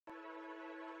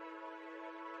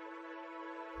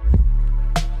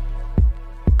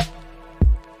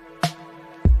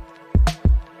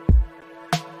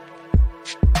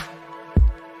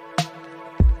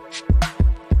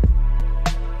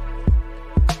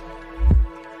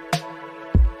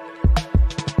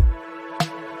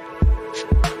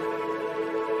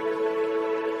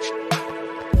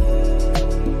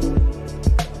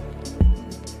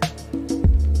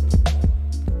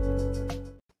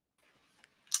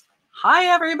Hi,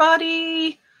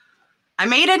 everybody. I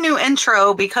made a new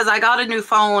intro because I got a new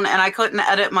phone and I couldn't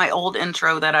edit my old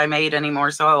intro that I made anymore,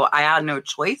 so I had no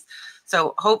choice.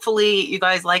 So hopefully you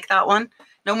guys like that one.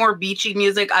 No more beachy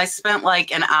music. I spent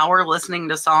like an hour listening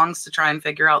to songs to try and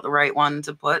figure out the right one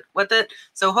to put with it.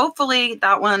 So hopefully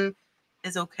that one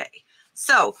is okay.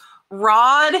 So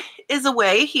Rod is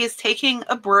away. He is taking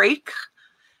a break.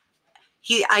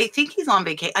 I think he's on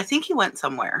vacation. I think he went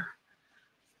somewhere.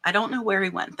 I don't know where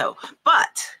he went though,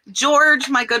 but George,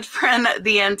 my good friend,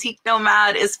 the Antique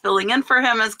Nomad, is filling in for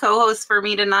him as co-host for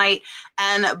me tonight.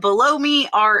 And below me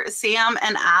are Sam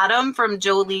and Adam from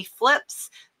Jolie Flips.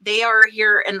 They are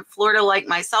here in Florida like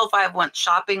myself. I've went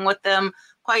shopping with them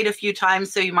quite a few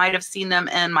times, so you might have seen them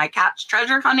in my catch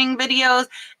treasure hunting videos.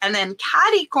 And then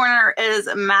Caddy Corner is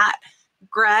Matt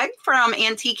Greig from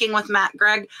Antiquing with Matt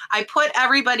Greig. I put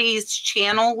everybody's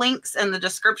channel links in the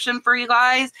description for you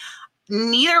guys.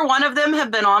 Neither one of them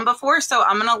have been on before, so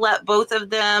I'm going to let both of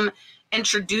them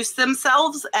introduce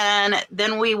themselves, and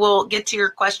then we will get to your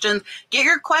questions. Get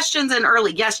your questions in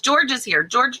early. Yes, George is here.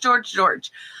 George.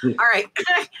 Yeah. All right.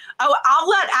 I'm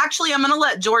going to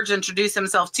let George introduce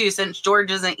himself too, since George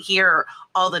isn't here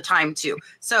all the time too.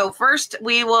 So first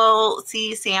we will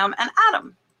see Sam and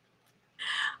Adam.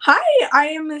 Hi, I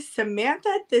am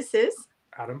Samantha. This is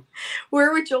Adam.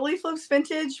 We're with Jolie Flips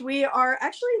Vintage. We are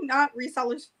actually not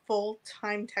resellers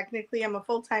full-time technically. I'm a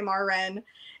full-time RN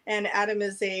and Adam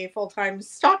is a full-time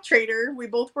stock trader. We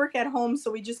both work at home, so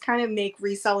we just kind of make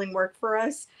reselling work for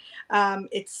us.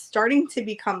 It's starting to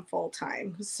become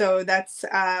full-time. So that's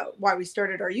why we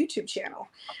started our YouTube channel,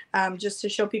 just to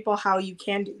show people how you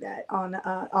can do that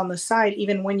on the side,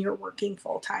 even when you're working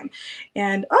full-time.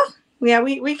 And yeah,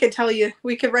 we could tell you,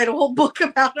 we could write a whole book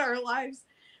about our lives.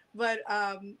 But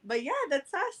yeah,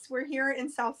 that's us. We're here in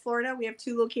South Florida. We have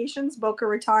 2 locations, Boca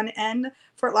Raton and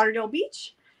Fort Lauderdale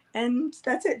Beach. And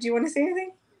that's it. Do you want to say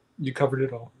anything? You covered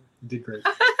it all. You did great.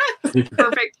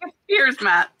 Perfect. Here's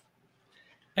Matt.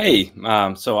 Hey,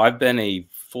 so I've been a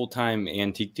full-time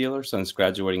antique dealer since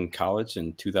graduating college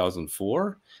in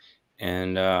 2004.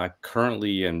 And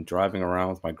currently am driving around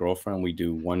with my girlfriend. We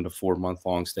do 1 to 4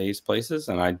 month-long stays places.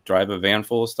 And I drive a van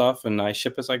full of stuff and I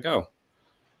ship as I go.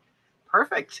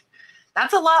 Perfect.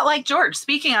 That's a lot like George.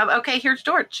 Speaking of, okay, here's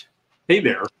George. Hey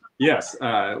there. Yes.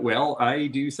 Well, I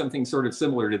do something sort of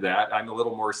similar to that. I'm a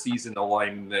little more seasonal.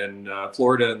 I'm in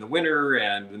Florida in the winter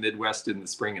and the Midwest in the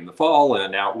spring and the fall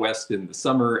and out west in the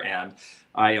summer. And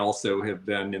I also have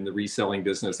been in the reselling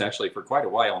business actually for quite a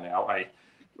while now.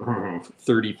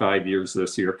 35 years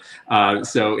this year.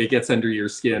 So it gets under your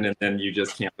skin and then you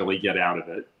just can't really get out of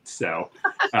it. So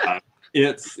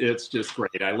it's just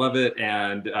great. I love it.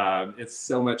 And it's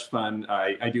so much fun.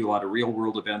 I do a lot of real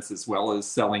world events as well as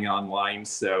selling online.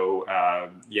 So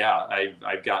yeah,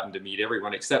 I've gotten to meet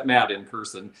everyone except Matt in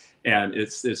person. And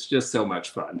it's just so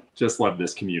much fun. Just love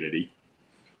this community.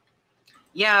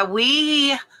 Yeah,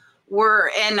 we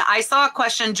were, and I saw a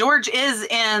question. George is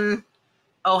in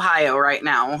Ohio right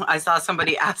now. I saw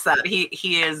somebody ask that.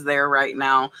 He is there right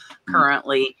now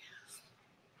currently.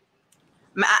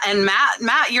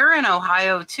 Matt, you're in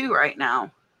Ohio too right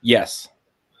now. Yes.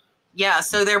 Yeah,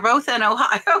 so they're both in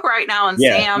Ohio right now, and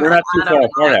yeah, Sam. We're not too far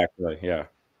apart, actually. Yeah.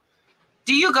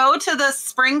 Do you go to the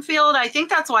Springfield? I think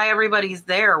that's why everybody's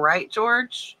there, right,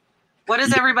 George? What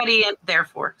is everybody there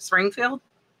for? Springfield?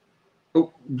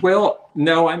 Oh, well,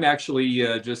 no, I'm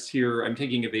actually just here. I'm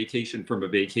taking a vacation from a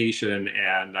vacation,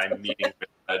 and I'm meeting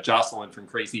with Jocelyn from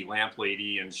Crazy Lamp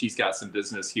Lady, and she's got some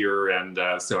business here, and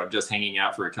so I'm just hanging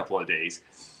out for a couple of days.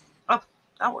 Oh,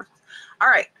 that works. All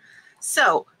right.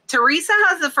 So Teresa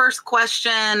has the first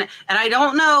question, and I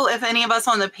don't know if any of us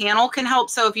on the panel can help.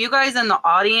 So if you guys in the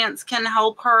audience can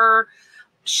help her.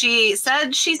 She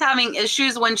said she's having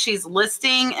issues when she's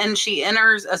listing and she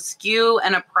enters a SKU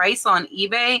and a price on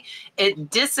eBay. It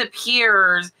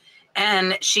disappears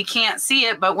and she can't see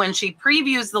it. But when she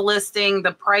previews the listing,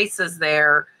 the price is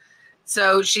there.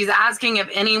 So she's asking if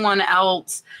anyone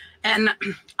else. And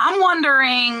I'm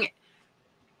wondering,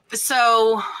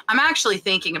 so I'm actually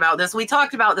thinking about this. We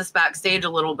talked about this backstage a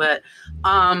little bit.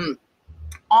 On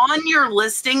your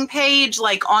listing page,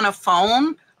 like on a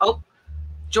phone,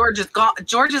 George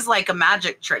is like a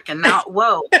magic trick, and now,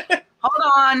 whoa,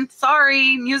 hold on,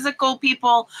 sorry, musical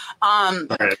people. Sorry,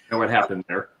 I don't know what happened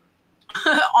there.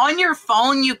 On your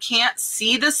phone, you can't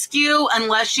see the SKU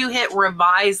unless you hit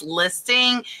revise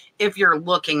listing if you're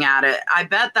looking at it. I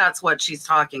bet that's what she's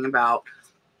talking about.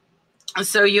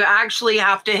 So you actually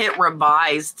have to hit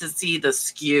revise to see the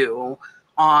SKU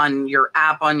on your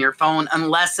app on your phone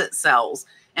unless it sells.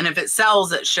 And if it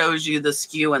sells, it shows you the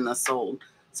SKU and the sold.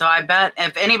 So I bet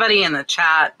if anybody in the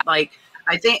chat, like,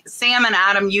 I think Sam and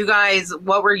Adam, you guys,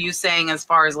 what were you saying as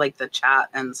far as like the chat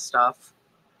and stuff?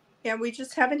 Yeah, we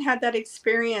just haven't had that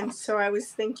experience. So I was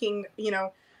thinking, you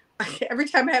know, every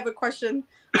time I have a question,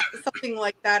 something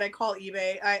like that, I call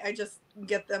eBay. I just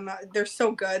get them. They're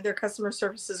so good. Their customer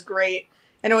service is great.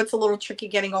 I know it's a little tricky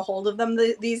getting a hold of them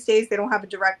these days. They don't have a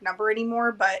direct number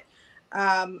anymore, but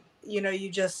you know, you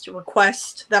just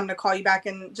request them to call you back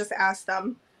and just ask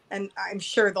them, and I'm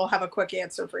sure they'll have a quick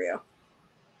answer for you.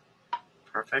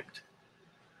 Perfect.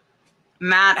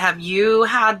 Matt, have you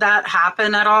had that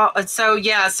happen at all? So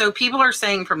yeah, so people are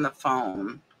saying from the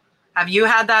phone. Have you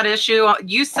had that issue?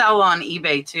 You sell on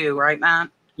eBay too, right, Matt?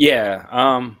 Yeah,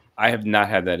 I have not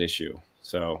had that issue.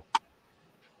 So,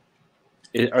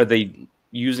 are they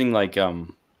using like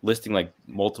listing like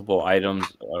multiple items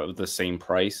of the same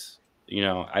price? You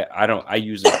know, I don't. I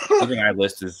use it. Everything I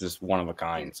list is just one of a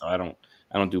kind. So I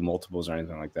don't do multiples or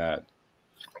anything like that.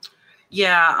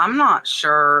 Yeah, I'm not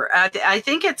sure. I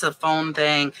think it's a phone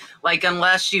thing. Like,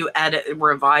 unless you edit,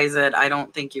 revise it, I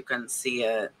don't think you can see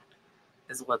it,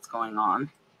 is what's going on.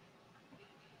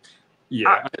 Yeah,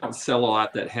 I don't sell a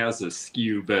lot that has a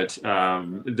SKU, but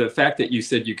the fact that you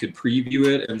said you could preview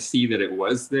it and see that it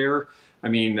was there, I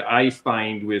mean, I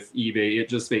find with eBay, it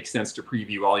just makes sense to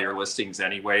preview all your listings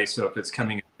anyway. So if it's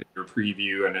coming in your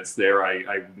preview and it's there,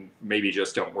 I maybe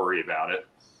just don't worry about it.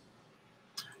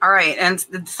 All right. And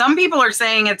some people are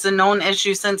saying it's a known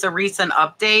issue since a recent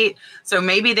update. So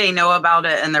maybe they know about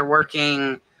it and they're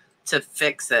working to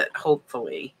fix it,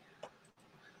 hopefully.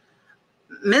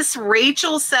 Miss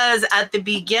Rachel says, at the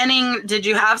beginning, did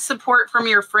you have support from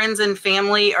your friends and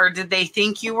family, or did they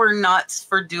think you were nuts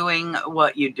for doing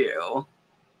what you do?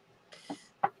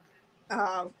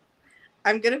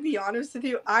 I'm going to be honest with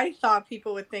you. I thought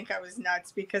people would think I was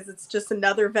nuts because it's just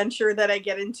another venture that I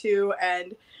get into.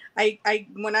 And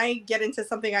when I get into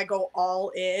something, I go all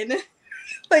in.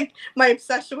 Like my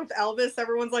obsession with Elvis,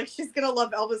 everyone's like, she's going to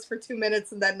love Elvis for 2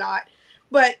 minutes and then not.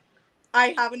 But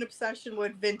I have an obsession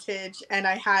with vintage, and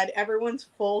I had everyone's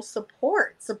full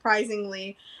support,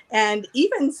 surprisingly. And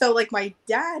even so, like, my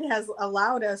dad has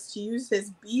allowed us to use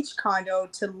his beach condo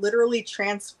to literally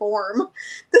transform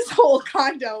this whole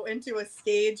condo into a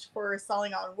stage for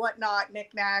selling on whatnot,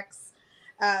 knickknacks.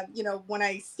 You know, when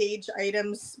I stage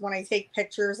items, when I take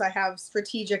pictures, I have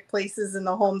strategic places in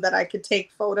the home that I could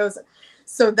take photos.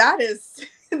 So that is,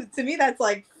 to me, that's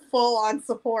like full on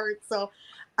support. So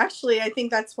actually, I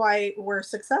think that's why we're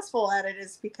successful at it,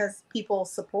 is because people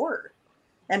support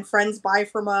and friends buy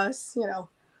from us, you know.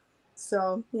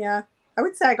 So, yeah, I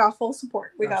would say I got full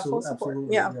support. We got full support.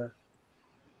 Yeah.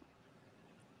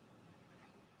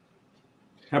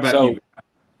 How about you?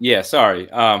 Yeah, sorry.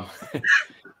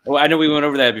 Well, I know we went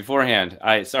over that beforehand.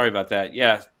 Sorry about that.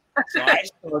 Yeah. So I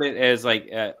started as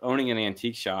like owning an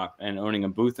antique shop and owning a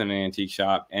booth in an antique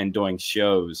shop and doing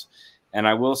shows. And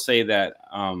I will say that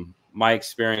my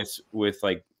experience with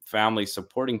like family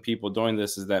supporting people doing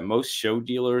this is that most show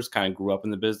dealers kind of grew up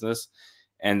in the business,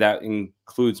 and that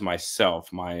includes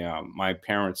myself. My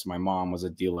parents, my mom was a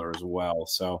dealer as well.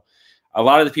 So a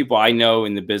lot of the people I know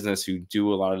in the business who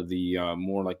do a lot of the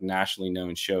more like nationally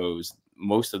known shows,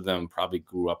 most of them probably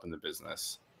grew up in the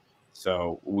business.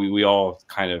 So we all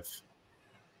kind of,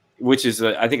 which is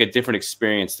I think a different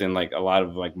experience than like a lot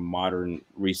of like modern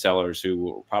resellers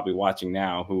who are probably watching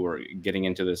now, who are getting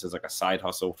into this as like a side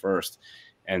hustle first.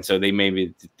 And so they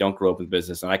maybe don't grow up in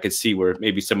business. And I could see where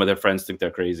maybe some of their friends think they're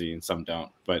crazy and some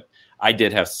don't, but I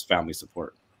did have family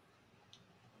support.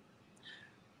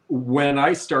 When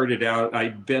I started out,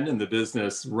 I'd been in the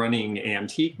business running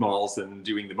antique malls and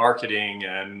doing the marketing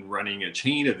and running a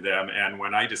chain of them. And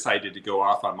when I decided to go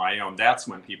off on my own, that's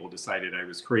when people decided I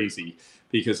was crazy,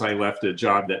 because I left a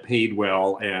job that paid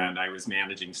well and I was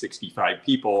managing 65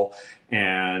 people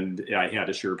and I had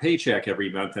a sure paycheck every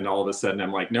month. And all of a sudden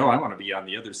I'm like, no, I want to be on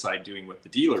the other side doing what the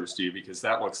dealers do, because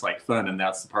that looks like fun. And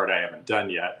that's the part I haven't done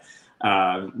yet.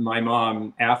 My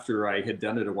mom, after I had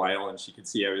done it a while and she could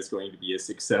see I was going to be a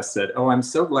success, said, "Oh, I'm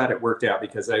so glad it worked out,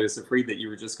 because I was afraid that you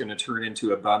were just going to turn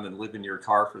into a bum and live in your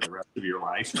car for the rest of your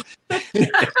life."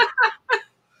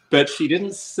 But she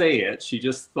didn't say it. She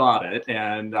just thought it,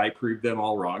 and I proved them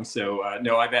all wrong. So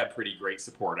no, I've had pretty great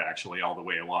support actually all the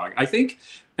way along. I think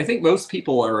most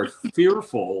people are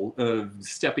fearful of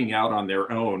stepping out on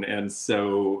their own, and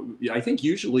so I think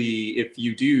usually if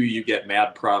you do, you get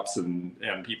mad props and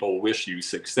people wish you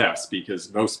success,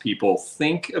 because most people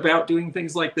think about doing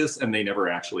things like this and they never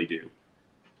actually do.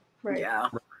 Right. Yeah.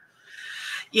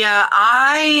 Yeah,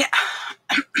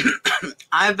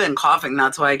 I've been coughing.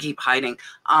 That's why I keep hiding.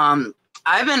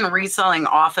 I've been reselling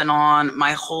off and on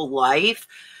my whole life.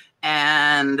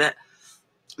 And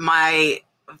my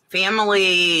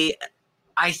family,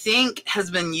 I think, has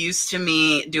been used to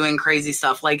me doing crazy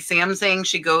stuff. Like Sam saying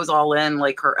she goes all in,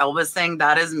 like her Elvis thing.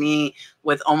 That is me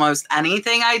with almost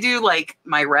anything I do. Like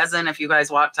my resin, if you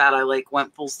guys watch that, I like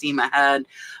went full steam ahead.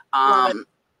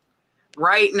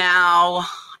 Right now,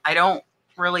 I don't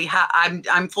really have,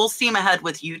 I'm full steam ahead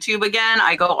with YouTube again.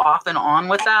 I go off and on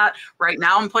with that. Right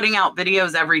now I'm putting out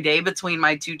videos every day between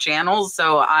my 2 channels.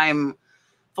 So I'm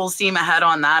full steam ahead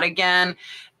on that again.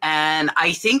 And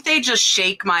I think they just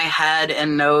shake my head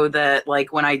and know that,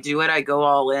 like, when I do it, I go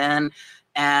all in.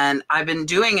 And I've been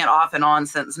doing it off and on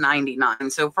since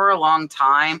 99. So for a long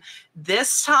time.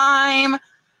 This time,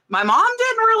 my mom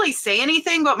didn't really say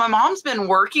anything, but my mom's been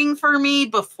working for me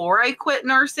before I quit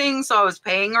nursing. So I was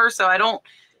paying her. So I don't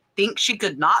think she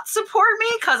could not support me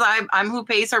because I'm who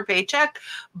pays her paycheck.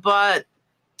 But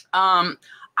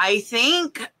I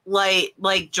think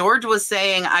like George was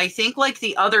saying, I think like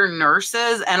the other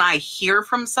nurses, and I hear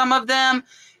from some of them,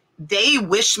 they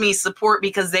wish me support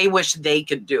because they wish they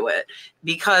could do it,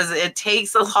 because it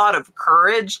takes a lot of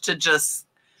courage to just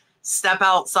step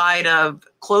outside of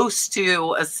close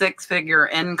to a 6-figure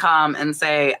income and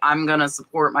say, I'm going to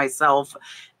support myself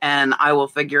and I will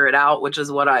figure it out, which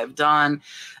is what I've done.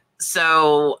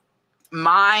 So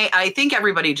I think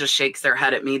everybody just shakes their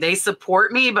head at me. They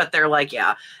support me, but they're like,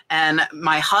 yeah. And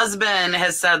my husband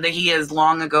has said that he has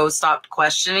long ago stopped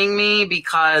questioning me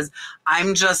because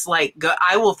I'm just like,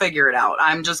 I will figure it out.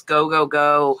 I'm just go, go,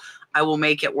 go. I will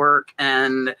make it work.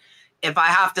 And if I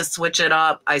have to switch it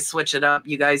up, I switch it up.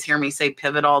 You guys hear me say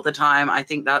pivot all the time. I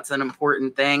think that's an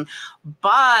important thing.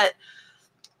 But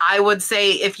I would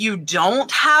say if you don't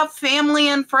have family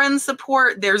and friends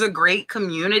support, there's a great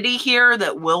community here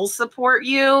that will support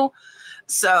you.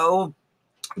 So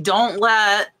don't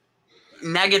let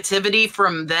negativity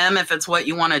from them, if it's what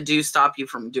you want to do, stop you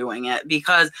from doing it.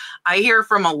 Because I hear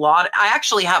from I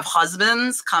actually have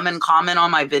husbands come and comment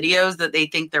on my videos that they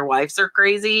think their wives are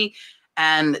crazy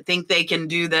and think they can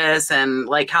do this, and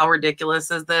like, how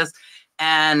ridiculous is this?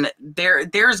 And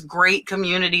there's great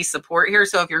community support here.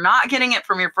 So if you're not getting it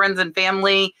from your friends and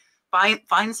family,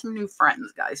 find some new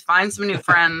friends, guys. Find some new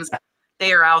friends.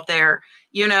 They are out there.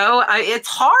 You know, it's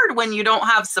hard when you don't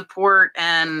have support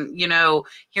and, you know,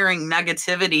 hearing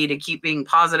negativity to keep being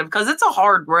positive, because it's a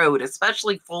hard road,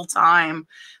 especially full time.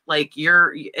 Like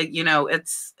you know,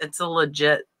 it's a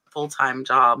legit full-time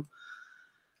job.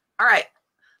 All right.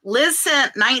 Liz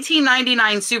sent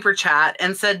 $19.99 super chat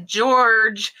and said,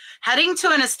 George, heading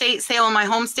to an estate sale in my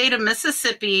home state of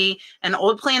Mississippi, an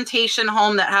old plantation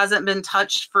home that hasn't been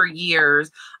touched for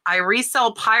years. I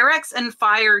resell Pyrex and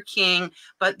Fire King,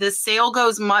 but this sale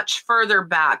goes much further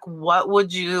back. What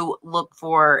would you look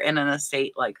for in an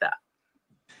estate like that?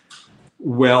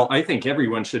 Well, I think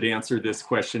everyone should answer this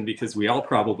question because we all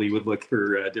probably would look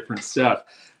for different stuff.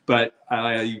 But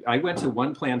I went to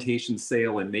one plantation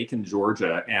sale in Macon,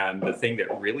 Georgia, and the thing that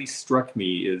really struck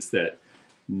me is that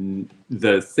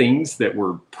the things that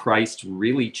were priced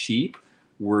really cheap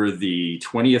were the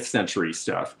 20th century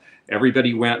stuff.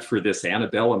 Everybody went for this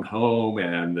antebellum home,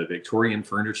 and the Victorian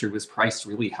furniture was priced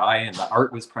really high, and the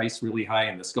art was priced really high,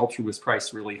 and the sculpture was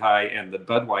priced really high, and the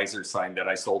Budweiser sign that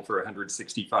I sold for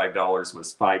 $165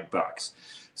 was $5.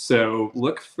 So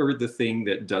look for the thing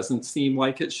that doesn't seem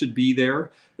like it should be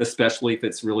there, especially if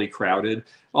it's really crowded.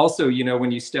 Also, you know,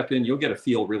 when you step in, you'll get a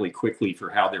feel really quickly for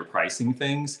how they're pricing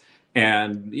things.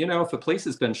 And, you know, if a place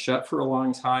has been shut for a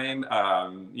long time,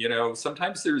 you know,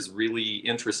 sometimes there's really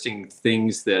interesting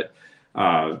things that,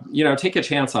 you know, take a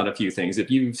chance on a few things. If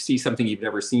you see something you've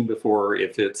never seen before,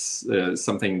 if it's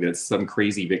something that's some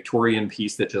crazy Victorian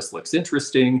piece that just looks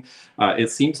interesting,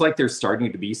 it seems like there's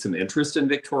starting to be some interest in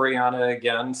Victoriana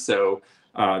again. So,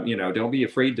 you know, don't be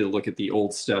afraid to look at the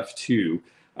old stuff too.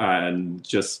 And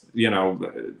just, you know,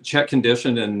 check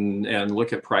condition and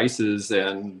look at prices,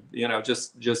 and, you know,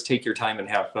 just take your time and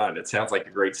have fun. It sounds like a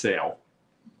great sale.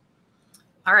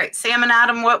 All right, Sam and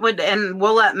Adam, and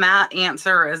we'll let Matt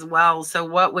answer as well. So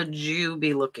what would you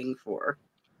be looking for?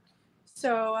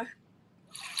 So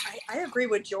I agree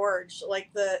with George. Like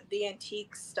the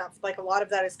antique stuff, like a lot of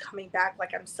that is coming back.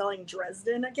 Like I'm selling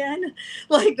Dresden again.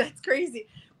 Like that's crazy.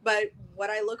 But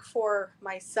what I look for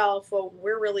myself, well,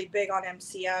 we're really big on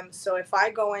MCM. So if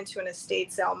I go into an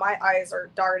estate sale, my eyes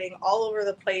are darting all over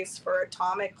the place for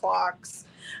atomic clocks.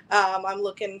 I'm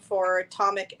looking for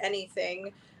atomic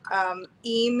anything.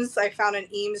 Eames, I found an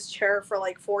Eames chair for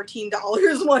like $14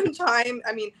 one time.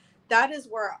 I mean, that's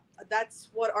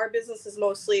what our business is,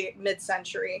 mostly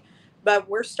mid-century. But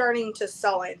we're starting to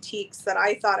sell antiques that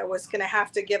I thought I was going to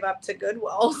have to give up to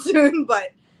Goodwill soon, but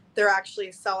they're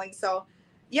actually selling. So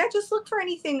yeah, just look for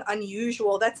anything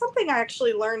unusual. That's something I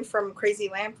actually learned from Crazy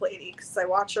Lamp Lady, because I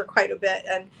watch her quite a bit,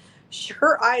 and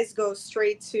her eyes go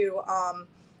straight to,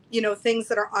 you know, things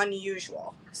that are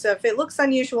unusual. So if it looks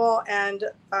unusual and,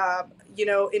 you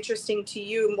know, interesting to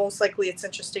you, most likely it's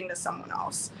interesting to someone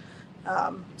else.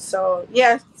 So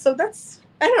yeah, so that's,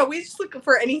 I don't know, we just look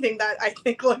for anything that I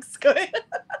think looks good.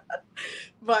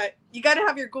 But you got to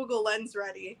have your Google Lens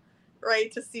ready,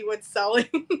 right, to see what's selling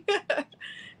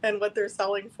and what they're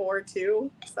selling for too.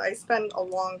 So I spend a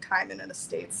long time in an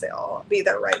estate sale. I'll be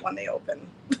there right when they open.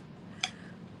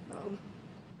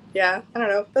 Yeah, I don't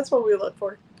know. That's what we look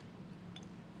for.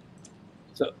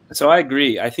 So I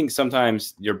agree. I think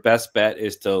sometimes your best bet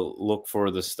is to look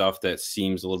for the stuff that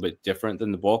seems a little bit different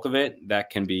than the bulk of it. That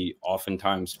can be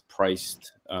oftentimes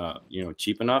priced, you know,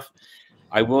 cheap enough.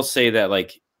 I will say that,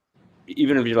 like,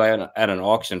 even if you're at an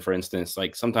auction, for instance,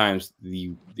 like sometimes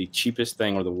the cheapest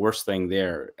thing or the worst thing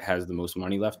there has the most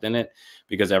money left in it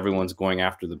because everyone's going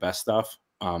after the best stuff.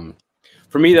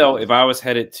 For me, though, if I was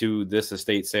headed to this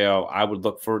estate sale, I would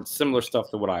look for similar stuff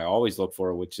to what I always look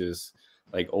for, which is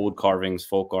like old carvings,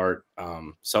 folk art.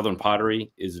 Southern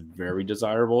pottery is very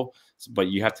desirable, but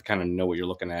you have to kind of know what you're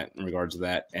looking at in regards to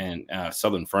that. And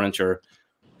Southern furniture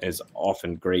is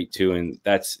often great too. And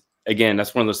that's, again,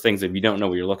 that's one of those things, if you don't know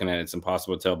what you're looking at, it's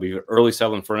impossible to tell. But early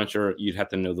Southern furniture, you'd have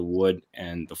to know the wood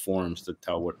and the forms to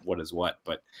tell what is what.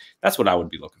 But that's what I would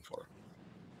be looking for.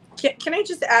 Can I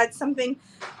just add something?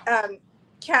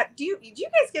 Kat, do you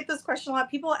guys get this question a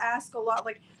lot? People ask a lot,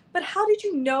 like, but how did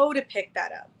you know to pick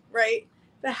that up, right?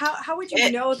 But how would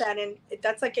you know that? And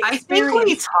that's like experience. I think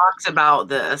we talked about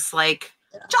this. Like,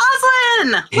 yeah.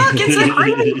 Jocelyn, look, it's a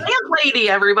Crazy Lamp Lady,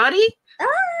 everybody.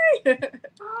 Hi.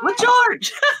 With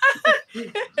George.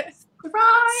 Surprise.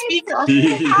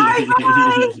 Hi.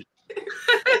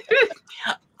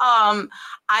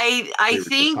 I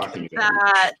think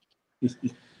that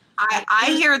I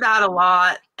hear that a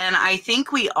lot, and I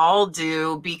think we all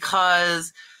do,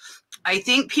 because I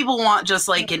think people want just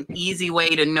like an easy way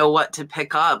to know what to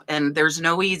pick up, and there's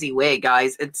no easy way,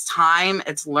 guys. It's time,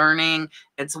 it's learning,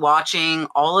 it's watching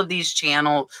all of these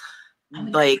channels,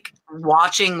 like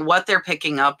watching what they're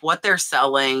picking up, what they're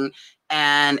selling,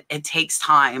 and it takes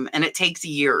time and it takes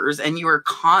years, and you are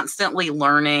constantly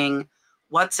learning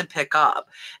what to pick up.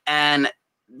 And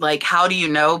like, how do you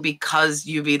know? Because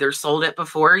you've either sold it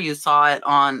before, you saw it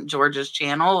on George's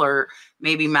channel, or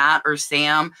maybe Matt or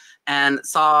Sam, and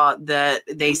saw that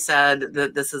they said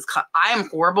that this is, I am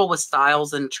horrible with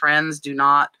styles and trends. Do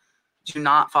not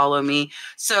follow me.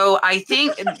 So I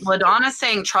think LaDonna's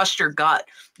saying, trust your gut.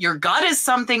 Your gut is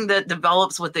something that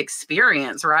develops with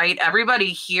experience, right? Everybody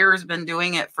here has been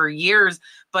doing it for years,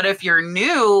 but if you're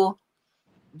new,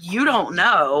 you don't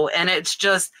know. And it's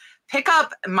just, pick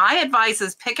up, my advice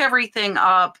is pick everything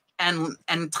up and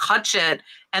touch it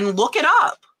and look it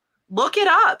up. Look it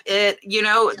up. It, you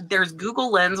know, there's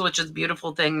Google Lens, which is a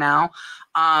beautiful thing now.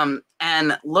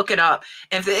 And look it up.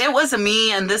 If it was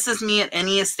me, and this is me at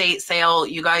any estate sale,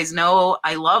 you guys know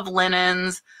I love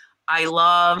linens. I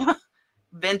love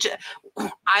vintage.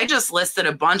 I just listed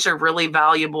a bunch of really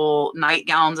valuable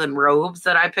nightgowns and robes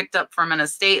that I picked up from an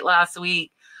estate last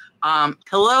week.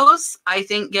 Pillows, I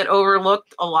think, get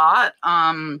overlooked a lot.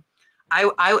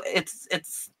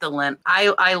 It's the linen.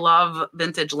 I love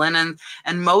vintage linen,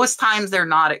 and most times they're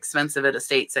not expensive at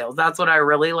estate sales. That's what I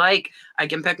really like. I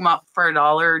can pick them up for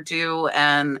 $1 or $2,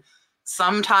 and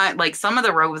sometimes, like, some of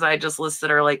the robes I just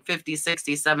listed are like $50,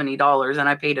 $60, $70, and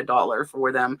I paid $1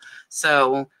 for them.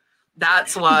 So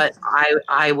that's what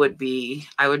I would be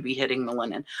hitting the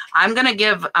linen. I'm gonna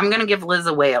give Liz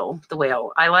a whale. The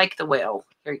whale. I like the whale.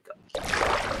 Here you go.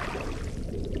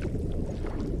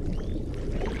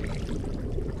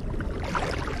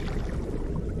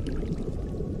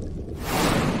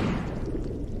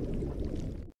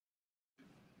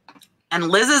 And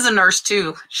Liz is a nurse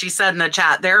too. She said in the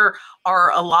chat, there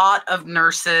are a lot of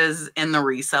nurses in the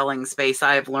reselling space.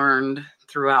 I've learned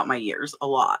throughout my years, a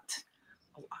lot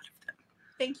of them.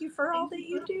 Thank you for all that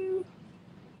you do.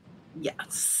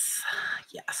 Yes.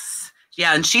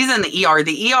 Yeah, and she's in the ER.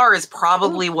 The ER is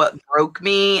probably what broke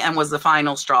me and was the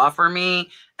final straw for me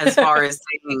as far as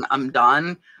saying I'm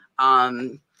done.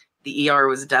 The ER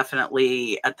was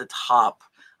definitely at the top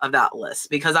of that list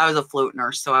because I was a float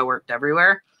nurse, so I worked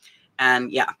everywhere.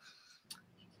 And yeah.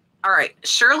 All right.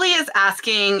 Shirley is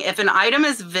asking, if an item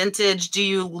is vintage, do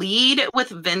you lead with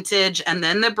vintage and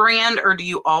then the brand, or do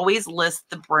you always list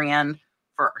the brand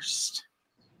first?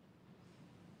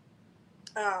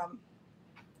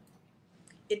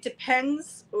 It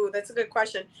depends. Oh, that's a good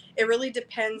question. It really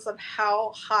depends on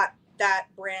how hot that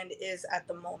brand is at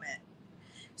the moment.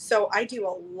 So I do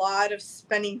a lot of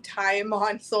spending time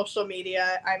on social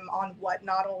media. I'm on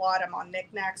Whatnot a lot. I'm on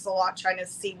Knickknacks a lot, trying to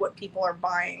see what people are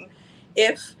buying.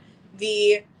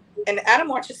 And Adam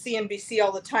watches CNBC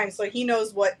all the time, so he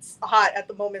knows what's hot at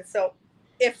the moment. So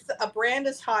if a brand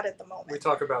is hot at the moment, We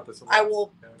talk about this a lot. I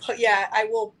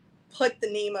will put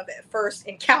the name of it first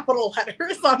in capital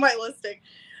letters on my listing.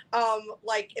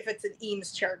 Like if it's an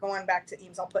Eames chair, going back to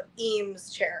Eames, I'll put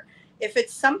Eames chair. If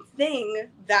it's something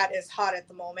that is hot at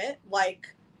the moment,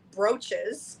 like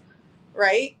brooches,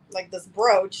 right? Like this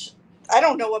brooch, I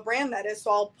don't know what brand that is,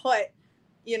 so I'll put,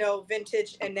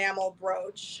 vintage enamel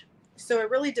brooch. So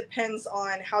it really depends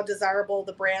on how desirable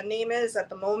the brand name is at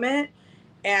the moment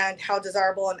and how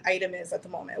desirable an item is at the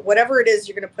moment. Whatever it is,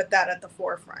 you're going to put that at the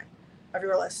forefront of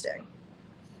your listing.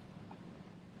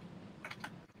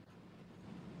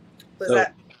 Was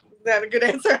that a good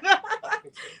answer?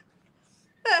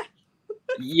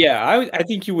 Yeah, I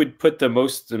think you would put the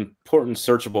most important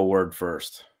searchable word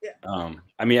first. Yeah.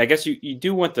 I mean, I guess you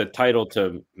do want the title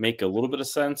to make a little bit of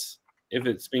sense if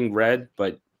it's being read,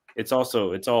 but it's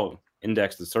all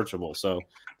indexed and searchable. So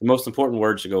the most important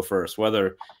word should go first,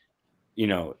 whether,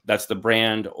 that's the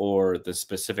brand or the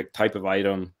specific type of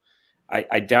item.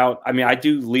 I doubt, I mean, I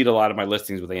do lead a lot of my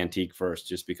listings with antique first,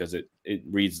 just because it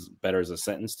reads better as a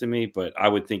sentence to me. But I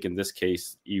would think in this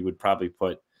case, you would probably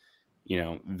put,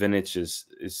 vintage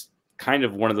is kind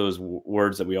of one of those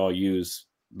words that we all use,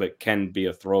 but can be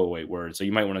a throwaway word. So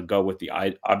you might want to go with the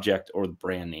object or the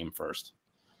brand name first.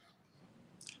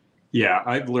 Yeah,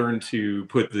 I've learned to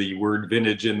put the word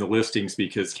vintage in the listings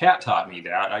because Kat taught me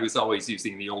that. I was always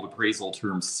using the old appraisal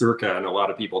term circa, and a lot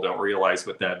of people don't realize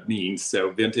what that means.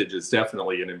 So vintage is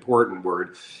definitely an important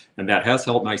word, and that has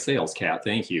helped my sales, Kat.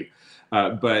 Thank you.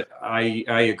 But I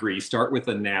agree. Start with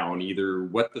a noun, either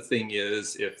what the thing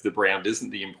is, if the brand isn't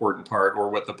the important part, or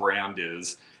what the brand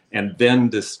is, and then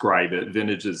describe it.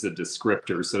 Vintage is a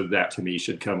descriptor, so that to me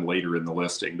should come later in the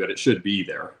listing, but it should be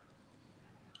there.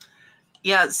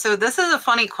 Yeah, so this is a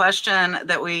funny question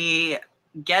that we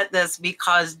get this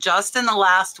because just in the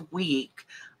last week,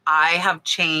 I have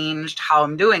changed how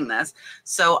I'm doing this.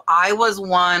 So I was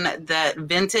one that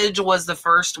vintage was the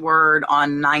first word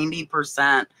on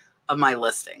 90% of my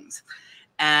listings.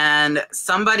 And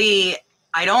somebody,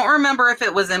 I don't remember if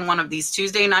it was in one of these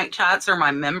Tuesday night chats or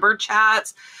my member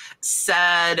chats,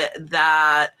 said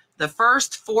that the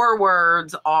first 4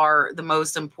 words are the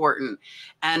most important.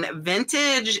 And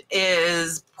vintage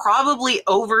is probably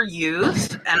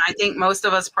overused. And I think most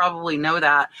of us probably know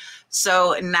that.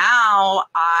 So now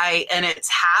and it's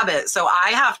habit. So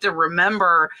I have to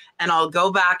remember, and I'll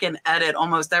go back and edit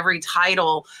almost every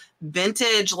title.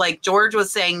 Vintage, like George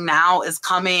was saying, now is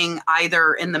coming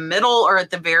either in the middle or at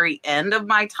the very end of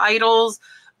my titles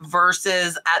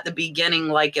versus at the beginning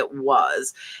like it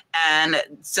was. And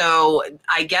so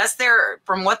I guess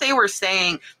from what they were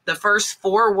saying, the first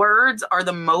 4 words are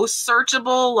the most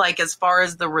searchable, like as far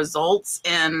as the results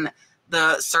in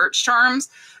the search terms.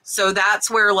 So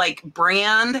that's where like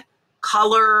brand,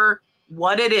 color,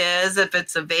 what it is, if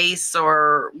it's a vase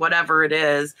or whatever it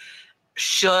is,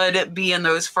 should be in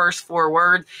those first 4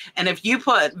 words. And if you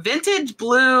put vintage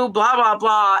blue, blah, blah,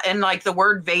 blah, and like the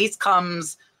word vase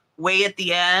comes way at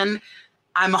the end,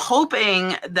 I'm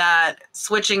hoping that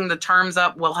switching the terms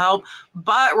up will help.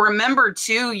 But remember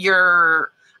too,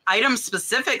 your item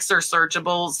specifics are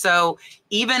searchable. So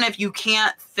even if you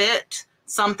can't fit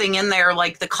something in there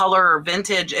like the color or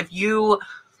vintage, if you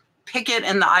pick it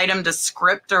in the item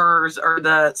descriptors or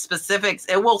the specifics,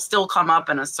 it will still come up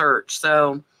in a search.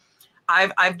 So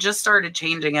I've just started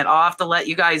changing it. I'll have to let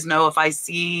you guys know if I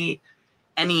see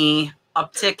any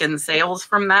uptick in sales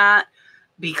from that,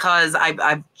 because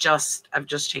I've just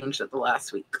changed it the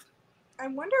last week. I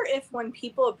wonder if when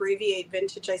people abbreviate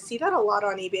vintage, I see that a lot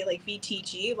on eBay, like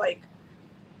VTG. Like,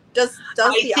 does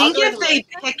I think if they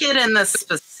pick it in the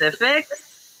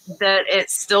specifics, that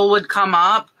it still would come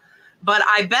up. But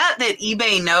I bet that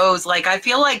eBay knows. Like, I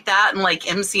feel like that and like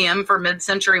MCM for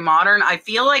mid-century modern, I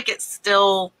feel like it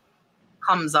still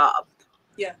comes up.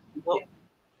 Yeah. Well,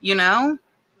 you know?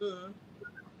 Mm.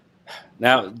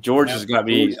 Now, George has got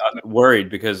me worried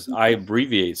because I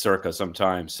abbreviate circa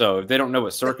sometimes. So if they don't know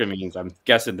what circa means, I'm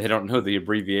guessing they don't know the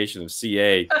abbreviation of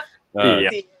CA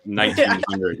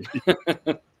 1900.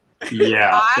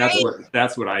 Yeah,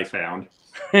 that's what I found.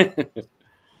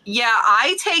 Yeah,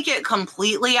 I take it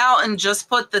completely out and just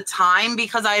put the time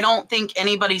because I don't think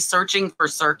anybody's searching for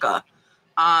circa.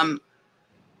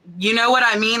 You know what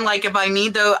I mean? Like if I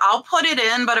need I'll put it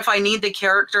in, but if I need the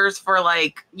characters for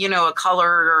like, a color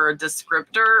or a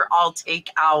descriptor, I'll take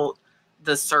out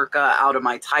the circa out of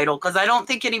my title because I don't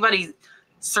think anybody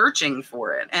searching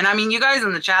for it. And I mean, you guys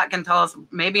in the chat can tell us,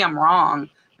 maybe I'm wrong.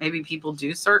 Maybe people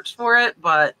do search for it,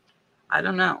 but I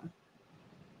don't know.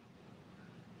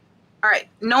 All right.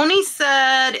 Noni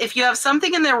said, if you have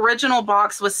something in the original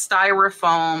box with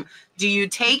styrofoam, do you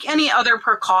take any other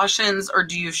precautions or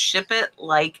do you ship it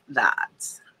like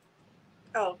that?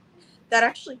 Oh, that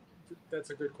actually.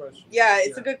 That's a good question. Yeah,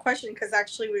 it's a good question because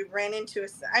actually we ran into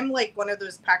I'm like one of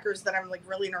those packers that I'm like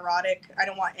really neurotic. I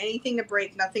don't want anything to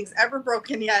break. Nothing's ever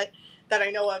broken yet that I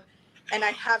know of. And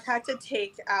I have had to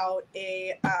take out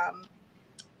a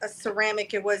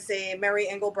ceramic. It was a Mary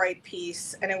Engelbright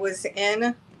piece and it was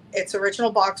in its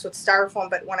original box with styrofoam,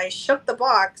 but when I shook the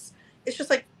box, it's just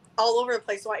like all over the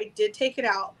place. So I did take it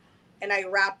out and I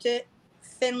wrapped it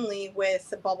thinly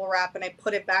with bubble wrap and I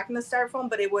put it back in the styrofoam,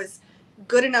 but it was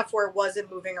good enough where it wasn't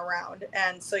moving around.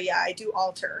 And so, yeah, I do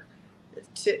alter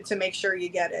to make sure you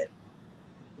get it,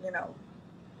 you know,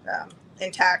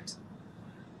 intact.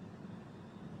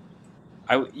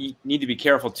 You need to be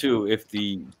careful too. If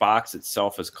the box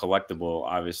itself is collectible,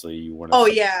 obviously you want to. Oh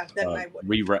yeah, then I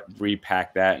would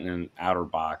repack that in an outer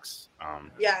box.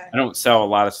 Yeah, I don't sell a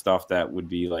lot of stuff that would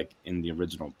be like in the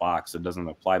original box. It doesn't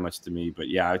apply much to me. But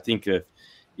yeah, I think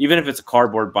even if it's a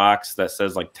cardboard box that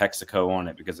says like Texaco on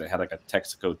it because it had like a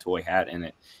Texaco toy hat in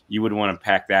it, you would want to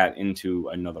pack that into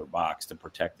another box to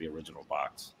protect the original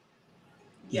box.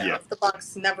 Yeah, if the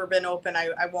box never been open, I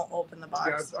won't open the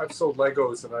box. Yeah, I've sold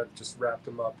Legos and I've just wrapped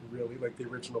them up really like the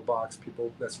original box.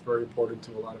 That's very important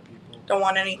to a lot of people. Don't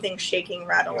want anything shaking,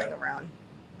 rattling around.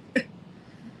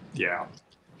 Yeah,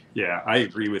 I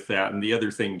agree with that. And the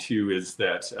other thing too is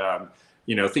that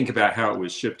you know, think about how it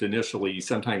was shipped initially.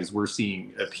 Sometimes we're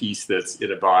seeing a piece that's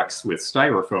in a box with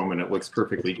styrofoam and it looks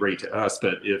perfectly great to us.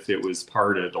 But if it was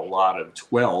part of a lot of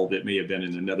 12, it may have been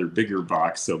in another bigger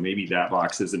box. So maybe that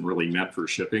box isn't really meant for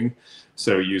shipping.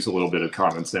 So use a little bit of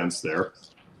common sense there.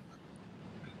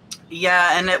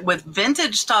 Yeah, and with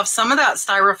vintage stuff, some of that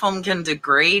styrofoam can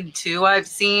degrade too. I've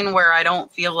seen where I don't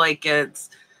feel like it's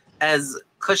as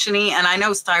cushiony, and I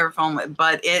know styrofoam,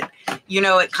 but it, you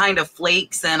know, it kind of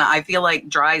flakes and I feel like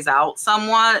dries out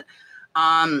somewhat.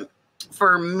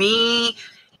 For me,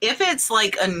 if it's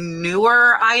like a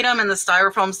newer item and the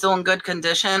styrofoam's still in good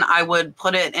condition, I would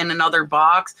put it in another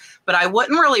box, but I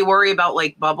wouldn't really worry about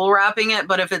like bubble wrapping it.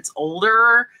 But if it's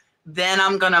older, then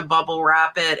I'm gonna bubble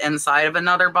wrap it inside of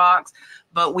another box.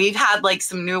 But we've had like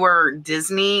some newer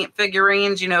Disney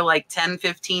figurines, you know, like 10,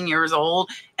 15 years old,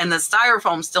 and the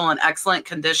styrofoam's still in excellent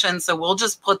condition. So we'll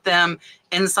just put them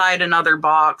inside another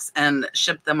box and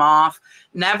ship them off.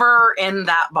 Never in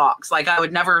that box. Like I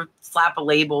would never slap a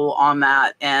label on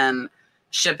that and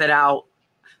ship it out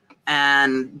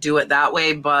and do it that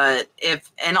way. But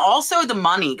and also the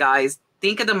money, guys,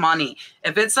 think of the money.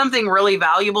 If it's something really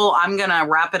valuable, I'm going to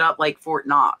wrap it up like Fort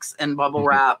Knox and bubble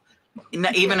wrap.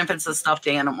 Even if it's a stuffed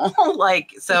animal.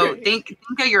 Like, so think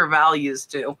of your values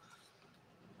too.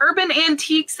 Urban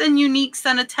Antiques and Unique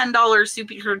sent a $10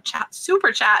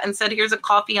 super chat and said, here's a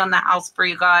coffee on the house for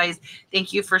you guys.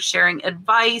 Thank you for sharing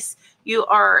advice. You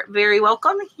are very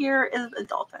welcome. Here is the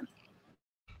dolphin.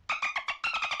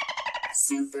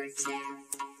 Super chat.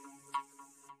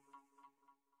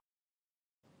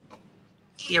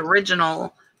 The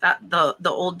original, the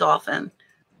old dolphin.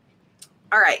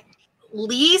 All right.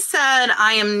 Lee said,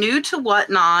 I am new to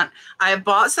Whatnot. I have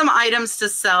bought some items to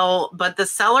sell, but the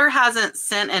seller hasn't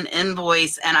sent an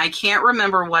invoice and I can't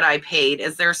remember what I paid.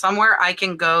 Is there somewhere I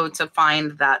can go to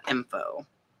find that info?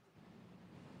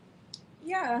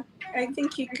 Yeah, I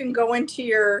think you can go into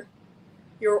your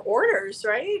orders,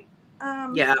 right?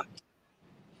 Yeah.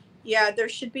 Yeah, there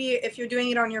should be, if you're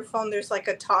doing it on your phone, there's like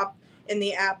a top in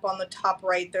the app on the top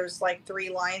right, there's like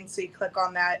 3 lines. So you click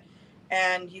on that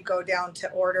and you go down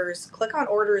to orders, click on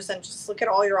orders and just look at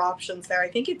all your options there. I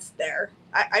think it's there.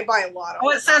 I buy a lot of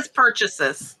it says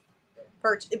purchases.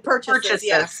 Purchases,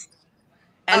 yes.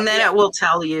 And then it will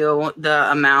tell you the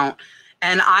amount.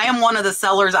 And I am one of the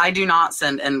sellers. I do not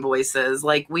send invoices.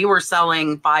 Like we were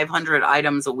selling 500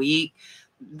 items a week.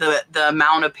 The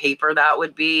amount of paper that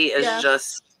would be is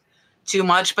just too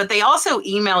much. But they also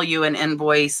email you an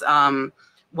invoice.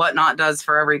 Whatnot does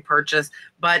for every purchase,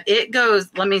 but it goes,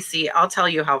 let me see, I'll tell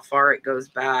you how far it goes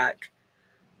back.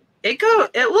 It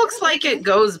looks like it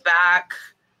goes back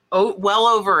well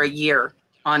over a year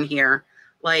on here.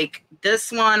 Like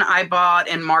this one I bought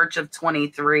in March of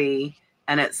 23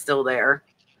 and it's still there.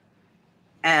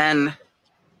 And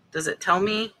does it tell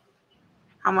me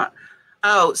how much?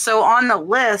 Oh, so on the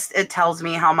list it tells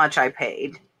me how much I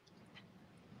paid.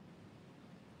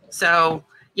 So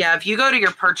yeah, if you go to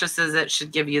your purchases, it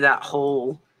should give you that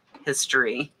whole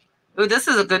history. Ooh, this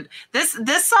is a good, this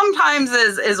sometimes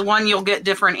is one you'll get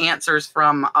different answers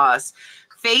from us.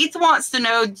 Faith wants to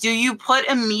know, do you put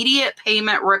immediate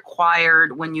payment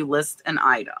required when you list an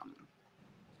item?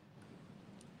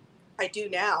 I do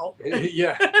now.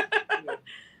 Yeah.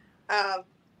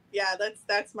 Yeah,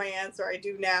 that's my answer. I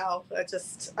do now. I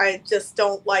just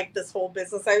don't like this whole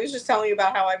business. I was just telling you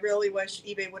about how I really wish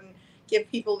eBay wouldn't give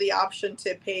people the option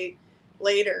to pay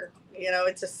later. You know,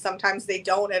 it's just sometimes they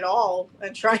don't at all,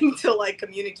 and trying to like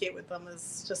communicate with them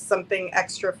is just something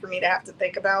extra for me to have to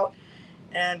think about.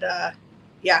 And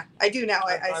yeah, I do now.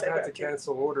 I've had to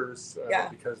cancel orders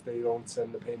because they don't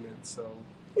send the payment. So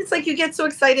it's like you get so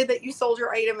excited that you sold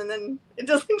your item and then it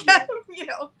doesn't get, you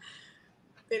know,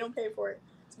 they don't pay for it.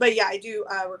 But yeah, I do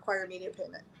require immediate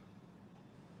payment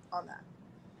on that.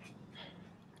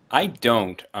 I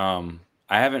don't. I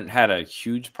haven't had a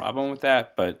huge problem with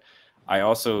that, but I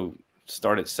also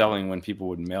started selling when people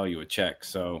would mail you a check.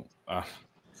 So I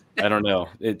don't know.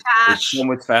 It's so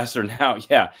much faster now.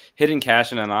 Yeah, hidden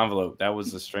cash in an envelope. That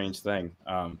was a strange thing.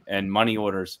 And money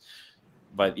orders.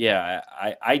 But yeah,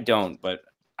 I don't. But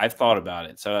I've thought about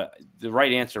it. So the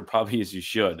right answer probably is you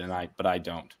should, but I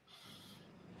don't.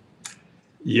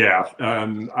 Yeah,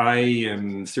 I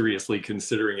am seriously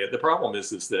considering it. The problem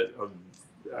is that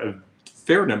a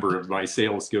fair number of my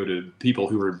sales go to people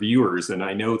who are viewers, and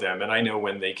I know them, and I know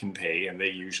when they can pay, and they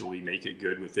usually make it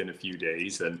good within a few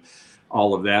days, and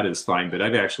all of that is fine. But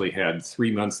I've actually had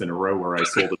 3 months in a row where I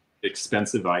sold an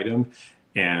expensive item,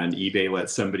 and eBay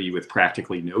let somebody with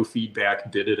practically no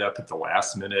feedback bid it up at the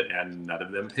last minute, and none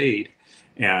of them paid.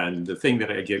 And the thing that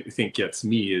I think gets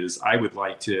me is I would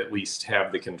like to at least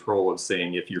have the control of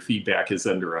saying, if your feedback is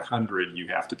under 100, you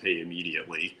have to pay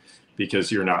immediately because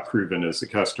you're not proven as a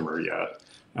customer yet.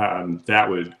 That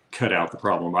would cut out the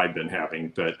problem I've been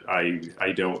having, but I'm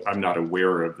not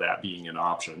aware of that being an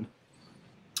option.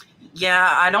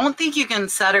 Yeah, I don't think you can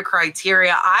set a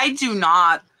criteria. I do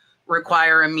not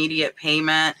require immediate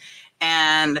payment.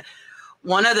 And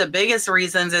one of the biggest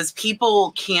reasons is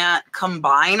people can't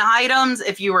combine items.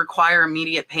 If you require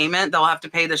immediate payment, they'll have to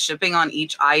pay the shipping on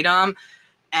each item.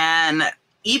 And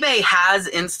eBay has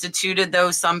instituted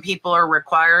those. Some people are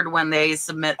required when they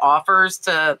submit offers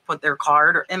to put their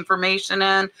card information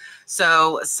in.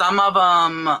 So some of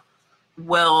them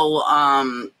will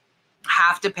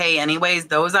have to pay anyways.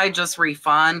 Those I just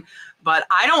refund, but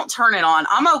I don't turn it on.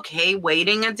 I'm okay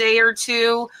waiting a day or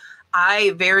two. I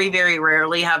very, very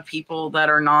rarely have people that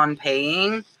are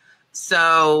non-paying.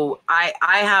 So I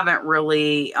haven't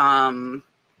really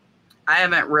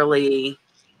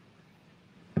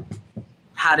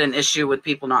had an issue with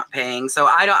people not paying. So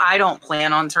I don't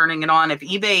plan on turning it on. If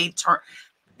eBay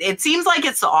it seems like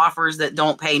it's the offers that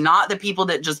don't pay, not the people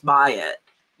that just buy it.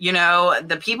 You know,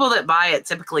 the people that buy it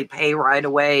typically pay right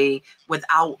away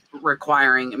without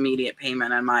requiring immediate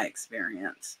payment in my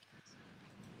experience.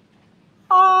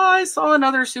 Oh, I saw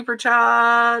another super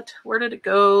chat. Where did it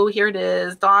go? Here it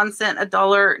is. Dawn sent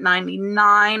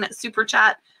 $1.99 super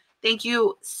chat. Thank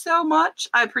you so much.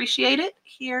 I appreciate it.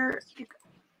 Here you go.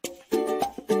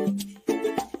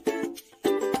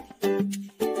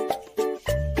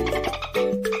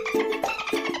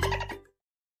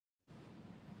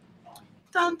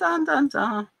 Dun, dun, dun,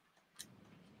 dun.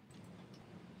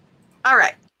 All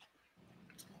right.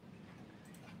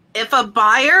 If a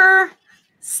buyer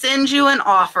sends you an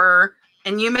offer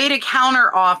and you made a counter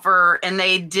offer and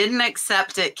they didn't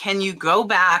accept it, can you go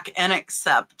back and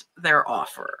accept their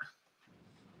offer?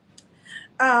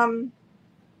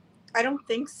 I don't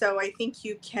think so. I think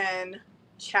you can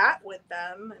chat with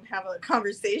them and have a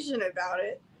conversation about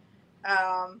it.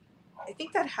 I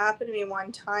think that happened to me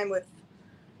one time with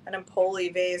an Empoli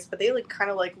vase, but they kind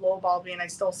of lowballed me and I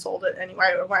still sold it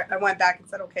anyway. I went back and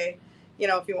said, okay, you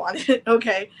know, if you want it,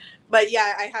 okay. But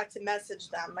yeah, I had to message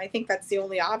them. I think that's the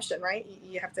only option, right?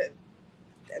 You have to,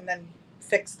 and then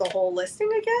fix the whole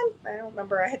listing again. I don't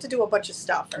remember. I had to do a bunch of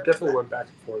stuff. It definitely went back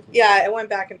and forth. Yeah, it went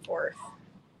back and forth.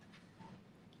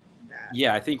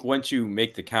 Yeah, I think once you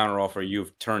make the counter offer,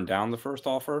 you've turned down the first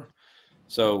offer.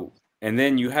 So, and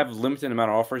then you have a limited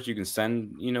amount of offers you can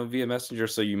send, you know, via Messenger.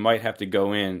 So you might have to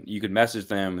go in, you could message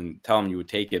them and tell them you would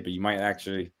take it, but you might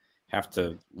actually have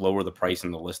to lower the price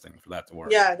in the listing for that to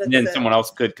work. Yeah, that's and then someone else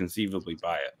could conceivably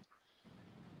buy it.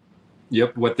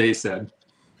 Yep, what they said.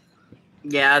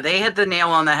 Yeah, they hit the nail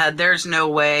on the head. There's no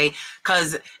way,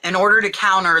 because in order to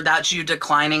counter, that's you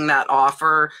declining that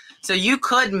offer. So you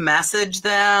could message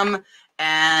them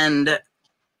and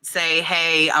say,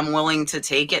 hey, I'm willing to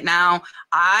take it now.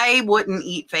 I wouldn't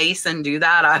eat face and do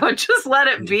that. I would just let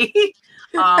it be.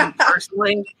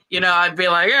 Personally, you know, I'd be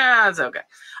like, yeah, it's okay.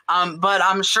 But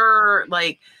I'm sure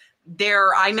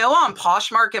I know on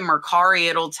Poshmark and Mercari,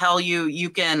 it'll tell you you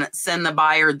can send the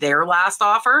buyer their last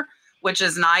offer, which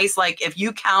is nice. Like if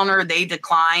you counter, they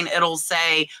decline, it'll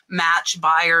say match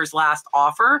buyer's last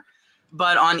offer.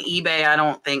 But on eBay, I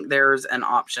don't think there's an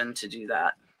option to do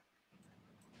that.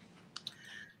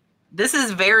 This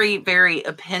is very, very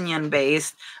opinion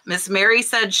based. Miss Mary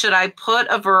said, should I put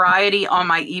a variety on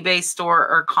my eBay store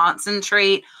or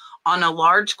concentrate on a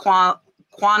large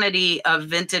quantity of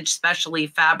vintage specialty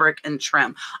fabric and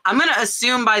trim? I'm going to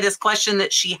assume by this question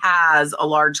that she has a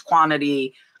large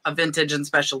quantity of vintage and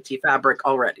specialty fabric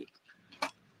already.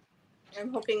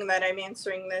 I'm hoping that I'm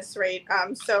answering this right.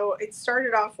 So it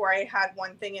started off where I had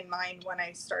one thing in mind when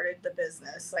I started the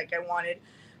business. Like I wanted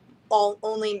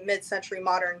only mid-century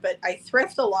modern, but I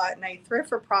thrift a lot and I thrift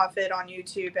for profit on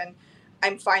YouTube, and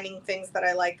I'm finding things that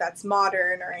I like that's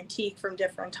modern or antique from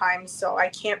different times. So I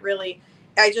can't really,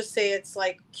 I just say it's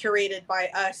like curated by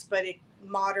us, but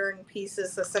modern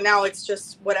pieces. So now it's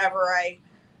just whatever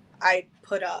I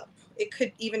put up. It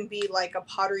could even be like a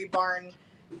Pottery Barn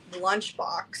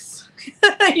lunchbox,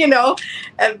 you know,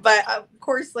 but of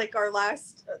course, like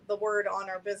the word on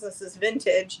our business is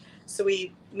vintage. So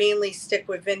we mainly stick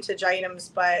with vintage items,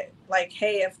 but like,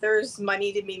 hey, if there's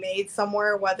money to be made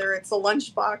somewhere, whether it's a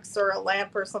lunchbox or a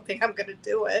lamp or something, I'm going to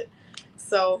do it.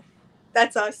 So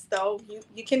that's us though.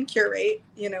 You can curate,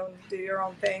 you know, do your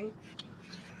own thing.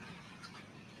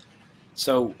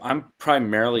 So I'm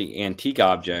primarily antique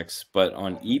objects, but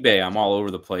on eBay, I'm all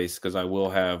over the place because I will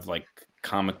have like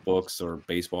comic books or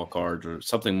baseball cards or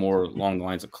something more along the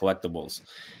lines of collectibles.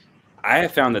 I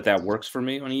have found that works for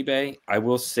me on eBay. I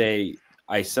will say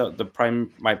I sell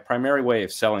my primary way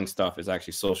of selling stuff is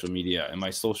actually social media, and my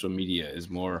social media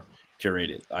is more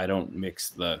curated. I don't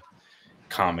mix the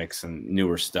comics and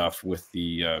newer stuff with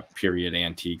the period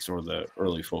antiques or the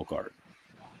early folk art.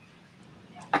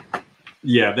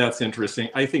 Yeah, that's interesting.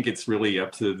 I think it's really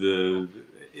up to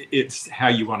it's how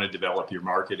you want to develop your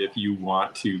market. If you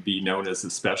want to be known as a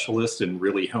specialist and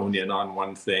really hone in on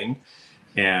one thing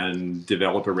and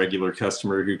develop a regular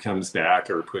customer who comes back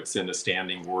or puts in a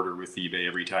standing order with eBay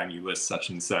every time you list such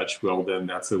and such, well, then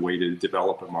that's a way to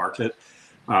develop a market.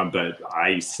 But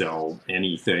I sell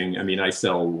anything. I mean, I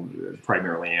sell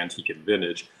primarily antique and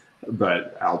vintage,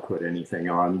 but I'll put anything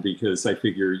on because I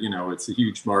figure, you know, it's a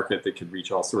huge market that could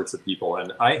reach all sorts of people.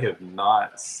 And I have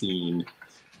not seen,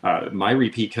 my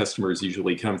repeat customers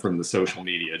usually come from the social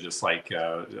media, just like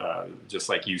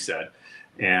you said,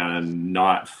 and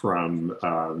not from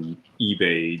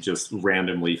eBay just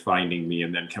randomly finding me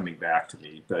and then coming back to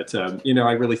me. But, you know,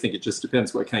 I really think it just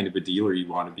depends what kind of a dealer you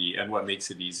want to be and what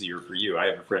makes it easier for you. I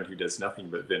have a friend who does nothing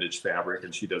but vintage fabric,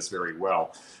 and she does very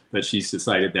well, but she's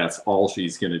decided that's all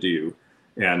she's going to do.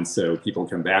 And so people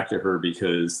come back to her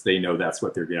because they know that's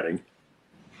what they're getting.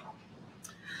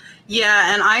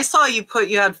 Yeah, and I saw you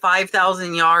had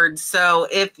 5,000 yards. So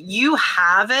if you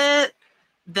have it,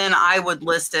 then I would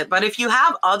list it. But if you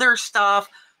have other stuff,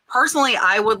 personally,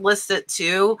 I would list it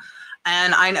too.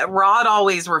 And I know Rod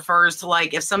always refers to,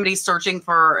 like, if somebody's searching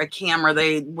for a camera,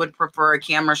 they would prefer a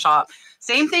camera shop.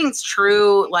 Same thing's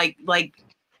true, like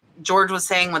George was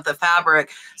saying with the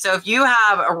fabric. So if you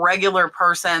have a regular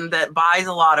person that buys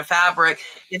a lot of fabric,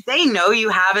 if they know you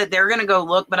have it, they're going to go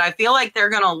look. But I feel like they're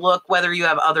going to look whether you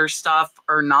have other stuff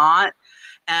or not.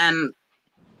 And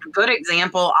a good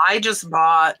example, I just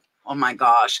bought, oh my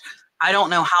gosh, I don't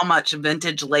know how much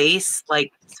vintage lace,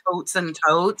 like totes and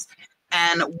totes.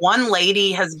 And one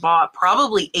lady has bought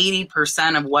probably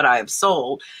 80% of what I've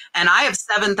sold. And I have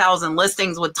 7,000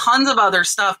 listings with tons of other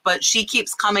stuff, but she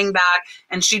keeps coming back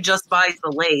and she just buys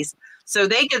the lace. So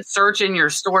they could search in your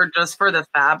store just for the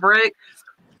fabric.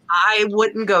 I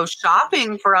wouldn't go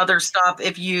shopping for other stuff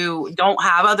if you don't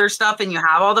have other stuff and you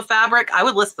have all the fabric. I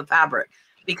would list the fabric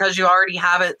because you already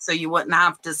have it, so you wouldn't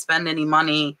have to spend any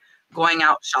money going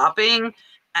out shopping.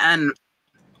 And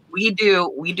we do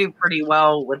pretty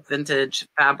well with vintage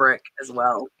fabric as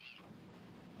well.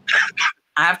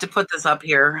 I have to put this up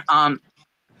here.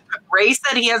 Ray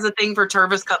said he has a thing for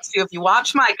Tervis cups too. If you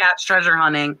watch my cat's treasure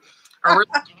hunting or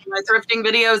my thrifting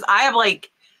videos, I have like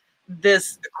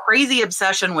this crazy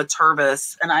obsession with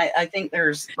Tervis, and I think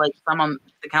there's like some on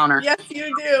the counter. Yes,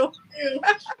 you do.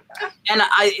 And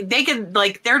they could,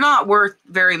 like, they're not worth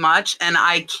very much, and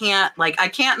I can't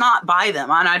not buy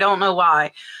them, and I don't know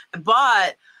why.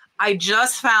 But I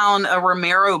just found a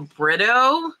Romero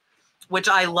Brito, which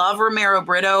I love Romero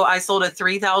Brito. I sold a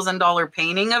 $3,000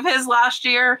 painting of his last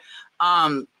year.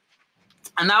 And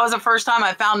that was the first time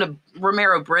I found a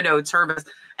Romero Brito Tervis.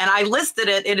 And I listed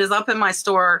it. It is up in my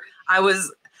store. I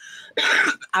was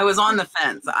on the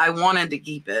fence. I wanted to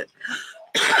keep it.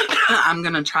 I'm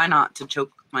going to try not to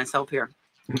choke myself here.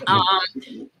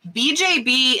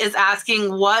 BJB is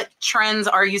asking, what trends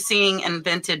are you seeing in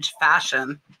vintage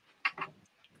fashion?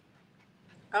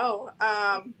 Oh,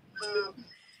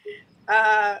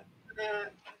 let's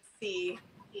see.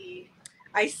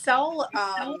 I sell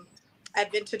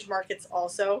at vintage markets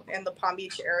also in the Palm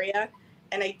Beach area,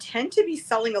 and I tend to be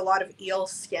selling a lot of eel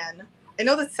skin. I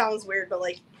know that sounds weird, but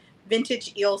like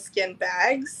vintage eel skin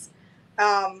bags.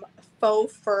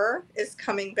 Faux fur is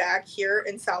coming back here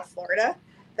in South Florida.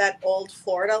 That old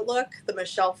Florida look, the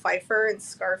Michelle Pfeiffer and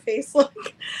Scarface look.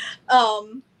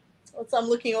 So I'm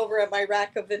looking over at my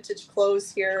rack of vintage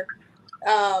clothes here.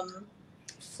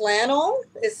 Flannel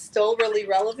is still really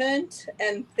relevant,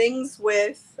 and things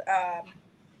with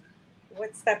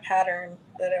what's that pattern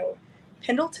that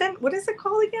Pendleton? What is it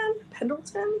called again?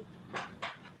 Pendleton?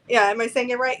 Yeah, am I saying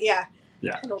it right? Yeah.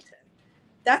 Pendleton.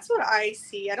 That's what I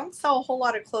see. I don't sell a whole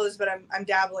lot of clothes, but I'm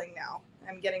dabbling now.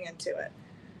 I'm getting into it.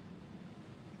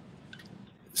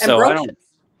 So I don't.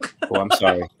 Oh, I'm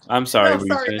sorry. I'm sorry.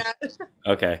 No, sorry, Matt.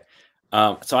 Okay.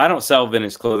 So I don't sell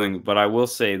vintage clothing, but I will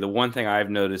say the one thing I've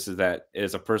noticed is that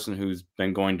as a person who's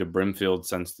been going to Brimfield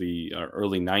since the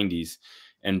early 90s,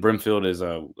 and Brimfield is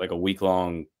like a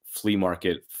week-long flea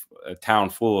market, a town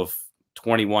full of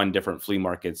 21 different flea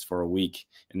markets for a week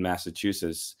in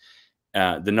Massachusetts.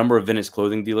 The number of vintage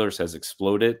clothing dealers has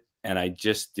exploded. And I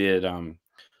just did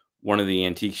one of the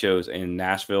antique shows in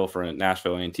Nashville for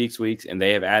Nashville Antiques Weeks, and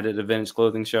they have added a vintage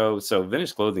clothing show. So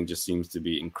vintage clothing just seems to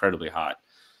be incredibly hot.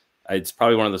 It's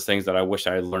probably one of those things that I wish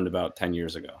I had learned about 10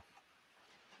 years ago.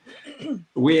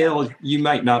 Well, you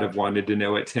might not have wanted to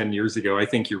know it 10 years ago. I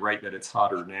think you're right that it's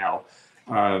hotter now.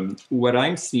 What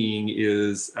I'm seeing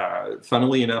is,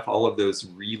 funnily enough, all of those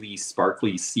really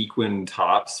sparkly sequin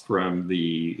tops from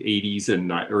the 80s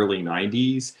and early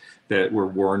 90s that were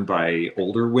worn by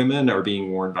older women are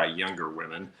being worn by younger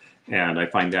women. And I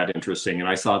find that interesting. And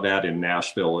I saw that in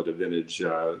Nashville at a vintage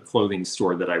clothing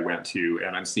store that I went to.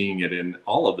 And I'm seeing it in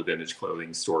all of the vintage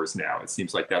clothing stores now. It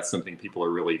seems like that's something people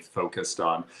are really focused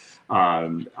on.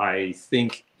 I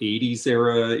think 80s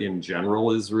era in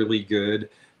general is really good.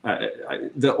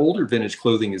 The older vintage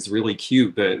clothing is really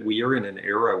cute, but we are in an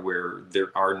era where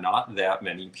there are not that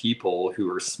many people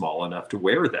who are small enough to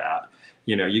wear that.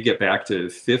 You know, you get back to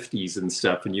 50s and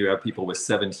stuff, and you have people with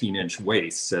 17-inch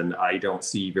waists, and I don't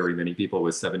see very many people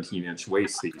with 17-inch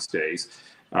waists these days.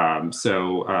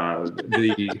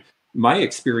 My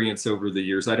experience over the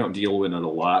years, I don't deal in it a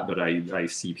lot, but I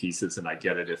see pieces and I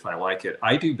get it if I like it.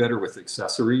 I do better with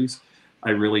accessories. I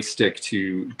really stick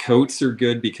to coats are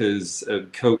good because a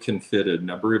coat can fit a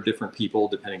number of different people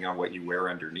depending on what you wear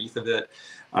underneath of it.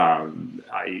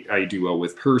 I do well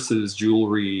with purses,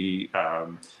 jewelry,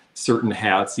 certain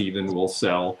hats even will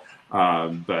sell.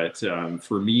 But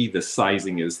for me, the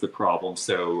sizing is the problem.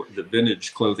 So the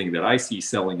vintage clothing that I see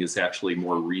selling is actually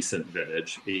more recent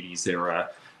vintage, 80s era.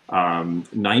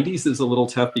 90s is a little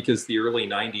tough because the early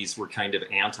 90s were kind of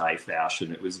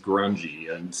anti-fashion. It was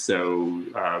grungy. And so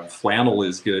flannel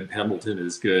is good, Pendleton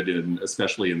is good, and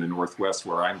especially in the Northwest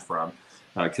where I'm from,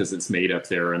 because it's made up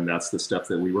there. And that's the stuff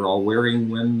that we were all wearing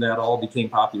when that all became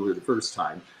popular the first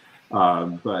time.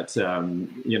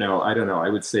 You know, I don't know. I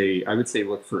would say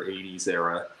look for 80s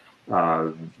era.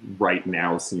 Right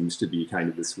now seems to be kind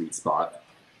of the sweet spot.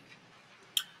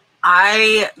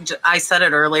 I said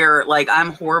it earlier, like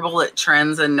I'm horrible at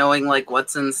trends and knowing like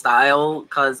what's in style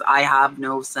because I have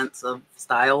no sense of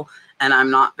style and I'm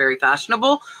not very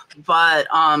fashionable. But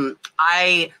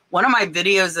one of my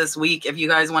videos this week, if you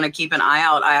guys want to keep an eye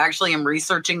out, I actually am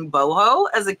researching boho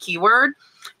as a keyword,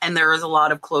 and there is a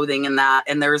lot of clothing in that,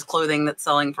 and there is clothing that's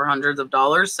selling for hundreds of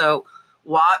dollars. So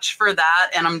watch for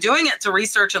that. And I'm doing it to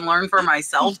research and learn for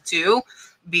myself too,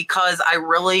 because I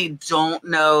really don't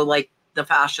know like the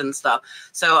fashion stuff.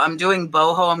 So I'm doing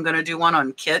boho. I'm going to do one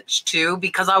on kitsch too,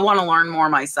 because I want to learn more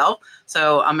myself.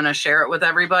 So I'm going to share it with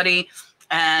everybody.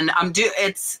 And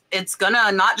it's going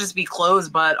to not just be clothes,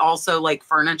 but also like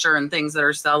furniture and things that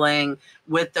are selling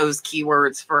with those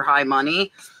keywords for high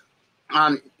money.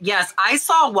 Yes, I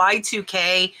saw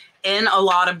Y2K in a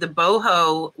lot of the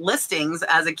boho listings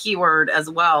as a keyword as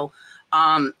well.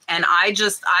 And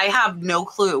I have no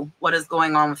clue what is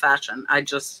going on with fashion. I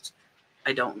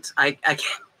don't. I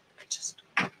can't.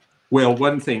 Well,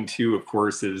 one thing too, of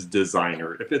course, is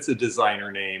designer. If it's a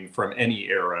designer name from any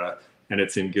era and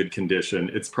it's in good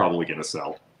condition, it's probably going to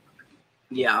sell.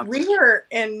 Yeah. We were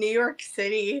in New York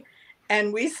City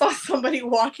and we saw somebody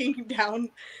walking down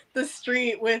the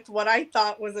street with what I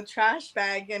thought was a trash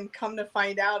bag, and come to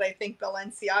find out, I think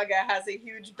Balenciaga has a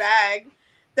huge bag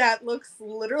that looks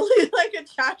literally like a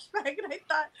trash bag. And I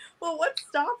thought, well, what's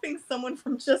stopping someone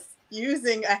from just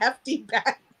using a hefty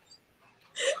bag.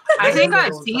 I think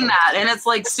I've seen that, and it's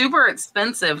like super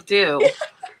expensive too.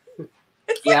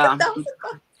 It's Yeah. like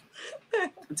 $1,000.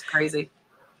 It's crazy.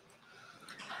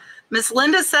 Miss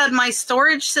Linda said, my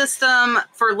storage system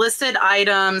for listed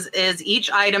items is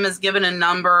each item is given a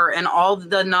number and all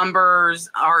the numbers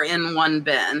are in one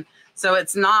bin. So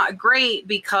it's not great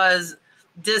because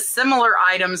dissimilar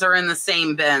items are in the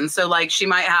same bin. So like she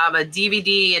might have a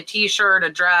DVD, a t-shirt, a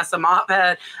dress, a mop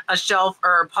head, a shelf,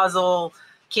 or a puzzle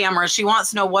camera. She wants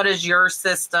to know, what is your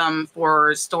system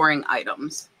for storing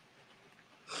items?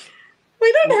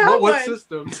 We don't have what one.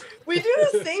 system? We do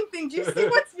the same thing. Do you see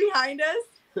what's behind us?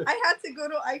 I had to go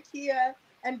to IKEA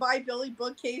and buy Billy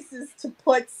bookcases to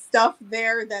put stuff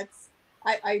there that's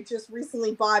I just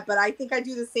recently bought, but I think I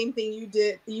do the same thing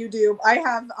you do. I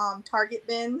have Target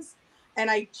bins, and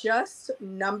I just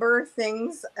number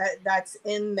things that's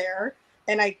in there,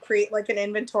 and I create like an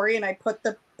inventory, and I put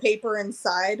the paper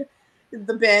inside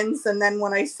the bins, and then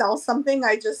when I sell something,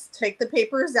 I just take the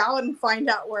papers out and find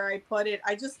out where I put it.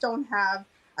 I just don't have.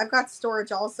 I've got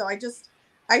storage also. I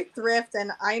thrift,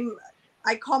 and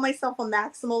I call myself a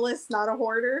maximalist, not a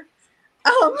hoarder.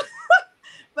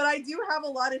 But I do have a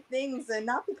lot of things, and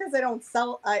not because I don't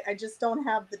sell. I just don't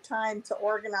have the time to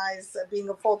organize being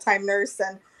a full-time nurse,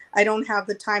 and I don't have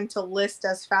the time to list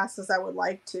as fast as I would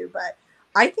like to. But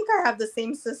I think I have the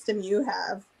same system you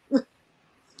have.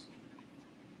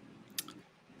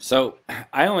 So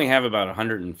I only have about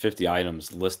 150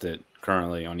 items listed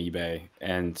currently on eBay.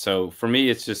 And so for me,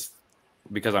 it's just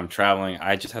because I'm traveling,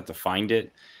 I just have to find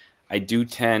it. I do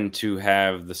tend to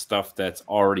have the stuff that's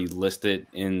already listed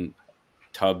in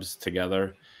tubs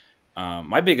together.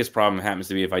 My biggest problem happens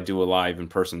to be if I do a live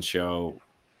in-person show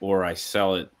or I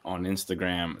sell it on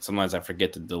Instagram. Sometimes I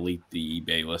forget to delete the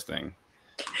eBay listing.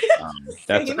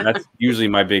 That's usually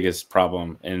my biggest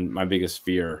problem, and my biggest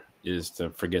fear is to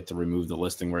forget to remove the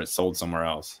listing where it's sold somewhere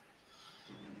else.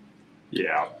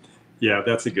 Yeah,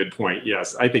 that's a good point.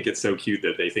 Yes, I think it's so cute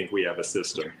that they think we have a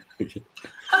system.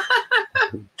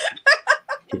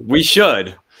 We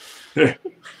should.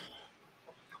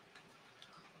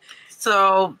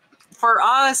 So for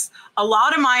us, a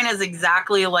lot of mine is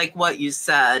exactly like what you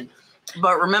said.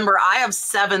 But remember, I have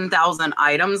 7,000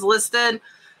 items listed.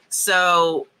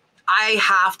 So I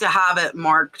have to have it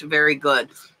marked very good.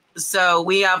 So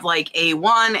we have like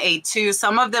A1, A2.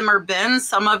 Some of them are bins.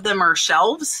 Some of them are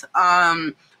shelves.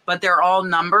 But they're all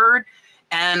numbered.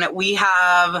 And we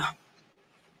have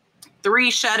 3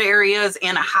 shed areas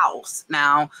and a house.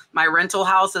 Now, my rental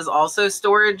house is also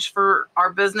storage for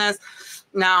our business.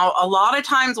 Now, a lot of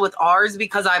times with ours,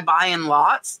 because I buy in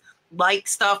lots, like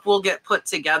stuff will get put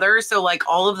together. So like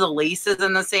all of the laces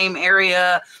in the same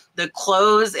area, the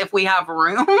clothes, if we have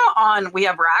room we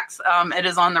have racks, it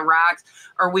is on the racks,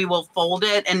 or we will fold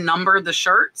it and number the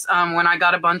shirts. When I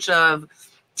got a bunch of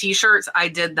t-shirts, I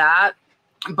did that.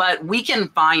 But we can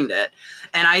find it.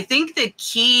 And I think the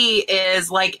key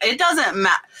is like, it doesn't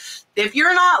matter. If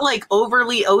you're not like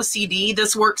overly OCD,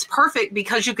 this works perfect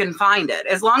because you can find it.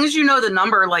 As long as you know the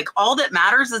number, like all that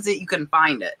matters is that you can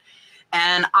find it.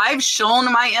 And I've shown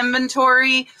my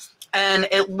inventory and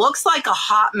it looks like a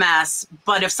hot mess,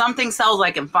 but if something sells,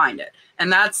 I can find it.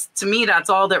 And that's, to me, that's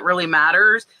all that really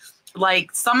matters.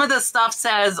 Like some of the stuff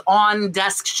says on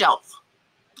desk shelf.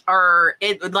 Or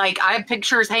it like I have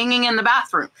pictures hanging in the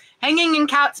bathroom, hanging in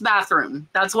Kat's bathroom.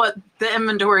 That's what the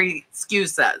inventory SKU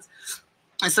says.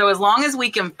 And so as long as we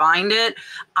can find it,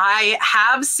 I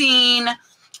have seen,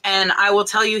 and I will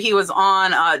tell you, he was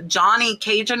on Johnny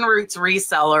Cajun Roots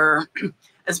Reseller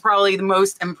is probably the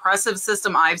most impressive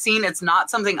system I've seen. It's not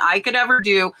something I could ever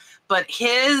do, but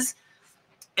his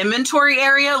inventory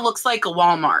area looks like a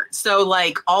Walmart. So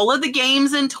like all of the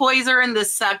games and toys are in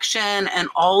this section, and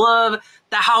all of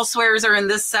the housewares are in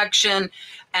this section.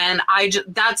 And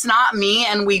that's not me.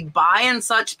 And we buy in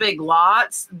such big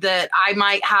lots that I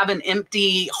might have an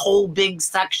empty whole big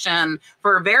section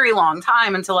for a very long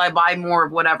time until I buy more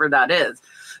of whatever that is.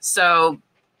 So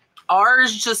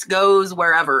ours just goes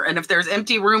wherever. And if there's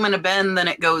empty room in a bin, then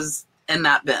it goes in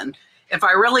that bin. If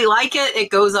I really like it, it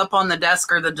goes up on the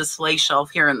desk or the display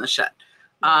shelf here in the shed.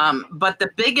 But the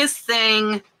biggest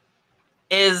thing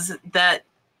is that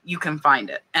you can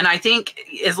find it. And I think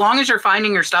as long as you're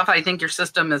finding your stuff, I think your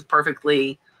system is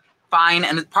perfectly fine.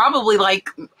 And it's probably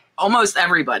like almost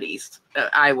everybody's,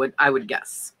 I would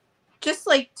guess. Just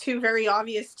like 2 very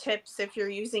obvious tips if you're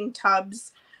using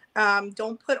tubs.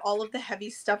 Don't put all of the heavy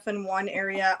stuff in one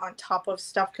area on top of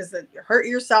stuff because then you hurt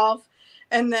yourself.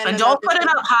 And don't put it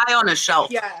up high on a shelf.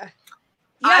 Yeah.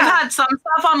 I've had some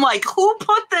stuff I'm like, who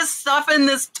put this stuff in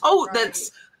this tote? Right.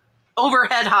 That's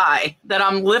overhead high that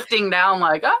I'm lifting down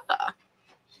like, ah.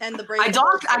 And the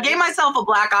I gave myself a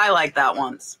black eye like that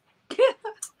once.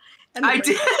 I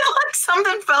did. Like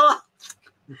something fell off.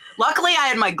 Luckily, I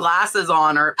had my glasses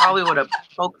on, or it probably would have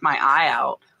poked my eye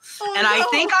out. Oh, and I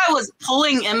think I was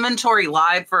pulling inventory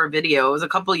live for a video. It was a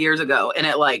couple years ago, and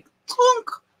it like clunk.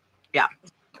 Yeah.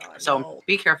 So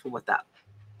be careful with that.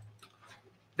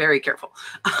 Very careful.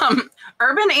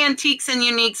 Urban Antiques and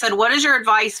Unique said, what is your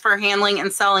advice for handling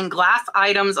and selling glass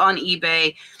items on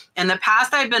eBay? In the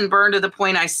past, I've been burned to the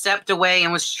point I stepped away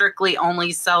and was strictly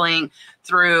only selling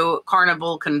through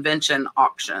carnival convention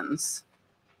auctions.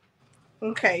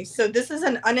 Okay, so this is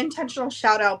an unintentional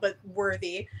shout out, but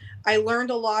worthy. I learned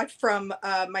a lot from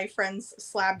my friends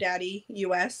Slab Daddy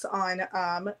US on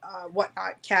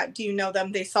Whatnot. Cat, do you know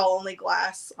them? They sell only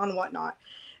glass on Whatnot.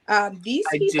 These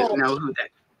people, do know who they.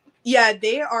 Yeah,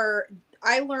 they are.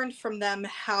 I learned from them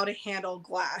how to handle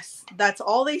glass. That's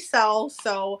all they sell.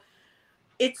 So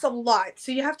it's a lot.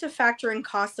 So you have to factor in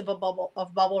cost of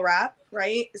bubble wrap,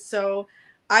 right? So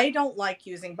I don't like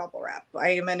using bubble wrap. I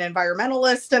am an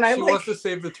environmentalist, and She wants to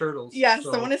save the turtles. Yes,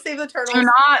 I want to save the turtles. Do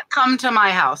not come to my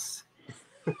house.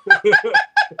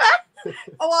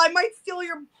 Oh, well, I might steal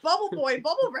your bubble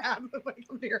wrap if I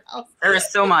come to your house. There is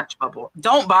so much bubble.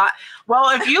 Don't buy.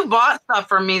 Well, if you bought stuff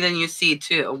from me, then you see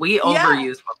too. We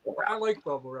overuse bubble wrap. I like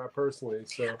bubble wrap personally.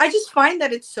 So I just find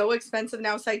that it's so expensive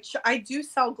now. So I do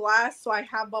sell glass, so I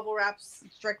have bubble wraps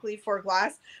strictly for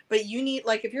glass. But you need,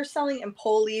 like, if you're selling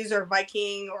Empoli's or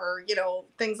Viking or, you know,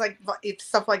 things like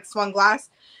stuff like swung glass,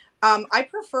 I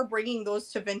prefer bringing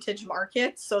those to vintage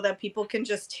markets so that people can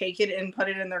just take it and put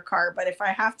it in their cart. But if I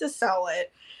have to sell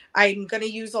it, I'm going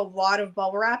to use a lot of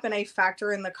bubble wrap, and I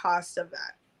factor in the cost of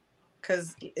that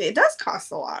because it does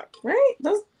cost a lot, right?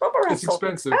 Those bubble wraps are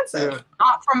expensive. Yeah.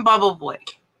 Not from Bubble Boy.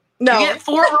 No, you get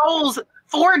 4 rolls,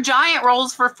 4 giant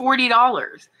rolls for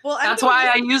 $40. Well, that's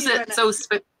why I use it so.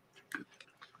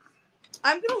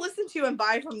 I'm going to listen to you and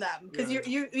buy from them because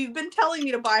you've been telling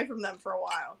me to buy from them for a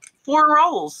while. 4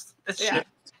 rolls. Yeah.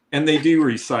 And they do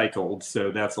recycled,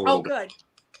 so that's a little. Oh, good.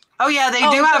 Oh yeah, they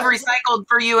do have recycled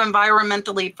for you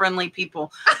environmentally friendly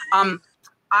people.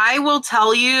 I will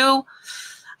tell you,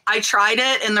 I tried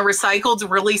it and the recycled's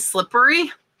really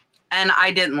slippery, and I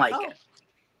didn't like it.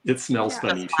 It smells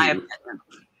funny too. I mean,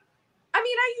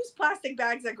 I use plastic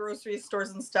bags at grocery stores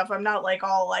and stuff. I'm not like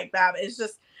all like that.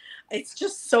 It's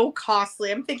just so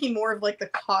costly. I'm thinking more of like the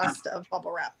cost of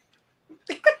bubble wrap.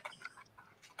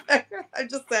 I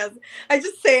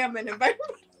just say I'm an environmentalist.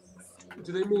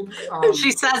 Do they mean?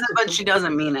 She says it, but she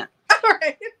doesn't mean it. All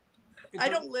right. I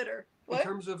don't litter. What? In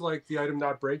terms of like the item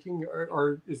not breaking,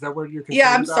 or is that what you're concerned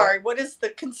Yeah, I'm about? sorry. What is the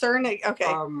concern?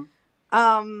 Okay.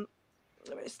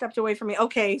 Stepped away from me.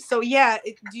 Okay, so yeah,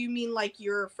 do you mean like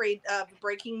you're afraid of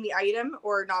breaking the item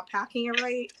or not packing it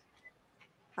right?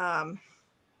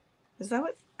 Is that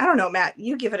what? I don't know, Matt.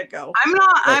 You give it a go.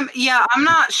 I'm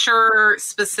not sure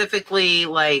specifically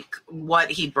like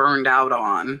what he burned out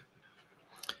on.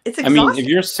 It's exhausting. I mean, if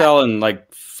you're selling like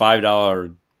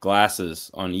 $5 glasses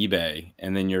on eBay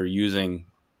and then you're using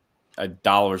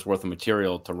 $1 worth of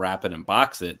material to wrap it and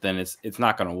box it, then it's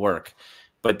not going to work.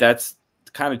 But that's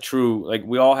kind of true. Like,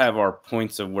 we all have our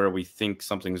points of where we think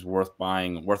something's worth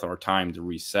buying, worth our time to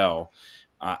resell.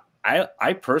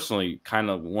 I personally kind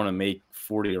of want to make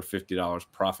 $40 or $50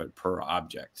 profit per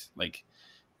object. Like,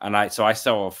 so I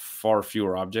sell far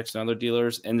fewer objects than other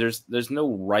dealers, and there's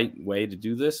no right way to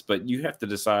do this, but you have to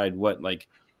decide what like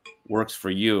works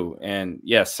for you. And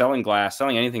yeah, selling glass,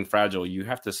 selling anything fragile, you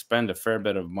have to spend a fair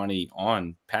bit of money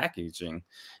on packaging.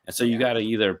 And so you got to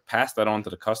either pass that on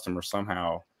to the customer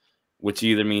somehow, which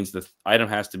either means the item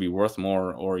has to be worth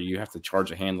more, or you have to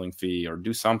charge a handling fee or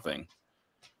do something.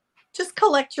 Just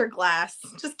collect your glass.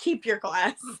 Just keep your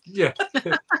glass. Yeah.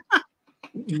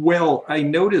 Well, I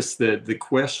noticed that the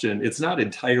question, it's not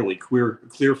entirely clear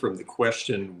from the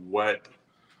question what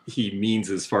he means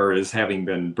as far as having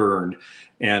been burned.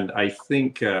 And I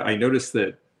think I noticed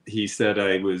that he said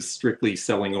I was strictly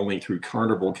selling only through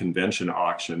carnival convention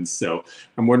auctions. So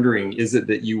I'm wondering, is it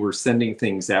that you were sending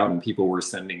things out and people were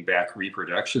sending back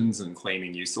reproductions and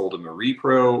claiming you sold them a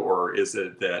repro? Or is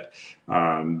it that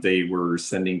they were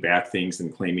sending back things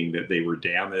and claiming that they were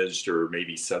damaged, or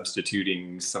maybe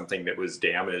substituting something that was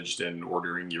damaged and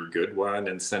ordering your good one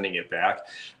and sending it back?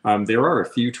 There are a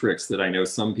few tricks that I know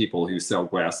some people who sell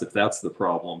glass, if that's the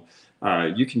problem.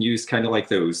 You can use kind of like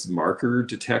those marker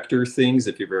detector things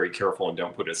if you're very careful and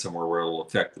don't put it somewhere where it'll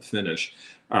affect the finish,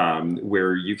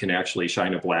 where you can actually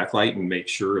shine a black light and make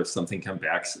sure if something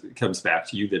comes back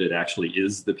to you that it actually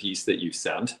is the piece that you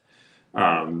sent.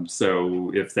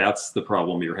 So if that's the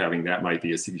problem you're having, that might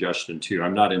be a suggestion too.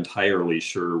 I'm not entirely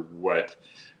sure what,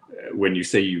 when you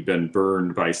say you've been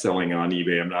burned by selling on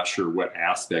eBay, I'm not sure what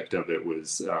aspect of it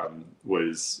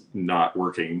was not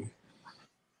working.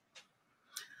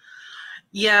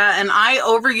 Yeah, and I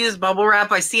overuse bubble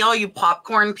wrap. I see all you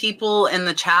popcorn people in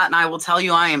the chat, and I will tell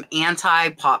you I am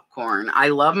anti-popcorn. I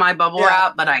love my bubble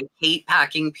wrap, but I hate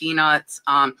packing peanuts.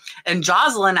 And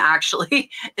Jocelyn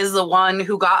actually is the one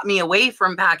who got me away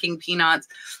from packing peanuts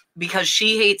because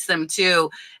she hates them too.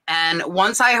 And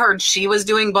once I heard she was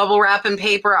doing bubble wrap and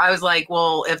paper, I was like,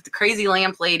 well, if the crazy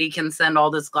lamp lady can send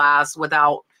all this glass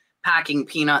without packing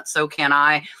peanuts, so can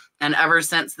I. And ever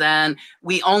since then,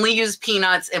 we only use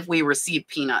peanuts if we receive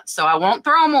peanuts. So I won't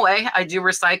throw them away. I do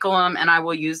recycle them and I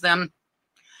will use them.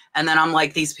 And then I'm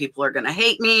like, these people are going to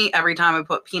hate me every time I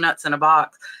put peanuts in a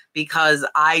box because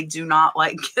I do not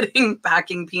like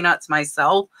packing peanuts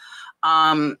myself.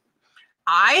 I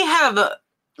have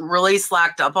really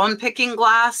slacked up on picking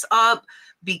glass up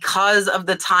because of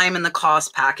the time and the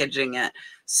cost packaging it.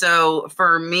 So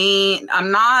for me, I'm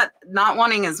not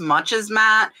wanting as much as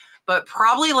Matt, but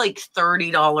probably like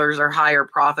 $30 or higher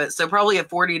profit. So probably a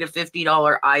 $40 to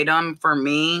 $50 item for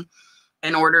me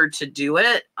in order to do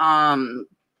it. And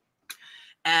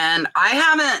I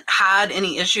haven't had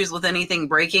any issues with anything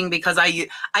breaking because I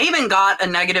even got a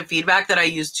negative feedback that I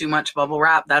use too much bubble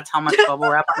wrap. That's how much bubble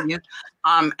wrap I use.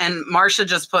 And Marsha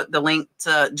just put the link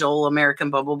to Joel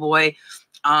American Bubble Boy.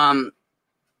 You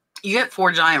get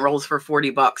 4 giant rolls for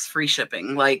 $40, free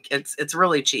shipping. Like it's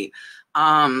really cheap.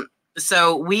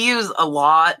 So we use a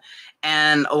lot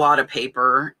and a lot of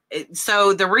paper.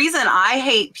 So the reason I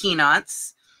hate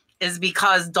peanuts is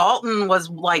because Dalton was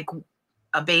like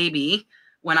a baby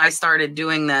when I started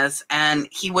doing this, and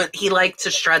he liked to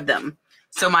shred them.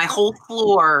 So my whole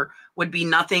floor would be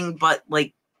nothing but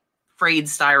like frayed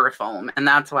styrofoam, and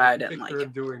that's why I didn't like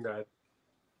it. Doing that.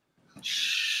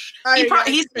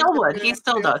 He still would. He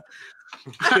still does.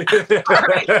 All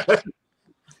right.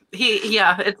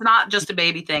 Yeah, it's not just a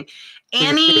baby thing.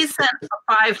 Annie sent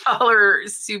a $5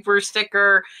 super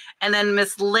sticker, and then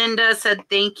Miss Linda said,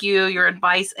 thank you. Your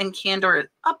advice and candor is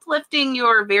uplifting.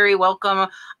 You're very welcome.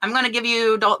 I'm going to give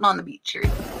you Dalton on the Beach here.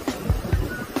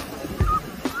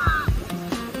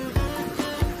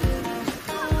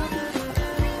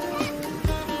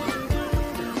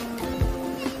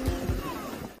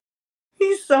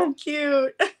 He's so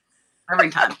cute. Every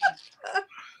time.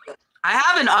 I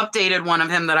haven't updated one of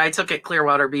him that I took at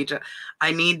Clearwater Beach.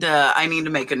 I need to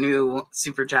make a new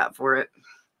super chat for it.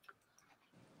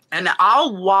 And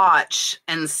I'll watch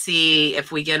and see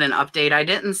if we get an update. I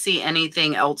didn't see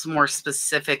anything else more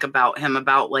specific about him,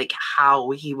 about like how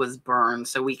he was burned,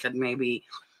 so we could maybe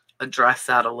address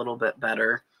that a little bit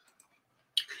better.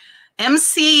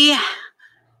 MC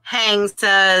Hang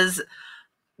says,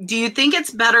 do you think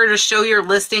it's better to show your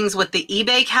listings with the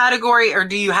eBay category, or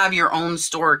do you have your own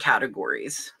store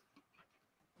categories?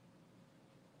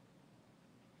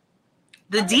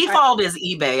 The default is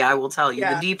eBay, I will tell you.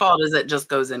 Yeah. The default is it just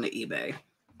goes into eBay.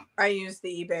 I use the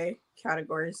eBay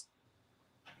categories.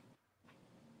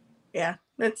 Yeah,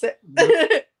 that's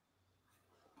it.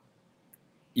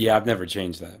 Yeah, I've never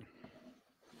changed that.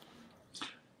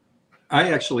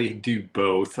 I actually do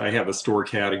both. I have a store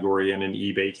category and an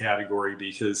eBay category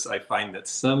because I find that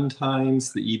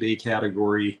sometimes the eBay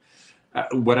category,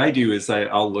 what I do is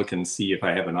I'll look and see if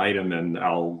I have an item, and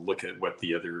I'll look at what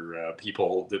the other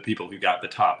people who got the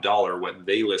top dollar, what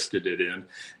they listed it in.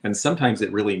 And sometimes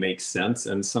it really makes sense.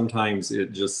 And sometimes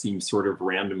it just seems sort of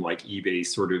random, like eBay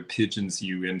sort of pigeons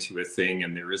you into a thing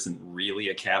and there isn't really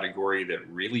a category that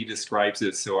really describes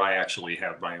it. So I actually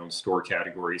have my own store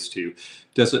categories too.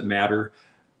 Does it matter?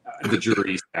 The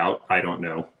jury's out. I don't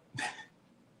know.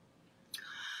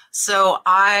 So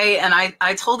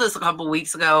I told this a couple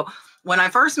weeks ago. When I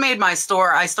first made my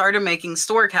store, I started making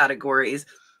store categories,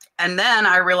 and then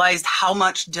I realized how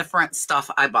much different stuff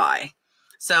I buy.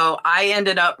 So I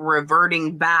ended up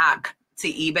reverting back to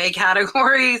eBay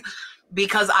categories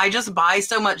because I just buy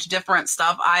so much different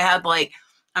stuff. I had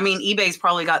eBay's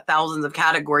probably got thousands of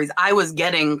categories. I was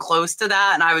getting close to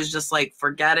that, and I was just like,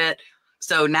 forget it.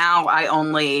 So now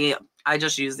I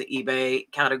just use the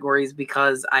eBay categories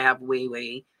because I have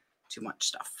way too much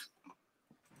stuff.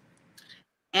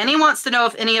 Annie wants to know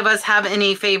if any of us have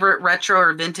any favorite retro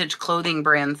or vintage clothing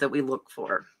brands that we look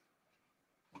for.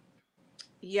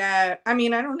 Yeah, I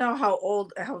mean, I don't know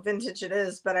how vintage it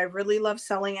is, but I really love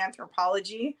selling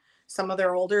Anthropologie. some of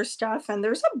their older stuff. And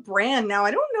there's a brand now,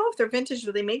 I don't know if they're vintage,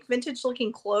 but they make vintage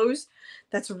looking clothes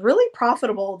that's really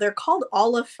profitable. They're called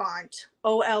Oliphant,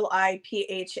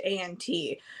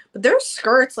 Oliphanт. But their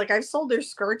skirts, like I've sold their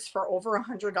skirts for over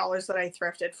 $100 that I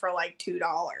thrifted for like $2.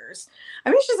 I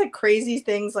mean, it's just like crazy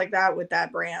things like that with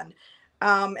that brand.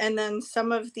 And then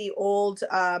some of the old,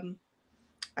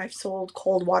 I've sold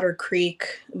Coldwater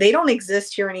Creek. They don't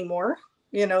exist here anymore,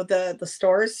 you know, the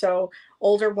stores. So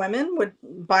older women would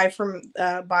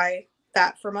buy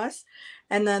that from us.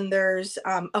 And then there's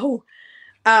some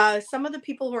of the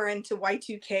people who are into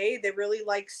Y2K, they really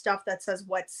like stuff that says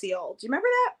Wet Seal. Do you remember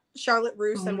that? Charlotte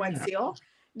Russe and Wet Seal.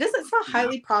 It's not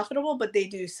highly profitable, but they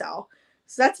do sell.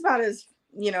 So that's about as,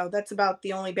 you know, that's about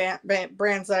the only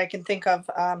brands that I can think of.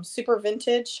 Super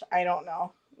vintage, I don't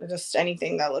know. Just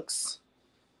anything that looks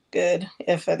good.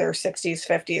 If they're 60s,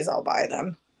 50s, I'll buy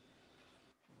them.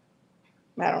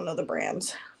 I don't know the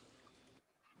brands.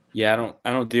 Yeah,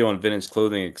 I don't deal in vintage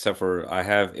clothing except for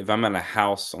if I'm in a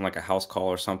house on like a house call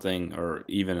or something, or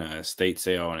even a estate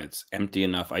sale and it's empty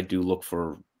enough, I do look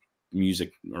for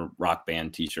music or rock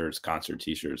band t-shirts, concert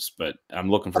t-shirts, but I'm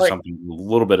looking for something a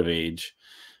little bit of age.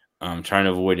 I'm trying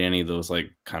to avoid any of those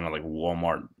like kind of like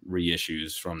Walmart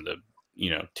reissues from the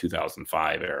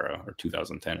 2005 era or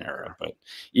 2010 era. But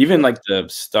even like the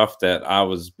stuff that I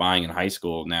was buying in high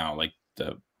school now, like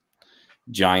the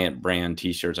Giant brand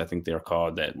t-shirts, I think they're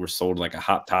called, that were sold like a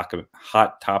hot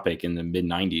topic in the mid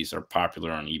 90s, are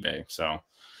popular on eBay. So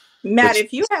Matt,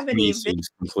 if you have any seems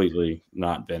completely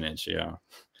not vintage,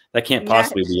 that can't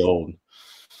possibly be old.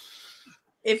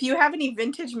 If you have any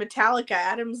vintage Metallica,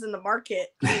 Adam's in the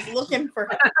market. He's looking for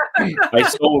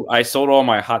I sold all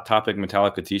my Hot Topic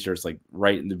Metallica t-shirts like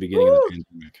right in the beginning of the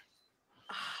pandemic.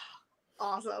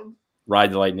 Awesome.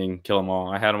 Ride the Lightning, Kill 'Em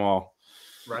All. I had them all.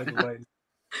 Ride the Lightning.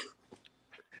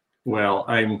 Well,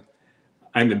 I'm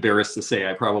embarrassed to say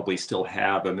I probably still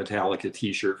have a Metallica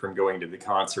t-shirt from going to the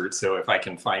concert. So if I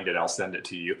can find it, I'll send it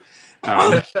to you.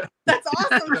 That's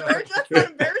awesome, George. That's not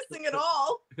embarrassing at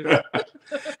all.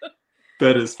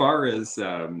 But as far as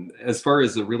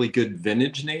a really good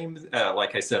vintage name,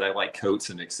 like I said, I like coats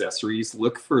and accessories.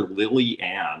 Look for Lily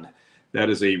Ann. That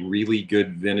is a really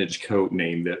good vintage coat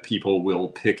name that people will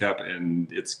pick up, and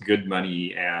it's good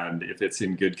money, and if it's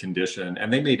in good condition.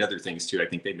 And they made other things too. I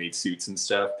think they made suits and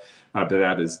stuff. But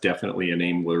that is definitely a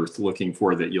name worth looking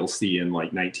for that you'll see in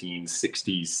like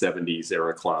 1960s, 70s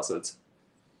era closets.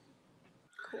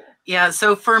 Yeah,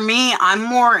 so for me, I'm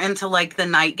more into like the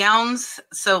nightgowns.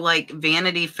 So like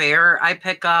Vanity Fair, I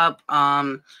pick up.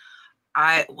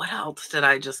 What else did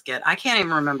I just get? I can't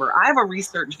even remember. I have a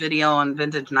research video on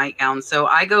vintage nightgowns, so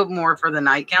I go more for the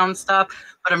nightgown stuff.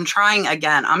 But I'm trying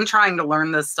to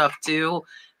learn this stuff too,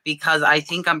 because I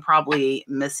think I'm probably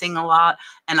missing a lot.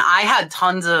 And I had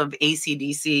tons of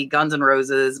AC/DC, Guns N'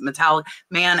 Roses, Metallica.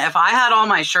 Man, if I had all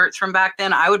my shirts from back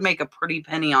then, I would make a pretty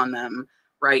penny on them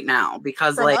right now,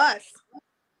 because From us.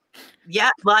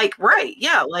 Yeah, like, right.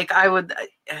 Yeah, like I would,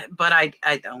 but I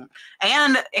don't.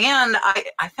 And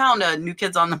I found a New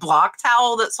Kids on the Block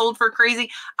towel that sold for crazy.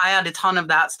 I had a ton of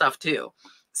that stuff too.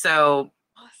 So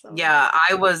Awesome. yeah,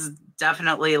 I was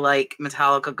definitely like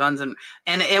Metallica, Guns, and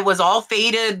it was all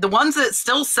faded. The ones that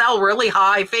still sell really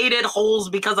high, faded holes,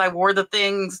 because I wore the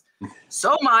things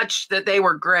so much that they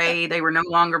were gray. They were no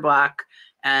longer black.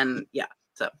 And yeah,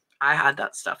 so I had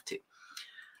that stuff too.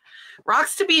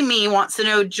 Rocks to Be Me wants to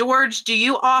know, George, do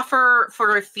you offer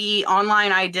for a fee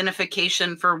online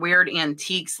identification for weird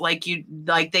antiques like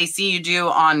they see you do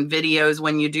on videos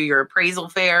when you do your appraisal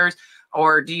fairs,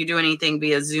 or do you do anything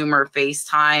via Zoom or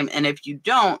FaceTime? And if you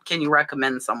don't, can you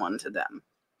recommend someone to them?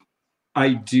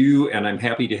 I do, and I'm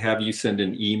happy to have you send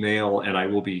an email, and I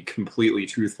will be completely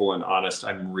truthful and honest.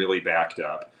 I'm really backed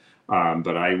up.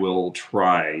 But I will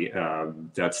try.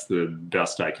 That's the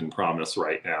best I can promise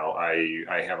right now.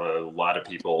 I have a lot of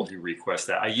people who request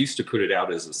that. I used to put it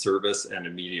out as a service, and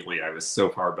immediately I was so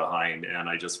far behind, and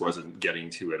I just wasn't getting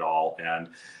to it all. And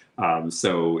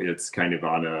so it's kind of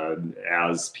on a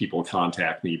as people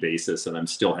contact me basis, and I'm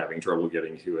still having trouble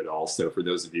getting to it all. So for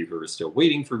those of you who are still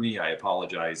waiting for me, I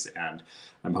apologize, and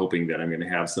I'm hoping that I'm going to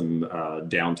have some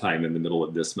downtime in the middle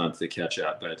of this month to catch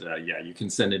up. But yeah, you can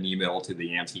send an email to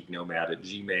the Antique Nomad at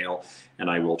Gmail, and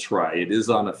I will try. It is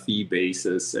on a fee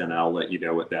basis, and I'll let you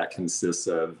know what that consists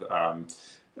of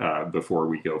before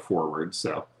we go forward.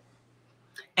 So.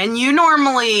 And you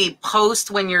normally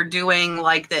post when you're doing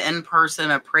like the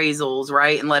in-person appraisals,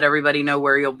 right? And let everybody know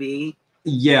where you'll be.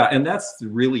 Yeah, and that's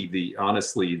really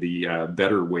honestly the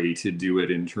better way to do it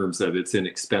in terms of it's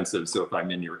inexpensive. So if I'm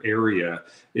in your area,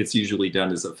 it's usually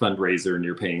done as a fundraiser, and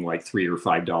you're paying like $3 or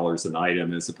 $5 an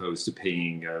item, as opposed to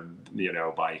paying,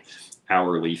 by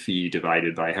hourly fee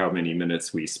divided by how many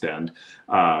minutes we spend.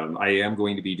 I am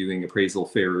going to be doing appraisal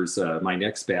fairs. My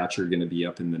next batch are going to be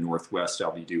up in the Northwest.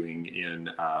 I'll be doing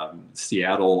in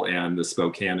Seattle and the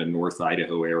Spokane and North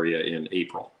Idaho area in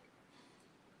April.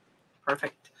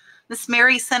 Perfect. Miss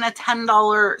Mary sent a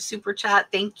 $10 super chat.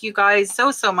 Thank you guys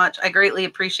so much. I greatly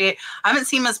appreciate it. I haven't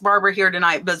seen Miss Barbara here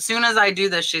tonight, but as soon as I do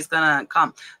this, she's going to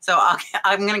come. So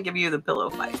I'm going to give you the pillow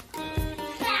fight.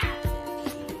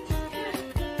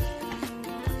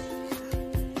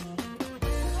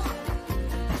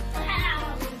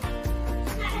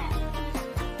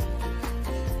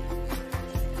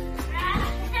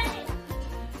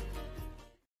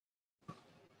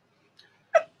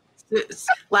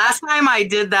 Last time I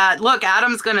did that, look,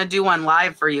 Adam's going to do one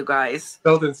live for you guys.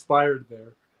 Felt inspired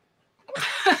there.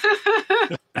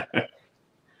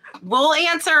 We'll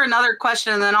answer another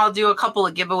question, and then I'll do a couple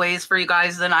of giveaways for you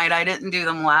guys tonight. I didn't do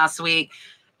them last week.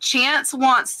 Chance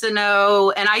wants to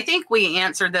know, and I think we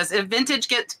answered this, if vintage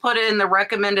gets put in the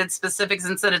recommended specifics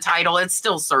instead of title, it's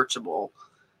still searchable.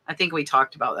 I think we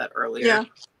talked about that earlier. Yeah.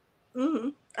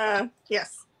 Mm-hmm.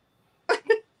 Yes.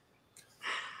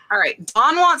 All right.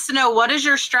 Dawn wants to know, what is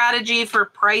your strategy for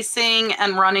pricing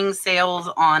and running sales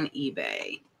on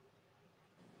eBay?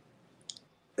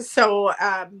 So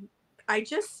I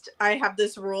have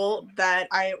this rule that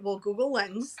I will Google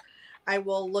Lens. I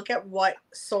will look at what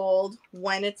sold,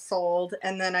 when it sold,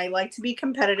 and then I like to be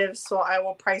competitive. So I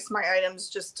will price my items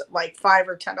just like $5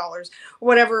 or $10,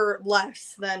 whatever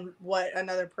less than what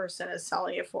another person is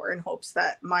selling it for, in hopes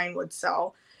that mine would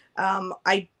sell.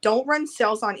 I don't run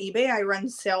sales on eBay. I run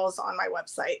sales on my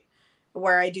website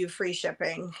where I do free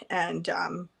shipping. And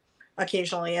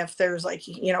occasionally if there's like,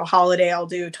 holiday, I'll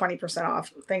do 20%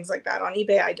 off, things like that. On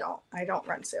eBay, I don't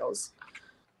run sales.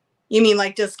 You mean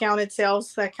like discounted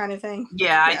sales, that kind of thing?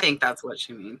 Yeah, I think that's what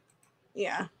you mean.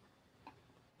 Yeah.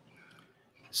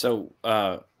 So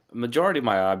majority of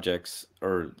my objects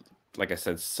are, like I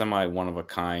said, semi one of a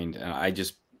kind, and I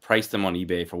just price them on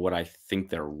eBay for what I think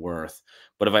they're worth.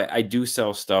 But if I do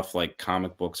sell stuff like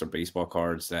comic books or baseball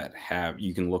cards that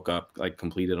you can look up like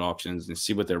completed auctions and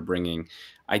see what they're bringing.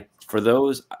 For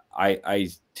those, I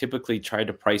typically try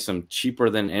to price them cheaper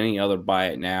than any other buy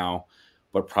it now,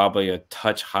 but probably a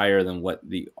touch higher than what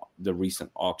the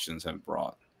recent auctions have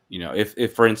brought.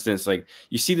 If for instance, like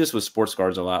you see this with sports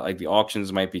cards a lot, like the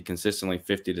auctions might be consistently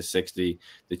 50 to 60.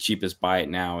 The cheapest buy it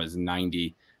now is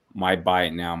 90. My buy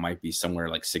it now might be somewhere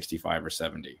like 65 or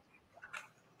 70.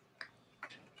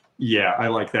 Yeah, I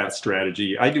like that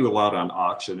strategy. I do a lot on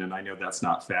auction, and I know that's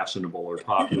not fashionable or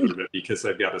popular, but because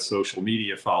I've got a social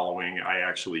media following, I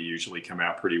actually usually come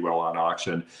out pretty well on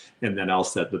auction. And then I'll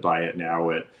set the buy it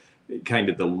now at kind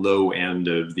of the low end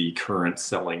of the current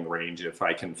selling range, if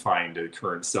I can find a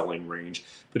current selling range.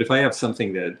 But if I have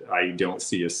something that I don't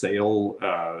see a sale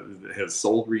has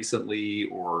sold recently,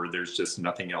 or there's just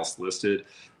nothing else listed,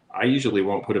 I usually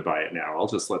won't put a buy it now. I'll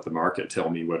just let the market tell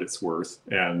me what it's worth.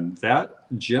 And that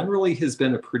generally has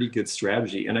been a pretty good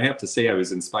strategy. And I have to say, I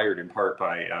was inspired in part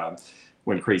by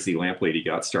when Crazy Lamp Lady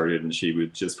got started, and she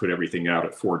would just put everything out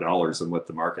at $4 and let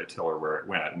the market tell her where it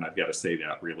went. And I've got to say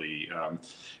that really,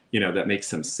 that makes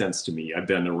some sense to me. I've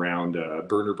been around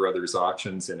Burner Brothers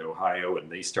auctions in Ohio,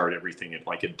 and they start everything at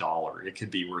like $1. It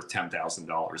could be worth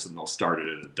 $10,000, and they'll start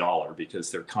it at $1 because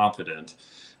they're confident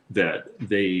that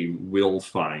they will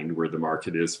find where the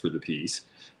market is for the piece.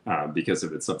 Because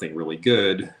if it's something really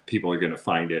good, people are going to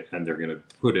find it, and they're going to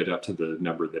put it up to the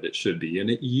number that it should be. And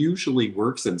it usually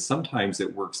works, and sometimes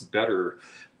it works better.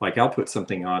 Like I'll put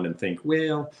something on and think,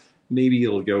 well, maybe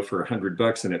it'll go for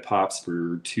 $100 and it pops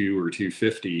for $200 or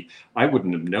 $250. I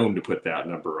wouldn't have known to put that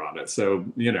number on it. So,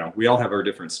 we all have our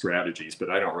different strategies, but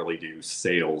I don't really do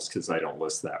sales because I don't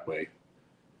list that way.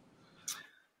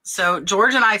 So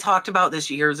George and I talked about this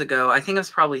years ago. I think it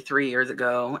was probably 3 years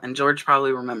ago, and George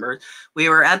probably remembers. We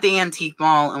were at the antique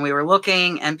mall, and we were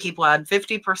looking, and people had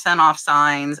 50% off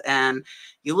signs, and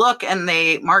you look and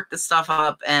they mark the stuff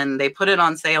up and they put it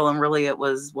on sale, and really it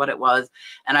was what it was.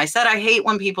 And I said, I hate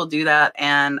when people do that,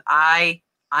 and I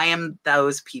am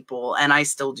those people, and I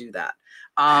still do that.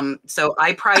 So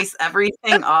I price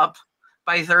everything up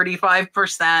by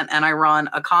 35%, and I run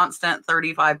a constant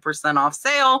 35% off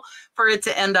sale for it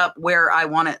to end up where I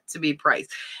want it to be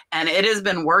priced. And it has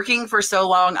been working for so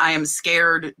long, I am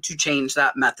scared to change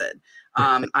that method.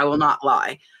 I will not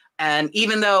lie. And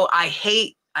even though I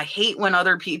hate when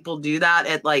other people do that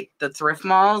at like the thrift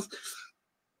malls,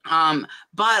 But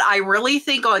I really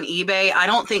think on eBay, I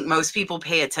don't think most people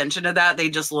pay attention to that. They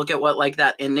just look at what like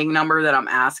that ending number that I'm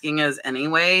asking is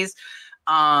anyways.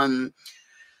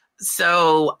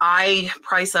 So I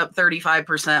price up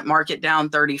 35%, market down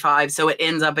 35. So it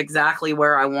ends up exactly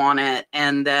where I want it.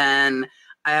 And then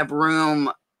I have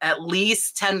room at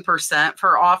least 10%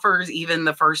 for offers, even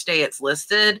the first day it's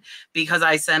listed, because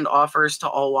I send offers to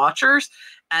all watchers.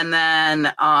 And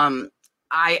then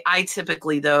I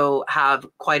typically, though, have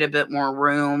quite a bit more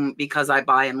room because I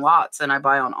buy in lots and I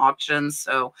buy on auctions.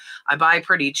 So I buy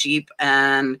pretty cheap.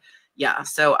 And yeah,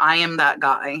 so I am that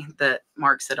guy that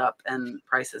marks it up and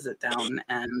prices it down.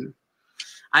 And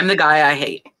I'm the guy I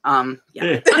hate.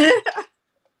 Yeah.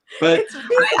 But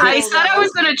I said I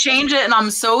was going to change it, and I'm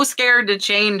so scared to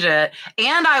change it.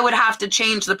 And I would have to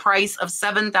change the price of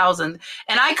 $7,000.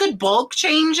 And I could bulk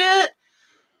change it,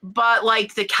 but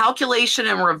like the calculation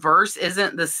in reverse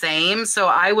isn't the same. So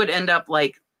I would end up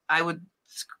like, I would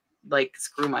like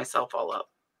screw myself all up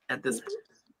at this point.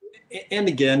 And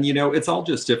again, you know, it's all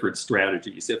just different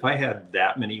strategies. If I had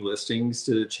that many listings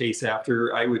to chase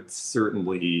after, I would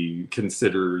certainly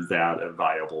consider that a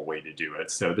viable way to do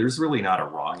it. So there's really not a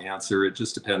wrong answer. It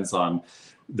just depends on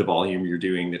the volume you're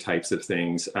doing, the types of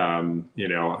things. You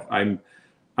know,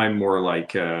 I'm more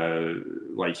like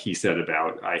he said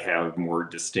about, I have more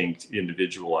distinct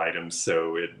individual items,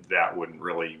 so that wouldn't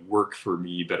really work for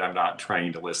me, but I'm not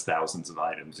trying to list thousands of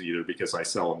items either, because I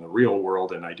sell in the real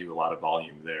world and I do a lot of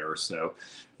volume there. So,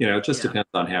 you know, it just depends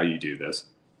on how you do this.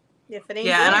 If it ain't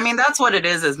Yeah, good. and I mean, that's what it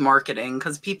is marketing,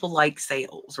 because people like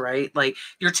sales, right? Like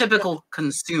your typical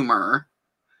consumer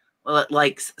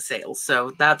likes sales.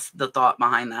 So that's the thought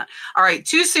behind that. All right,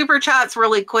 2 super chats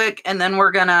really quick, and then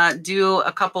we're gonna do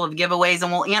a couple of giveaways,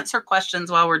 and we'll answer questions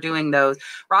while we're doing those.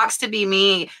 Rocks to be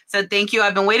me said, thank you.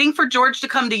 I've been waiting for George to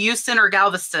come to Houston or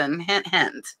Galveston. Hint,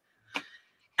 hint.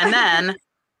 And then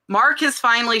Mark has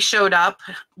finally showed up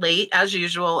late as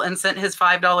usual and sent his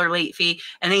 $5 late fee.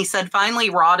 And he said, finally,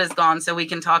 Rod is gone so we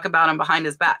can talk about him behind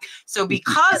his back. So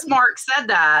because Mark said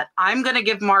that, I'm going to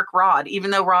give Mark Rod,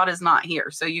 even though Rod is not here.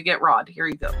 So you get Rod. Here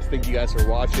you go. Thank you guys for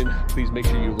watching. Please make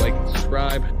sure you like and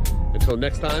subscribe. Until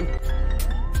next time.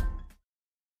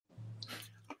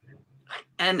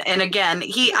 And again,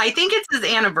 I think it's his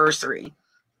anniversary.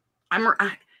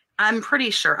 I'm pretty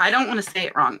sure. I don't want to say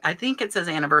it wrong. I think it's his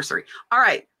anniversary. All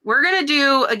right. We're going to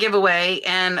do a giveaway.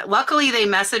 And luckily they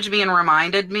messaged me and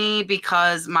reminded me,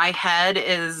 because my head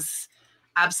is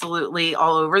absolutely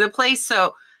all over the place.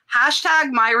 So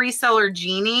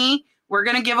 #MyResellerGenie. We're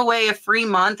going to give away a free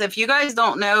month. If you guys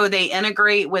don't know, they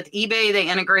integrate with eBay. They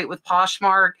integrate with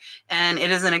Poshmark. And it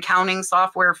is an accounting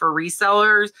software for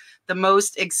resellers. The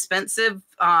most expensive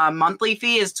monthly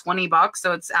fee is $20.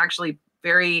 So it's actually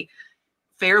very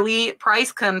fairly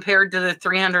priced compared to the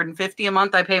 $350 a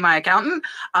month I pay my accountant.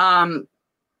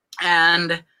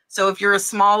 And so if you're a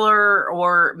smaller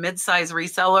or mid-size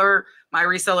reseller, My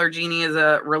Reseller Genie is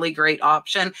a really great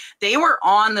option. They were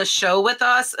on the show with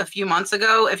us a few months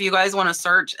ago, if you guys want to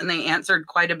search, and they answered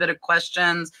quite a bit of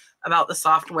questions about the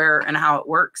software and how it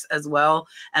works as well.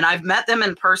 And I've met them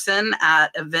in person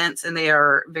at events, and they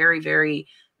are very, very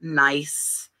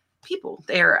nice people.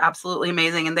 They are absolutely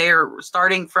amazing, and they are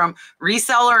starting from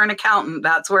reseller and accountant.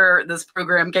 That's where this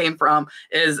program came from,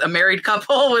 is a married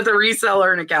couple with a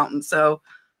reseller and accountant. So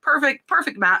perfect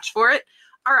match for it.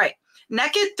 All right.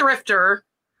 Naked Thrifter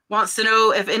wants to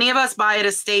know if any of us buy at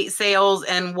estate sales,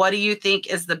 and what do you think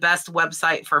is the best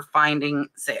website for finding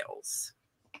sales?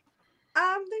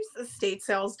 There's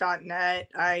estatesales.net.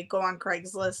 I go on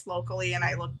Craigslist locally and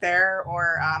I look there,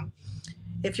 or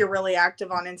if you're really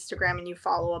active on Instagram and you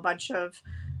follow a bunch of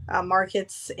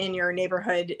markets in your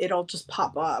neighborhood, it'll just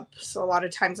pop up. So a lot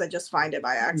of times I just find it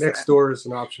by accident. Nextdoor is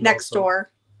an option. Nextdoor.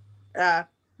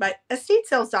 But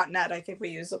estatesales.net, I think we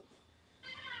use the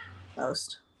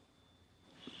most.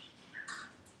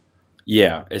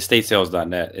 Yeah,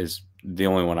 estatesales.net is the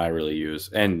only one I really use.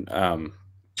 And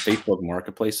Facebook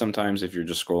Marketplace, sometimes if you're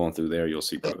just scrolling through there, you'll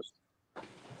see posts.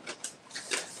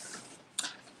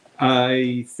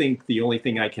 I think the only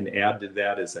thing I can add to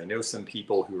that is I know some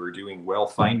people who are doing well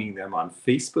finding them on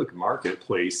Facebook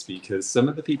Marketplace, because some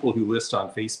of the people who list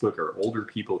on Facebook are older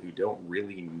people who don't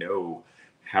really know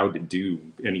how to do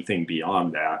anything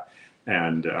beyond that.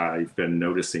 And I've been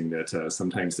noticing that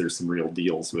sometimes there's some real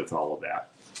deals with all of that.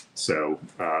 So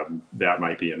that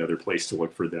might be another place to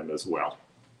look for them as well.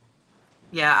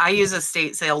 Yeah, I use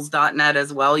estatesales.net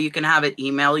as well. You can have it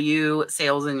email you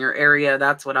sales in your area.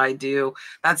 That's what I do.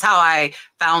 That's how I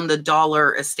found the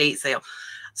dollar estate sale.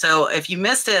 So if you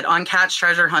missed it on Catch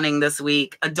Treasure Hunting this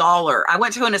week, $1. I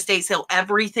went to an estate sale.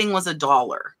 Everything was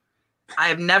 $1. I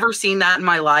have never seen that in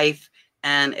my life,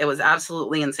 and it was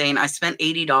absolutely insane. I spent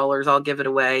 $80. I'll give it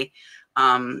away.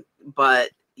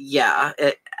 But yeah,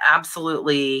 it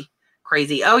absolutely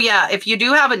crazy. Oh yeah, if you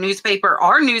do have a newspaper,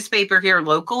 our newspaper here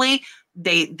locally,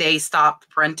 they stopped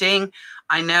printing.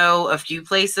 I know a few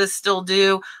places still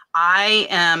do. I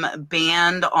am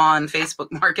banned on Facebook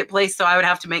Marketplace, so I would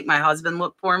have to make my husband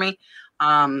look for me.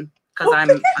 Because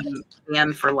I'm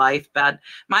banned for life.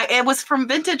 It was from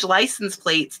vintage license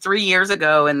plates 3 years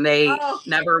ago, and they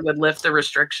never would lift the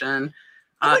restriction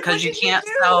because you can't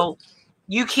sell.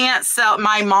 You can't sell.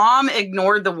 My mom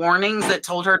ignored the warnings that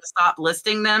told her to stop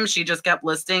listing them. She just kept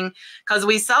listing because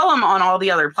we sell them on all the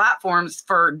other platforms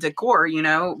for decor, you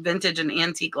know, vintage and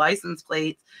antique license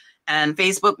plates. And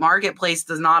Facebook Marketplace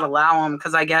does not allow them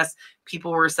because I guess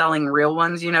people were selling real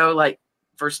ones, you know, like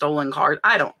for stolen cars.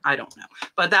 I don't know,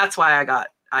 but that's why I got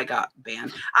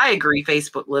banned. I agree.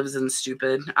 Facebook lives in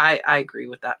stupid. I agree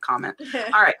with that comment.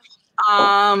 All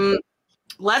right.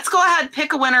 Let's go ahead,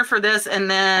 pick a winner for this,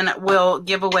 and then we'll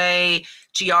give away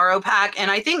Giaro pack. And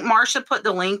I think Marsha put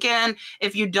the link in.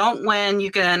 If you don't win,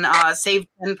 you can save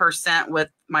 10%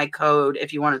 with my code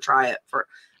if you want to try it for,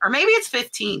 or maybe it's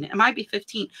 15. It might be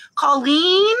 15.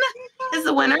 Colleen is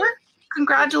the winner.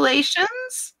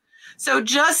 Congratulations. So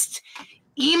just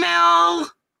email.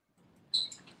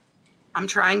 I'm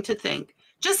trying to think.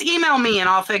 Just email me and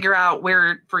I'll figure out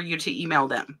where for you to email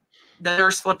them.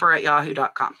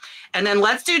 thenurseflipper@yahoo.com. And then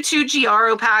let's do 2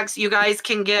 Giaro packs. You guys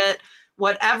can get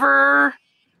whatever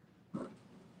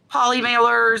poly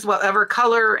mailers, whatever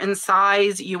color and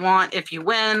size you want. If you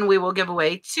win, we will give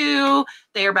away 2.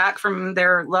 They are back from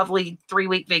their lovely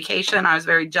 3-week vacation. I was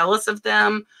very jealous of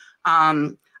them.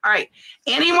 All right.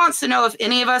 Annie wants to know if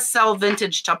any of us sell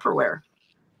vintage Tupperware.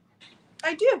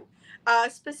 I do.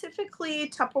 Specifically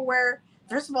Tupperware.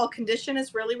 First of all, condition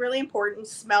is really, really important.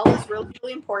 Smell is really,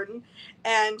 really important.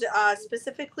 And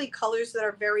specifically colors that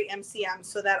are very MCM.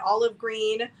 So that olive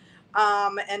green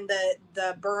and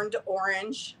the burned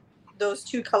orange, those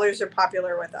 2 colors are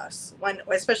popular with us,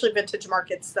 especially vintage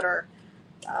markets that are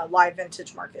live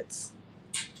vintage markets.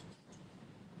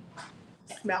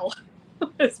 Smell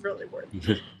is really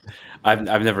important.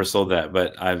 I've never sold that,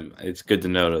 but it's good to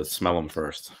know to smell them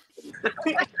first.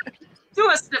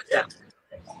 Do a sniff test.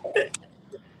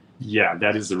 Yeah,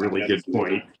 that is a really good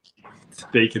point.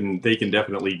 They can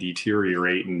definitely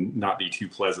deteriorate and not be too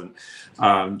pleasant.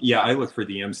 Yeah, I look for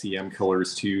the MCM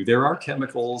colors too. There are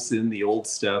chemicals in the old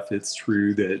stuff. It's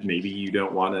true that maybe you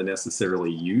don't want to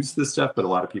necessarily use the stuff, but a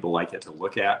lot of people like it to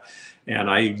look at.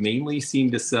 And I mainly seem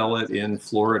to sell it in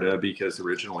Florida because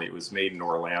originally it was made in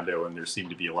Orlando and there seem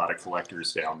to be a lot of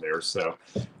collectors down there. So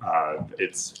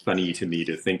it's funny to me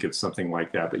to think of something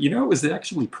like that. But you know, it was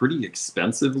actually pretty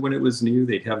expensive when it was new.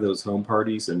 They'd have those home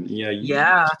parties and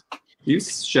you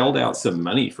shelled out some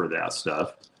money for that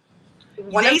stuff.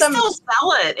 They still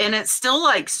sell it and it's still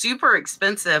like super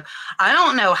expensive. I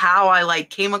don't know how I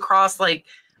like came across like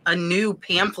a new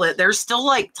pamphlet. There's still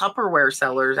like Tupperware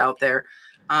sellers out there.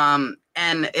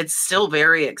 And it's still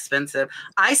very expensive.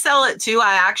 I sell it too.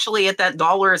 I actually, at that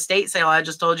dollar estate sale I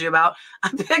just told you about, I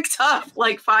picked up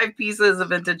like 5 pieces of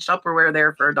vintage Tupperware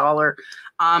there for $1.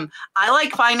 I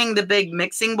like finding the big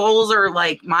mixing bowls, or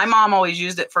like my mom always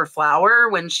used it for flour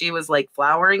when she was like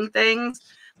flouring things,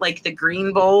 like the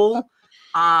green bowl.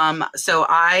 So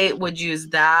I would use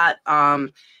that.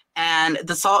 And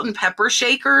the salt and pepper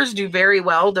shakers do very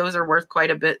well. Those are worth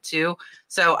quite a bit too.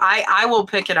 So I will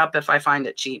pick it up if I find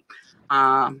it cheap.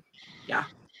 Yeah.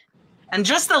 And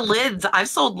just the lids, I've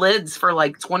sold lids for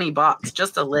like $20,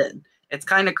 just a lid. It's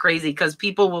kind of crazy because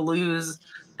people will lose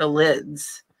the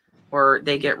lids or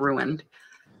they get ruined.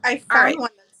 I found one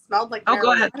that smelled like marijuana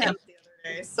go ahead, the other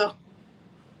day. So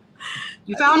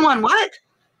you found one what?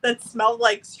 That smelled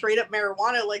like straight up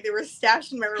marijuana, like they were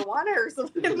stashing marijuana or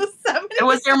something in the 70s. It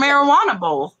was their marijuana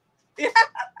bowl. Yeah.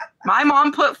 My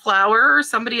mom put flour,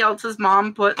 somebody else's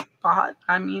mom put pot.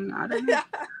 I mean, I don't know.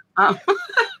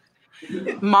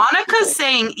 Monica's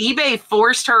saying eBay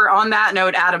forced her, on that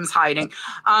note, Adam's hiding.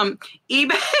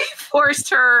 eBay forced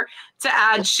her to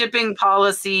add shipping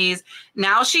policies.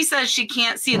 Now she says she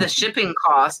can't see the shipping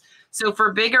cost. So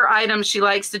for bigger items, she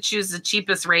likes to choose the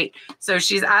cheapest rate. So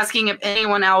she's asking if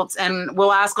anyone else, and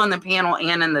we'll ask on the panel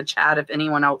and in the chat if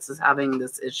anyone else is having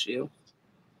this issue.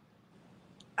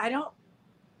 I don't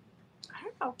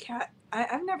know, Kat.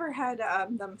 I've never had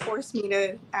them force me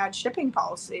to add shipping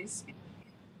policies.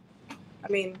 I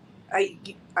mean,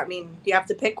 you have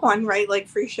to pick one, right? Like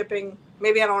free shipping.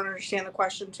 Maybe I don't understand the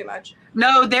question too much.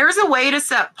 No, there's a way to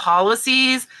set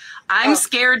policies. I'm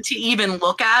scared to even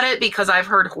look at it because I've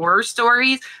heard horror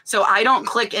stories. So I don't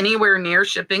click anywhere near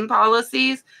shipping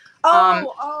policies.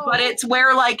 But it's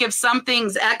where, like, if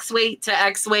something's X weight to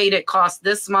X weight, it costs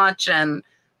this much, and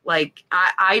like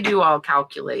I do all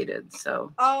calculated.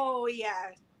 So. Oh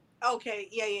yeah. Okay.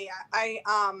 Yeah.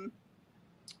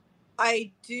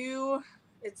 I do.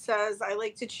 It says I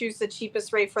like to choose the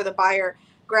cheapest rate for the buyer.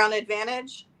 Ground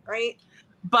advantage, right?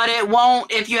 But it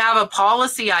won't. If you have a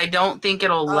policy, I don't think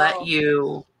it'll let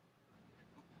you.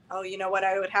 Oh, you know what?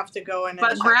 I would have to go in.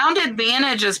 But ground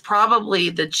advantage is probably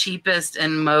the cheapest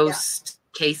in most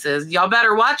cases. Y'all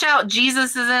better watch out.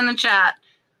 Jesus is in the chat.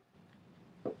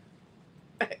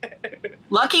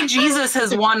 Lucky Jesus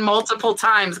has won multiple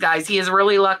times, guys. He is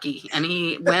really lucky, and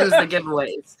he wins the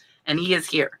giveaways, and he is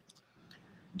here.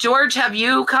 George, have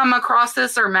you come across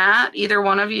this, or Matt, either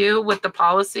one of you, with the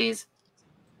policies?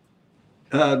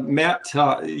 Matt,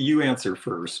 you answer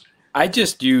first. I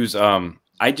just use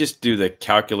I just do the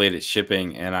calculated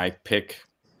shipping, and I pick,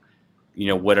 you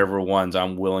know, whatever ones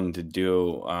I'm willing to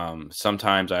do.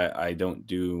 Sometimes I don't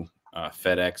do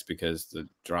FedEx because the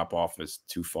drop off is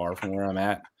too far from where I'm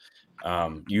at.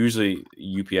 Usually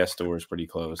UPS store is pretty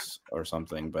close or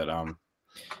something, but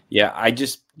yeah, I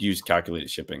just use calculated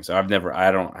shipping. So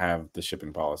I don't have the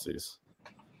shipping policies.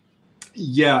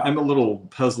 Yeah, I'm a little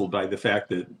puzzled by the fact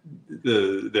that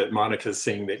that Monica's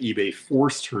saying that eBay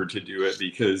forced her to do it,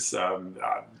 because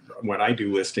when I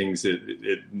do listings,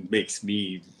 it makes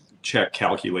me check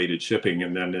calculated shipping,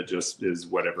 and then it just is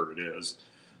whatever it is.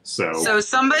 So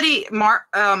somebody,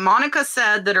 Monica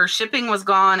said that her shipping was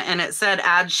gone, and it said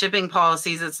add shipping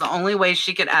policies. It's the only way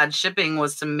she could add shipping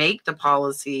was to make the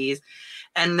policies.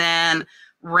 And then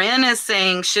Ren is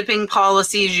saying shipping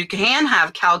policies you can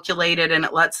have calculated, and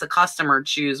it lets the customer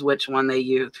choose which one they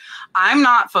use. I'm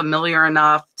not familiar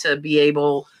enough to be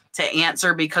able to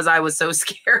answer, because I was so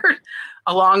scared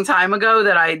a long time ago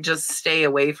that I just stay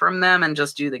away from them and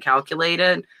just do the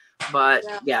calculated. But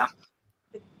yeah.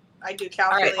 I do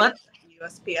calculate. All right,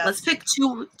 let's pick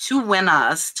two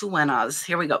winners.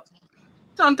 Here we go.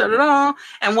 Dun, dun, dun, dun.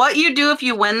 And what you do if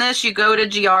you win this, you go to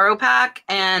Giaro Pack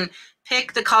and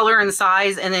pick the color and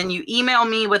size, and then you email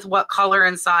me with what color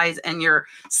and size, and you're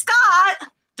Scott.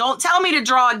 Don't tell me to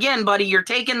draw again, buddy. You're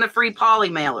taking the free poly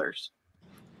mailers.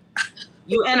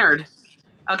 You entered.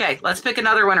 Okay, let's pick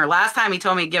another winner. Last time he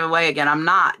told me to give away again. I'm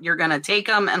not. You're gonna take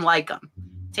them and like them.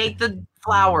 Take the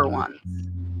flower ones.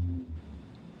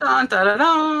 Dun, dun, dun,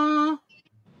 dun.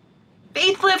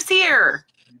 Faithlif's here.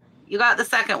 You got the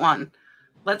second one.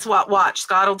 Let's watch.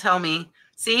 Scott will tell me.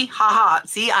 See? Haha.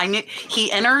 See, I knew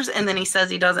he enters and then he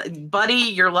says he doesn't. Buddy,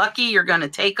 you're lucky. You're going to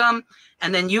take them,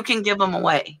 and then you can give them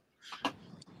away.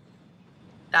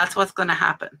 That's what's going to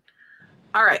happen.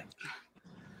 All right.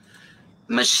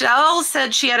 Michelle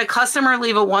said she had a customer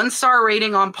leave a 1-star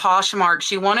rating on Poshmark.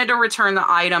 She wanted to return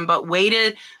the item, but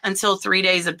waited until 3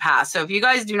 days had passed. So if you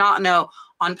guys do not know,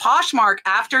 on Poshmark,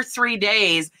 after 3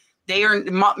 days,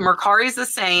 Mercari is the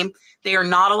same. They are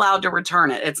not allowed to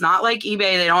return it. It's not like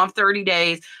eBay. They don't have 30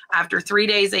 days. After 3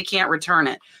 days, they can't return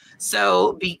it.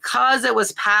 So because it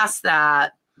was past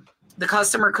that, the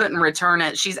customer couldn't return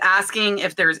it. She's asking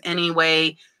if there's any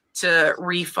way to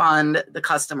refund the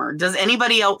customer. Does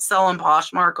anybody else sell on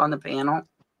Poshmark on the panel?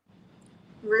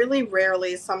 Really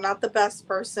rarely. So I'm not the best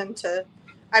person to.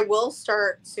 I will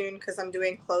start soon because I'm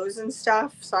doing clothes and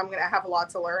stuff. So I'm going to have a lot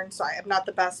to learn. So I am not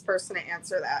the best person to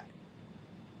answer that.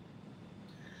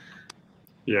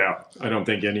 Yeah, I don't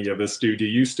think any of us do. Do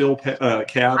you still CAD?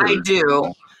 I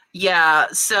do. Yeah.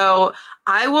 So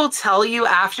I will tell you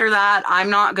after that, I'm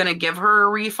not going to give her a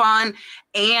refund.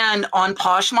 And on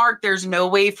Poshmark, there's no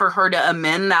way for her to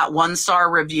amend that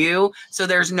 1-star review. So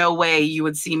there's no way you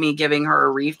would see me giving her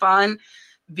a refund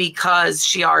because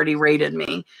she already rated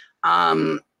me.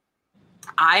 I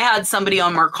had somebody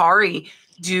on Mercari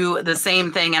do the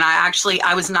same thing. And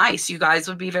I was nice. You guys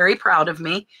would be very proud of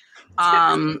me.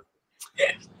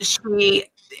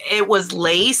 It was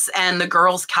lace, and the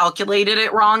girls calculated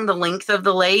it wrong, the length of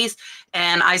the lace.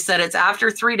 And I said, it's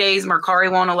after 3 days.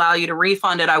 Mercari won't allow you to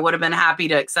refund it. I would have been happy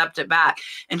to accept it back.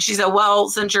 And she said, well,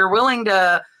 since you're willing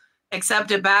to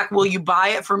accept it back, will you buy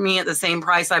it from me at the same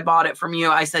price I bought it from you?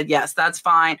 I said, yes, that's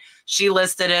fine. She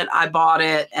listed it. I bought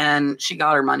it, and she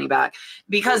got her money back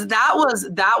because that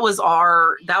was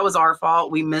our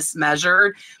fault. We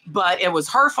mismeasured, but it was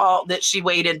her fault that she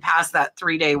waited past that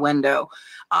 3-day window.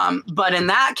 But in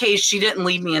that case, she didn't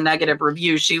leave me a negative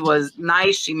review. She was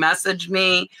nice. She messaged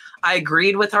me. I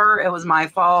agreed with her. It was my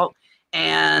fault,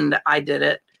 and I did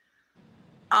it.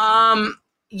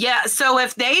 Yeah, so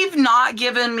if they've not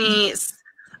given me,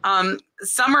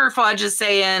 Summer Fudge is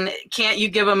saying, can't you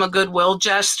give them a goodwill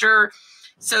gesture?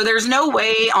 So there's no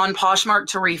way on Poshmark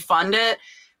to refund it.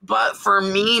 But for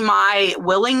me, my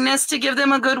willingness to give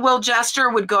them a goodwill gesture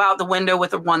would go out the window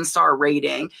with a 1-star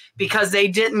rating, because they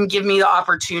didn't give me the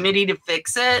opportunity to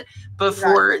fix it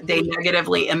before they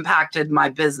negatively impacted my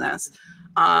business.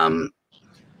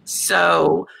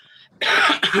 So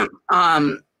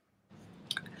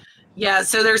yeah,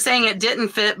 so they're saying it didn't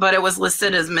fit, but it was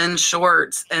listed as men's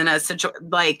shorts in a situation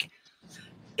like,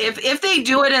 if they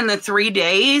do it in the 3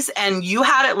 days and you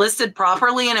had it listed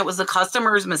properly and it was the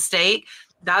customer's mistake,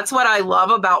 that's what I love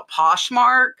about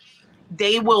Poshmark.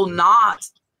 They will not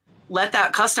let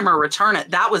that customer return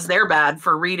it. That was their bad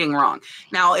for reading wrong.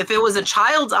 Now, if it was a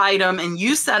child's item and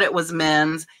you said it was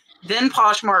men's, then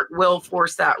Poshmark will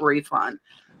force that refund.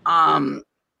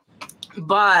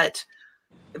 But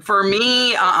for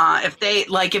me,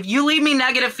 if you leave me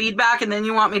negative feedback and then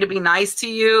you want me to be nice to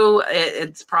you,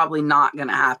 it's probably not going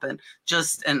to happen.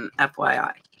 Just an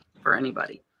FYI for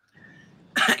anybody.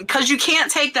 Because you can't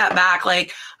take that back.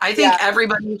 Like, I think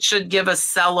everybody should give a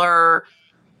seller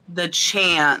the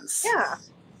chance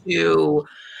to,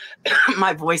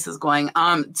 my voice is going,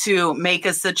 to make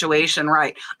a situation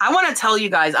right. I want to tell you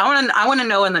guys, I want to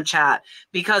know in the chat,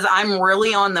 because I'm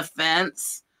really on the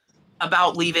fence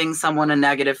about leaving someone a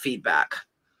negative feedback.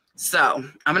 So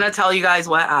I'm going to tell you guys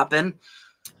what happened.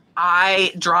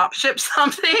 I drop shipped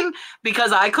something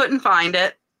because I couldn't find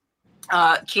it.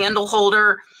 Candle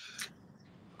holder.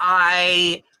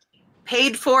 I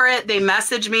paid for it. They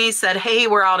messaged me, said, hey,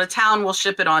 we're out of town. We'll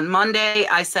ship it on Monday.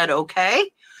 I said,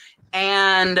 okay.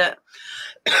 And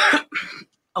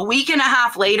a week and a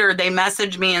half later, they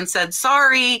messaged me and said,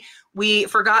 sorry, we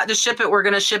forgot to ship it. We're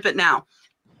going to ship it now.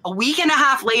 A week and a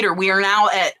half later, we are now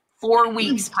at 4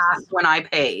 weeks past when I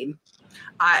paid.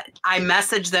 I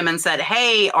messaged them and said,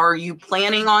 hey, are you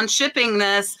planning on shipping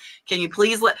this? Can you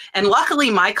please and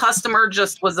luckily my customer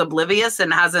just was oblivious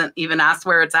and hasn't even asked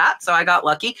where it's at. So I got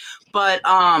lucky. But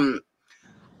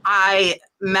I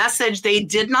messaged, they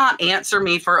did not answer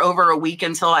me for over a week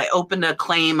until I opened a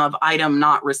claim of item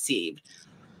not received.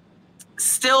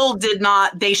 Still did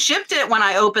not, they shipped it when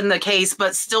I opened the case,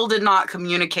 but still did not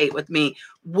communicate with me.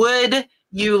 Would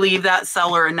you leave that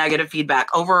seller a negative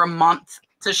feedback? Over a month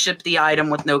to ship the item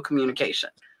with no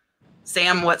communication.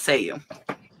 Sam, what say you?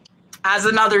 As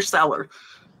another seller.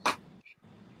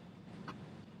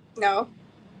 No.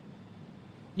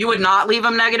 You would not leave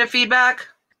them negative feedback?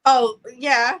 Oh,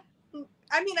 yeah.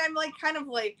 I mean, I'm like kind of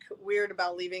like weird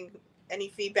about leaving any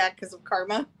feedback because of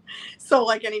karma. So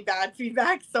like any bad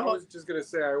feedback. So I was just gonna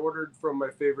say, I ordered from my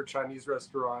favorite Chinese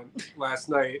restaurant last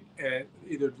night, and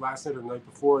either last night or the night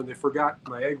before, and they forgot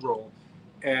my egg roll.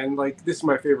 And like, this is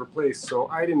my favorite place, so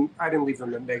I didn't leave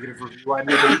them a negative review. I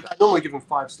normally give them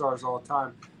 5 stars all the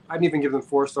time. I didn't even give them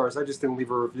 4 stars. I just didn't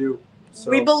leave a review. So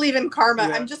we believe in karma.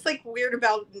 Yeah. I'm just like weird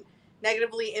about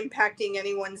negatively impacting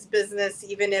anyone's business,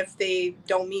 even if they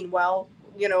don't mean well,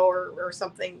 you know, or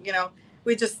something, you know.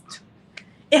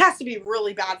 It has to be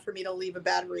really bad for me to leave a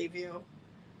bad review.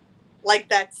 Like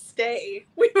that stay.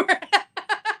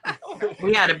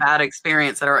 We had a bad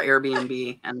experience at our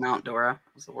Airbnb in Mount Dora.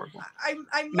 It was horrible. I'm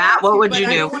Matt, what would you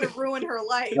do? I don't want to ruin her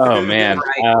life. Oh man,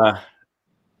 Right.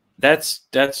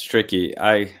 that's tricky.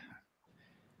 I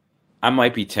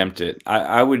might be tempted.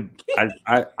 I would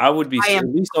be at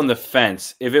least on the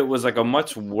fence. If it was like a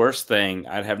much worse thing,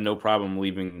 I'd have no problem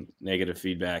leaving negative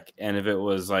feedback. And if it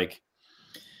was like,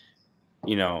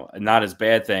 you know, not as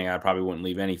bad thing, I probably wouldn't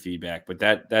leave any feedback. But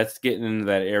that's getting into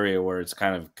that area where it's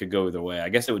kind of could go either way. I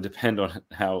guess it would depend on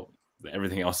how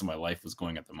everything else in my life was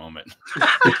going at the moment.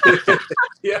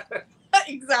 yeah,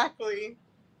 Exactly.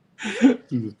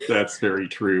 That's very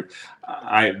true.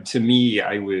 To me,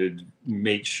 I would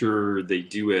make sure they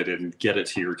do it and get it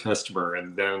to your customer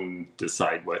and then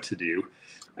decide what to do.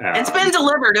 It's been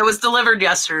delivered. It was delivered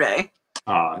yesterday.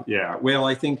 Yeah. Well,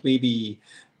 I think maybe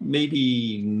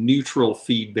neutral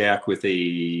feedback with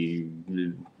a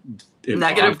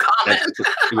negative comment.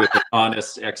 With an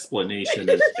honest explanation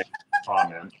and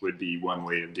comment would be one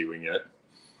way of doing it.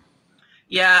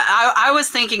 Yeah, I was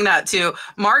thinking that too.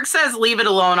 Mark says leave it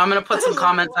alone. I'm going to put some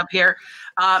comments up here.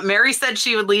 Mary said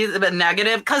she would leave it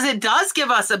negative because it does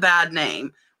give us a bad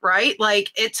name, right?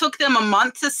 Like, it took them a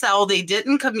month to sell. They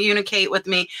didn't communicate with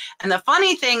me. And the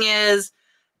funny thing is,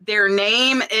 their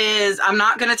name is, I'm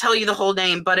not going to tell you the whole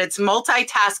name, but it's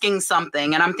multitasking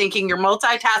something. And I'm thinking you're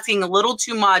multitasking a little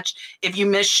too much if you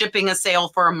miss shipping a sale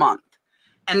for a month.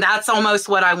 And that's almost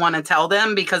what I want to tell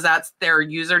them, because that's their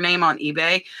username on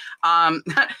eBay,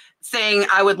 saying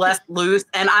I would let loose.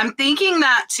 And I'm thinking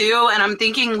that too. And I'm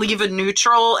thinking leave a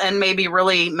neutral and maybe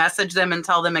really message them and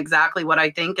tell them exactly what I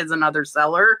think is another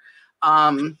seller.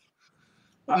 Might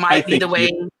be the way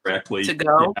to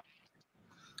go.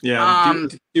 Yeah,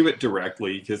 do it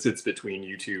directly because it's between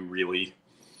you two, really.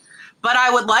 But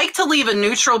I would like to leave a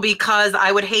neutral because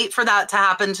I would hate for that to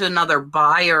happen to another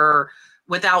buyer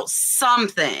without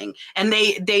something. And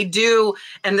they do,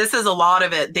 and this is a lot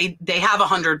of it. They have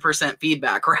 100%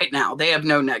 feedback right now. They have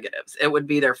no negatives. It would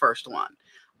be their first one.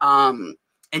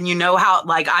 And you know how,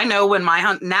 like, I know when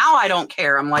now I don't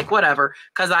care. I'm like, whatever,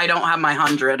 because I don't have my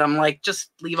 100. I'm like, just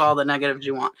leave all the negatives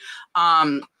you want.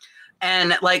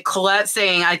 And like Colette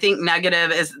saying, I think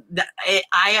negative is,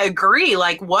 I agree.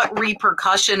 Like, what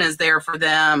repercussion is there for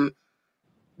them?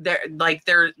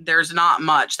 There's not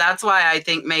much. That's why I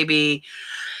think maybe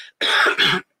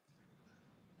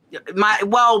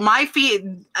my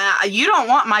feed, you don't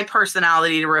want my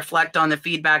personality to reflect on the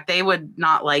feedback. They would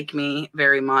not like me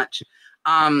very much.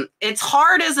 It's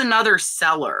hard as another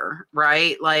seller,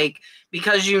 right? Like,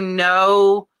 because you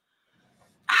know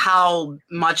how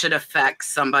much it affects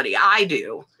somebody. I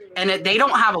do. And they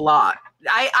don't have a lot.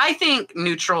 I think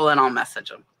neutral, and I'll message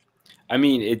them. I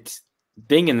mean, it's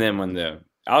dinging them on the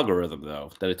algorithm,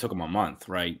 though, that it took them a month,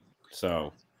 right?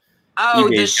 So,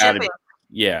 the shipping.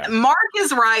 Yeah. Mark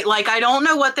is right. Like, I don't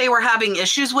know what they were having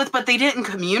issues with, but they didn't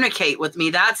communicate with me.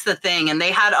 That's the thing. And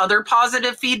they had other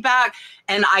positive feedback.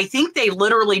 And I think they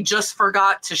literally just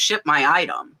forgot to ship my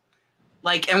item.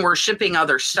 Like, and we're shipping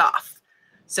other stuff.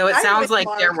 So it sounds like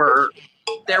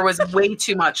there was way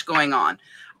too much going on.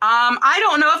 I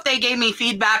don't know if they gave me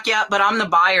feedback yet, but I'm the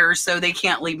buyer, so they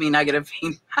can't leave me negative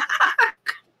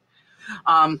feedback.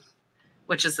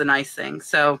 Which is the nice thing.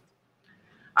 So,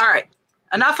 all right.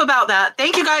 Enough about that.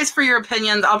 Thank you guys for your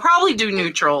opinions. I'll probably do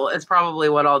neutral is probably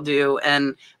what I'll do,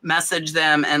 and message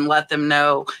them and let them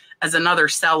know as another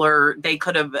seller, they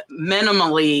could have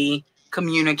minimally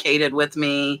communicated with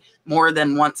me more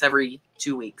than once every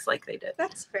 2 weeks like they did.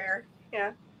 That's fair.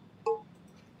 Yeah. All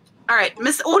right.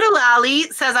 Miss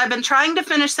Odalali says, I've been trying to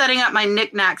finish setting up my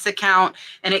Knickknacks account,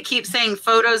 and it keeps saying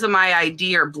photos of my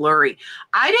ID are blurry.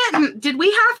 Did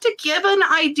we have to give an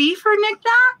ID for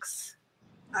Knickknacks?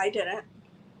 I didn't.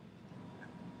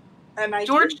 And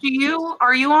George,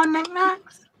 are you on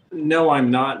Knickknacks? No, I'm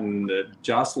not. And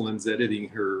Jocelyn's editing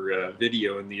her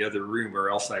video in the other room, or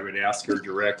else I would ask her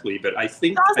directly. But I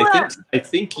think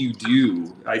you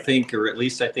do. I think, or at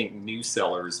least I think new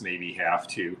sellers maybe have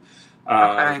to.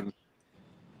 Okay.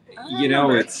 You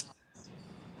know, it's,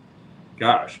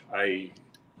 gosh, I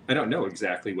don't know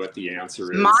exactly what the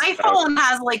answer is. My phone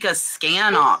has like a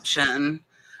scan option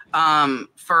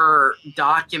for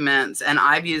documents, and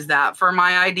I've used that for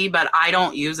my ID, but I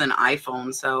don't use an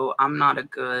iPhone, so I'm not a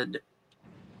good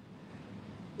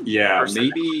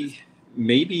person.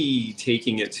 maybe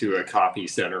taking it to a copy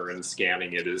center and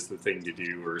scanning it is the thing to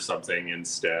do, or something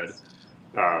instead.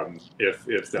 If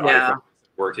the iPhone isn't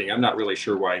working, I'm not really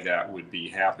sure why that would be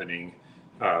happening.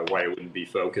 Why it wouldn't be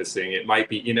focusing. It might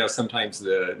be, you know, sometimes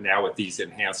now with these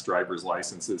enhanced driver's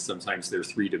licenses, sometimes they're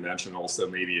 3-dimensional, so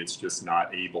maybe it's just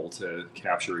not able to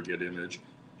capture a good image.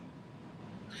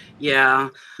 Yeah.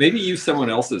 Maybe use someone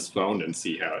else's phone and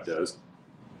see how it does.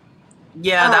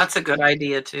 Yeah, that's a good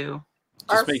idea too.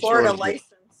 Our Florida license.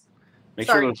 Make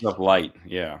sure there's enough light.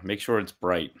 Yeah, make sure it's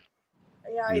bright.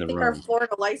 Yeah, I think our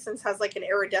Florida license has like an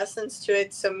iridescence to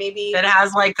it, so maybe it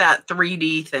has like that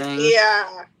 3D thing.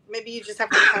 Yeah. Maybe you just have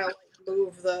to kind of like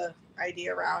move the ID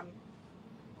around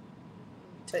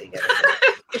until you get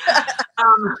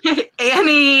it.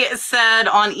 Annie said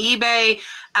on eBay,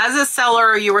 as a seller,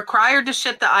 are you required to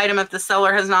ship the item if the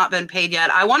seller has not been paid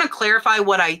yet? I want to clarify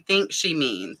what I think she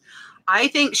means. I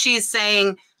think she's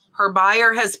saying her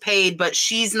buyer has paid, but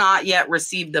she's not yet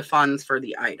received the funds for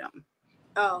the item.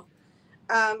 Oh,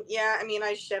 yeah. I mean,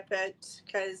 I ship it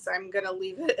because I'm going to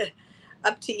leave it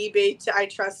up to eBay. I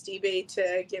trust eBay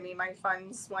to give me my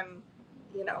funds when,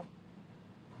 you know,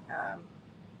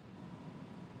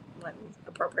 when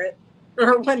appropriate,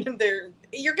 or when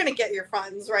you're going to get your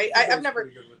funds, right? I've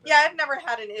never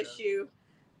had an issue.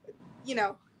 You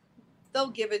know, they'll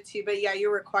give it to you, but yeah,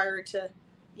 you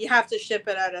have to ship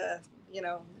it at a, you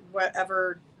know,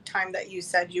 whatever time that you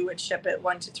said you would ship it,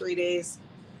 1 to 3 days.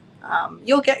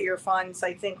 You'll get your funds,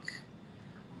 I think.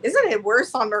 Isn't it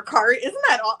worse on Mercari?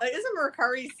 Isn't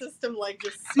Mercari's system like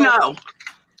just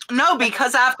No,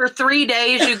 because after 3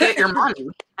 days you get your money,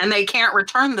 and they can't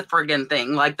return the friggin'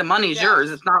 thing. Like, the money's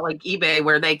yours. It's not like eBay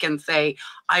where they can say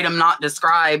item not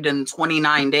described in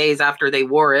 29 days after they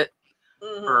wore it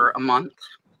for a month.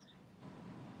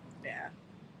 Yeah.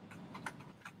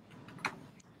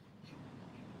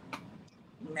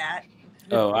 Matt.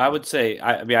 Oh, I would say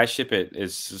I ship it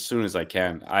as soon as I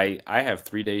can. I have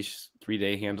 3 day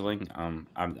handling.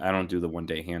 I don't do the 1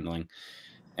 day handling.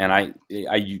 and I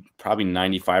probably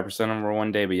 95% of them are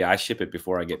one day, but yeah, I ship it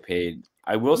before I get paid.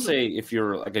 I will say if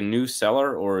you're like a new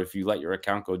seller or if you let your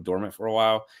account go dormant for a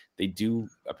while, they do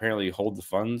apparently hold the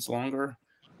funds longer,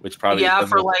 which probably Yeah, doesn't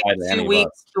for like apply to 2 any of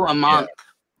weeks us. to a month.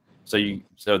 Yeah.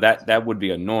 So that would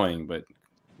be annoying, but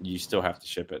you still have to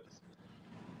ship it.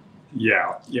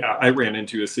 Yeah. I ran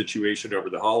into a situation over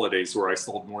the holidays where I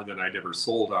sold more than I'd ever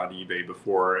sold on eBay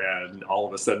before, and all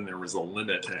of a sudden there was a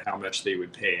limit to how much they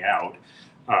would pay out.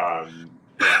 I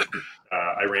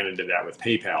ran into that with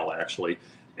PayPal actually,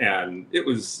 and it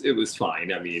was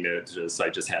fine. I mean, I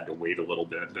just had to wait a little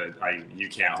bit, but you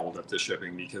can't hold up the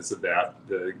shipping because of that.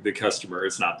 The customer,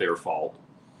 it's not their fault.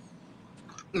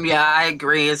 Yeah, I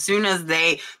agree. As soon as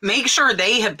they make sure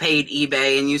they have paid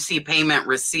eBay and you see payment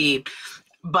received.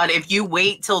 But if you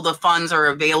wait till the funds are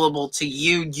available to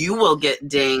you, you will get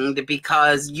dinged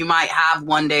because you might have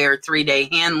 1 day or 3 day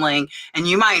handling and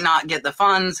you might not get the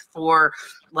funds for,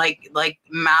 like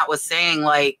Matt was saying,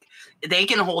 like they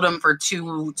can hold them for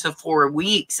 2 to 4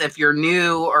 weeks if you're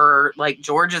new, or like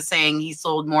George is saying, he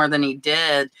sold more than he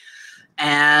did.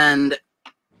 And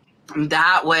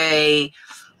that way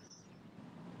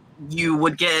you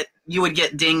would get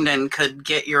dinged and could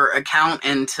get your account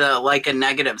into like a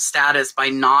negative status by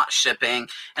not shipping,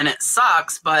 and it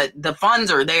sucks, but the funds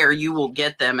are there, you will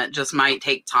get them. It just might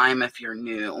take time if you're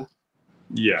new.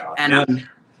 Yeah.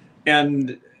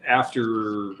 And after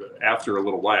a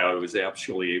little while, I was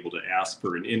actually able to ask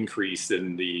for an increase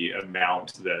in the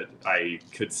amount that I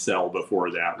could sell before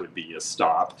that would be a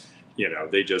stop. You know,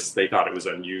 they thought it was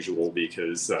unusual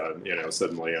because,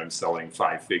 suddenly I'm selling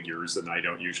 5 figures and I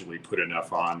don't usually put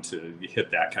enough on to hit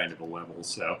that kind of a level.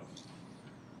 So,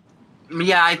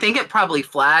 yeah, I think it probably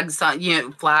flags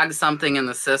something in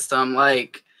the system,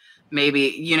 like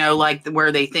maybe, like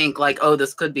where they think like, oh,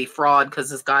 this could be fraud because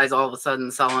this guy's all of a sudden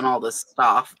selling all this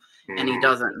stuff and he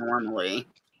doesn't normally.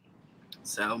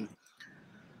 So.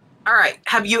 All right.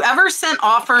 Have you ever sent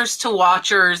offers to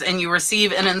watchers and you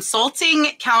receive an insulting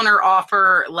counter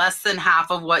offer less than half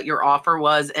of what your offer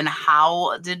was, and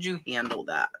how did you handle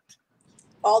that?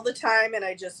 All the time, and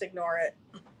I just ignore it.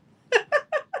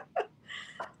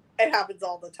 It happens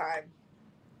all the time.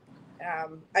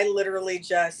 I literally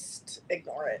just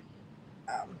ignore it.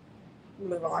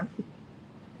 Move on.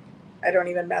 I don't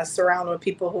even mess around with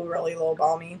people who really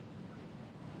lowball me.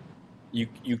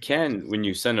 You can, when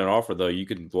you send an offer though, you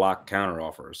can block counter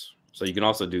offers. So you can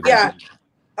also do that. Yeah.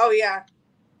 Oh yeah.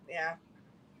 Yeah.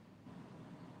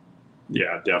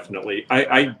 Yeah, definitely.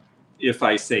 I if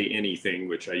I say anything,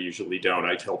 which I usually don't,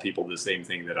 I tell people the same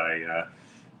thing that I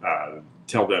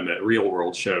tell them at real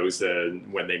world shows. And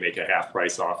when they make a half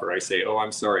price offer, I say, "Oh,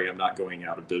 I'm sorry, I'm not going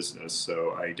out of business,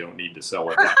 so I don't need to sell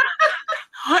it."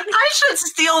 I should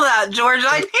steal that, George.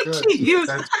 I think you use.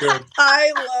 That's good.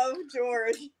 I love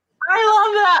George. I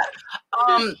love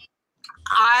that.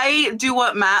 I do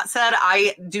what Matt said.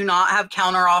 I do not have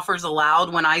counter offers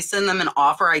allowed. When I send them an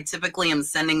offer, I typically am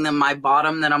sending them my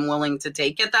bottom that I'm willing to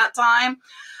take at that time.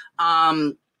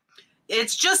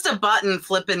 It's just a button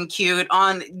flipping cute.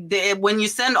 When you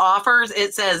send offers,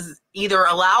 it says either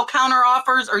allow counter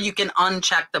offers or you can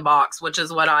uncheck the box, which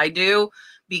is what I do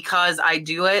because I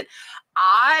do it.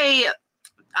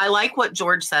 I like what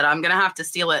George said. I'm going to have to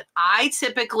steal it. I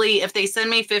typically, if they send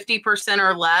me 50%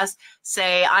 or less,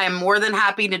 say I am more than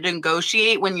happy to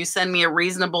negotiate when you send me a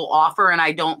reasonable offer and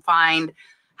I don't find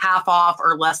half off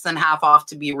or less than half off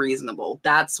to be reasonable.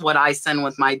 That's what I send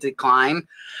with my decline.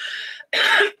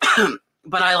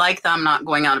 But I like them not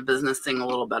going out of business thing a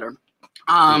little better.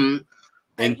 In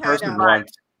person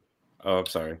once. Oh, I'm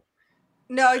sorry.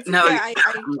 No, it's No, okay. I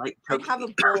have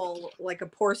a bowl, like a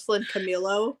porcelain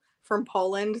Camilo from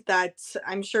Poland that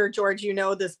I'm sure, George, you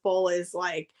know, this bowl is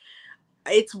like,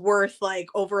 it's worth like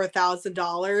over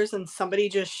 $1,000, and somebody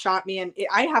just shot me, and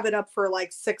I have it up for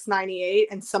like $698,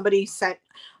 and somebody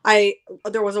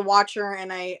there was a watcher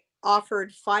and I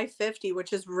offered $550,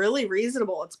 which is really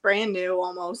reasonable. It's brand new,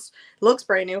 almost looks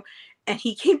brand new. And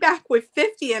he came back with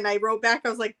 50, and I wrote back, I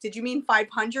was like, did you mean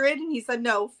 500? And he said,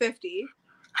 no, 50.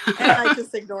 And I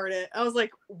just ignored it. I was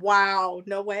like, wow,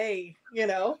 no way, you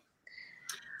know?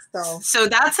 So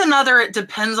that's another, it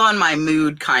depends on my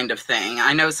mood kind of thing.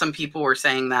 I know some people were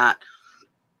saying that.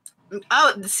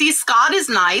 Oh, see, Scott is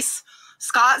nice.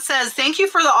 Scott says, thank you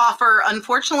for the offer.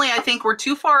 Unfortunately, I think we're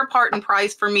too far apart in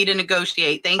price for me to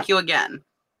negotiate. Thank you again.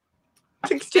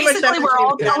 Basically, we're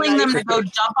all telling them to go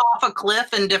jump off a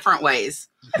cliff in different ways.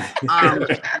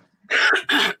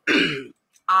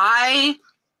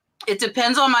 It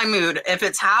depends on my mood. If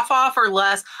it's half off or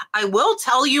less, I will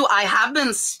tell you I have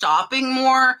been stopping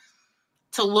more.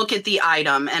 to look at the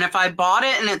item. And if I bought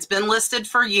it and it's been listed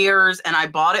for years and I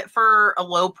bought it for a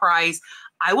low price,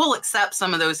 I will accept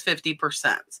some of those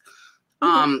 50%.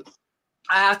 I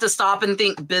have to stop and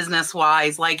think business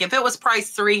wise. Like if it was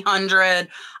priced $300,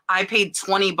 I paid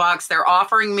 $20. They're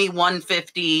offering me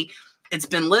 $150. It's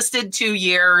been listed 2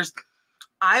 years.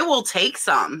 I will take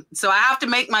some. So I have to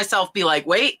make myself be like,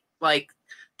 wait, like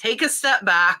take a step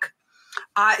back.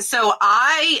 So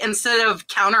I, instead of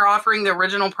counter offering the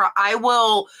original I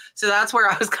will, so that's where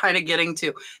I was kind of getting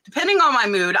to. Depending on my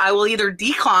mood, I will either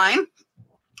decline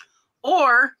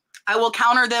or I will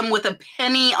counter them with a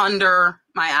penny under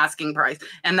my asking price.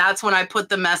 And that's when I put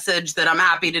the message that I'm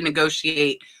happy to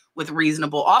negotiate with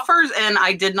reasonable offers. And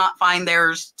I did not find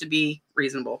theirs to be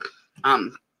reasonable. I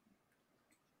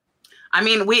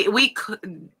mean, we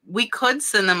could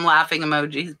send them laughing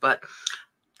emojis, but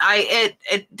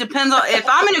it depends on if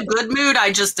I'm in a good mood,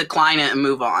 I just decline it and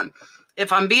move on.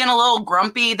 If I'm being a little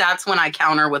grumpy, that's when I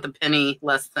counter with a penny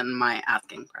less than my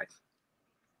asking price.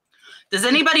 Does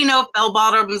anybody know if bell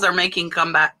bottoms are making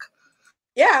comeback?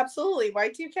 Yeah, absolutely.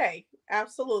 Y2K,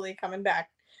 absolutely coming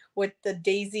back with the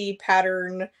daisy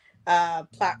pattern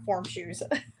platform shoes.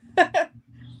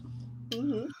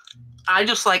 I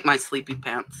just like my sleepy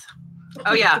pants.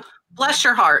 Oh yeah, bless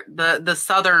your heart. The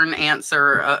southern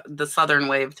answer, the southern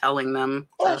way of telling them.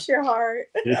 Bless your heart.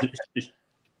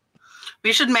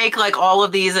 We should make like all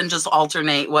of these and just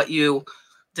alternate what you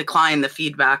decline the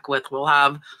feedback with. We'll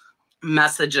have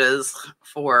messages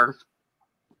for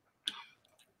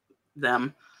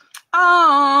them.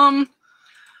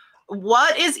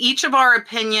 What is each of our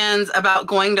opinions about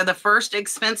going to the first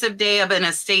expensive day of an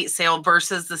estate sale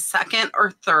versus the second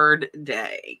or third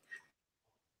day?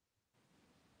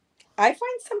 I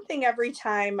find something every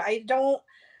time.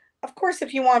 Of course,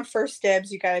 if you want first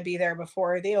dibs, you got to be there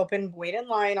before they open. Wait in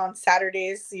line on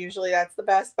Saturdays. Usually that's the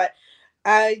best, but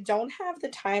I don't have the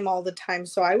time all the time.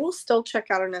 So I will still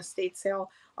check out an estate sale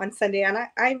on Sunday. And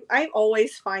I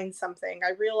always find something.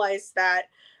 I realize that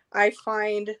I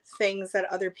find things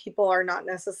that other people are not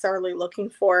necessarily looking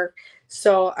for.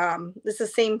 So it's the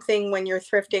same thing when you're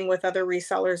thrifting with other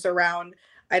resellers around.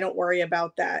 I don't worry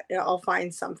about that. I'll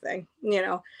find something,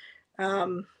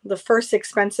 the first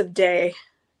expensive day.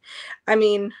 I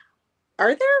mean,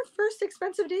 are there first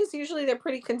expensive days? Usually they're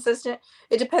pretty consistent.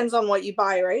 It depends on what you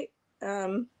buy, right?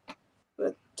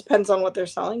 It depends on what they're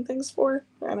selling things for.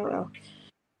 I don't know.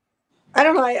 I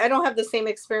don't have the same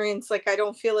experience. Like, I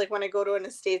don't feel like when I go to an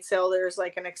estate sale, there's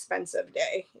like an expensive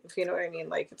day, if you know what I mean.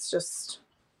 Like, it's just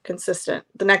consistent.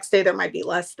 The next day there might be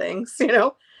less things, I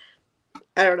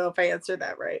don't know if I answered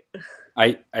that right.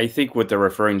 I think what they're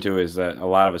referring to is that a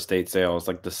lot of estate sales,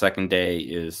 like the second day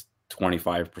is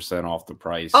 25% off the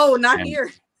price. Oh, not here.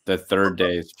 The third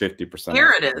day is 50%.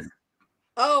 Here it is.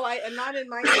 Oh, I'm not in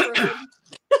my neighborhood.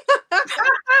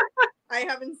 I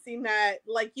haven't seen that.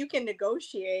 Like, you can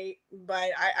negotiate, but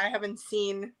I haven't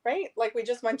seen, right? Like, we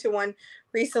just went to one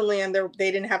recently and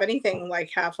they didn't have anything like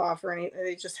half off or anything.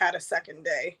 They just had a second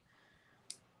day.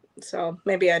 So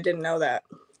maybe I didn't know that.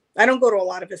 I don't go to a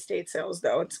lot of estate sales,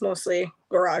 though. It's mostly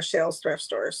garage sales, thrift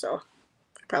stores. So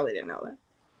I probably didn't know that.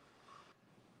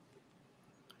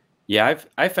 Yeah,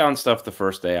 I found stuff the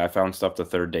first day. I found stuff the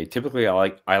third day. Typically, I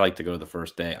like to go the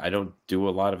first day. I don't do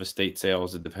a lot of estate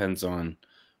sales. It depends on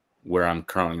where I'm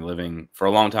currently living. For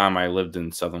a long time, I lived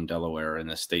in southern Delaware, and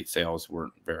estate sales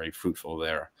weren't very fruitful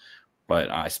there. But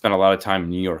I spent a lot of time in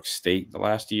New York State the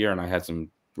last year, and I had some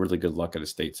really good luck at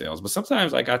estate sales. But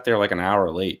sometimes I got there like an hour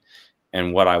late,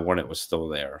 and what I wanted was still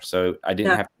there. So I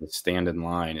didn't have to stand in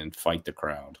line and fight the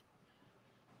crowd.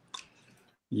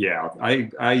 Yeah,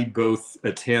 I both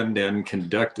attend and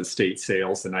conduct estate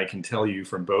sales, and I can tell you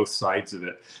from both sides of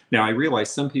it. Now, I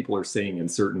realize some people are saying in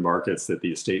certain markets that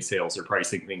the estate sales are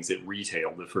pricing things at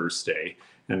retail the first day,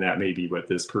 and that may be what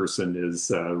this person is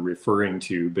referring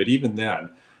to. But even then,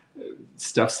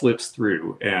 stuff slips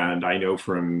through, and I know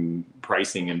from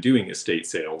pricing and doing estate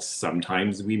sales,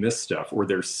 sometimes we miss stuff, or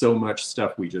there's so much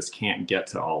stuff we just can't get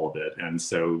to all of it, and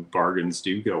so bargains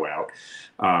do go out.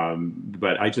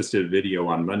 But I just did a video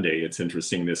on Monday. It's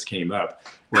interesting this came up,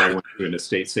 where I went to an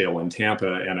estate sale in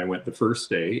Tampa, and I went the first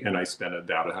day and I spent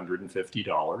about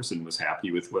 $150 and was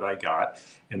happy with what I got.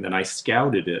 And then I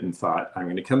scouted it and thought, I'm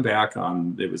going to come back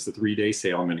on, it was the 3-day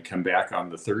sale. I'm going to come back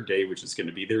on the third day, which is going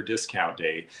to be their discount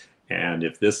day. And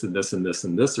if this and this and this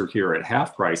and this are here at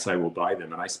half price, I will buy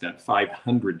them. And I spent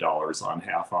 $500 on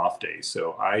half off days.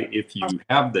 So if you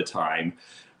have the time,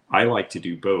 I like to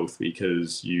do both,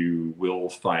 because you will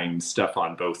find stuff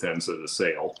on both ends of the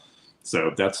sale.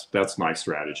 So that's my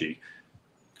strategy.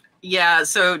 Yeah.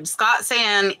 So Scott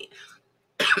saying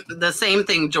the same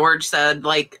thing George said,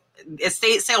 like,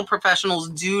 estate sale professionals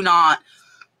do not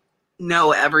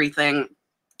know everything.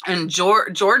 And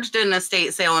George did an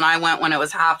estate sale and I went when it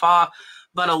was half off.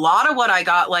 But a lot of what I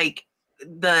got, like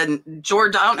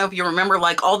George, I don't know if you remember,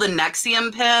 like all the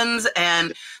Nexium pins,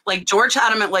 and like George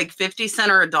had them at like 50 cents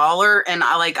or $1. And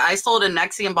I sold a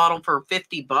Nexium bottle for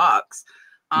 $50.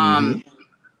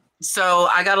 So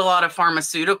I got a lot of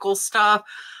pharmaceutical stuff.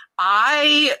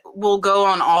 I will go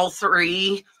on all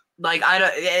three. Like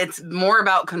it's more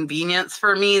about convenience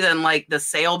for me than like the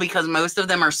sale, because most of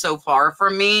them are so far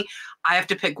from me. I have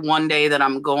to pick one day that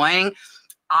I'm going.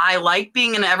 I like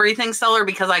being an everything seller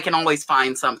because I can always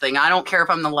find something. I don't care if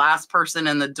I'm the last person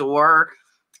in the door.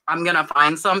 I'm going to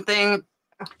find something.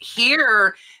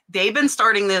 Here, they've been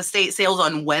starting the estate sales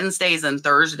on Wednesdays and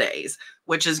Thursdays,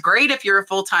 which is great if you're a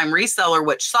full-time reseller,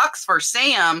 which sucks for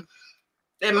Sam.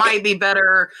 It might be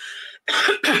better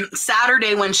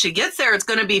Saturday when she gets there. It's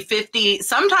going to be 50.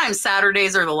 Sometimes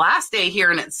Saturdays are the last day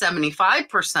here and it's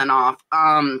 75% off.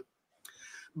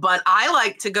 But I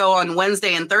like to go on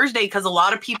Wednesday and Thursday because a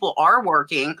lot of people are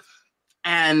working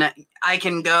and I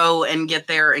can go and get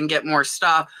there and get more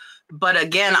stuff. But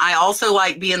again, I also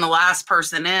like being the last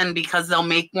person in because they'll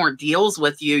make more deals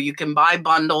with you. You can buy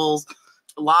bundles,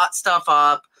 lot stuff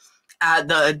up. At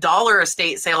the dollar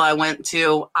estate sale I went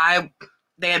to,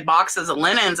 they had boxes of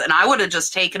linens and I would have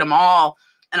just taken them all.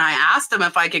 And I asked them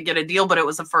if I could get a deal, but it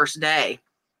was the first day.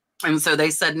 And so they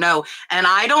said no. And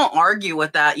I don't argue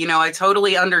with that. You know, I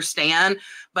totally understand,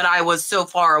 but I was so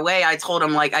far away. I told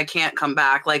them, like, I can't come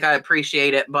back. Like, I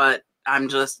appreciate it, but I'm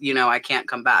just, you know, I can't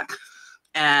come back.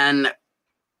 And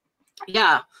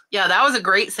yeah, that was a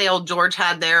great sale George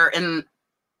had there. And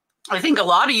I think a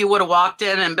lot of you would have walked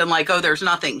in and been like, oh, there's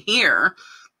nothing here.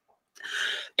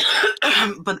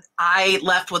 But I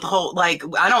left with I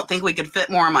don't think we could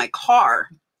fit more in my car.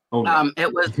 Oh, no.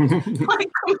 It was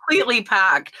like completely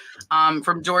packed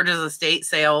from George's estate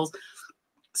sales.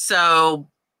 So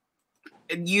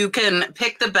you can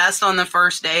pick the best on the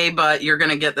first day, but you're going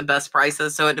to get the best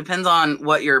prices. So it depends on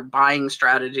what your buying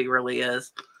strategy really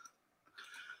is.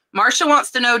 Marcia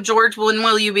wants to know, George, when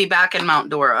will you be back in Mount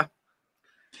Dora?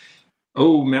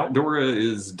 Oh, Mount Dora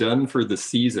is done for the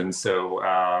season. So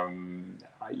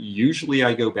usually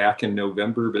I go back in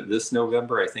November, but this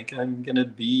November I think I'm going to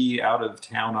be out of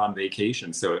town on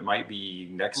vacation. So it might be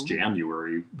next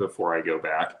January before I go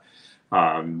back.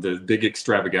 The big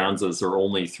extravaganzas are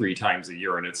only 3 times a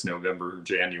year, and it's November,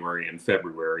 January, and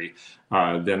February.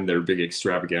 Then their big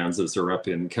extravaganzas are up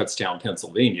in Kutztown,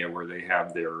 Pennsylvania, where they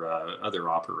have their other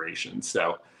operations.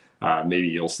 So maybe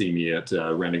you'll see me at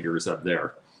Renegers up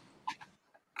there.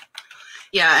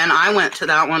 Yeah, and I went to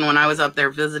that one when I was up there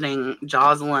visiting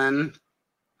Jocelyn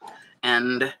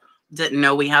and didn't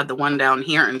know we had the one down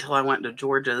here until I went to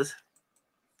George's.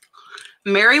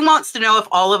 Mary wants to know if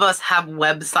all of us have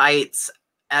websites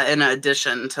in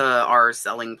addition to our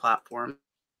selling platform.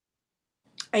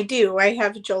 I do. I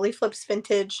have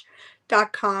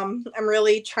jolieflipsvintage.com. I'm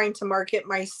really trying to market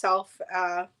myself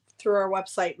through our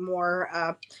website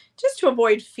more, just to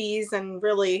avoid fees. And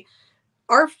really,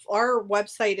 our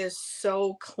website is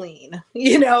so clean.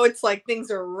 You know, it's like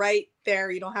things are right there.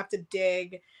 You don't have to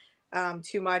dig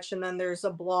too much. And then there's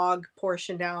a blog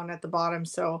portion down at the bottom.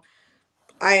 So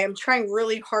I am trying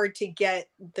really hard to get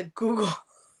the Google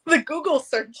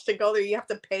search to go there. You have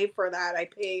to pay for that. I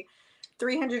pay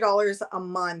 $300 a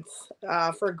month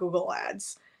for Google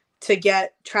ads to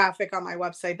get traffic on my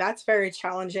website. That's very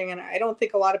challenging. And I don't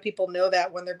think a lot of people know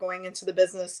that when they're going into the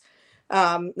business.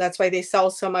 That's why they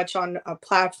sell so much on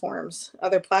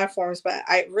other platforms, but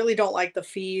I really don't like the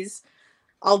fees.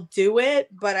 I'll do it,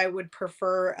 but I would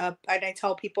prefer, and I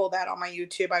tell people that on my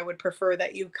YouTube, I would prefer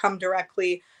that you come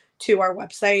directly to our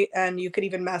website, and you could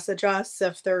even message us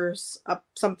if there's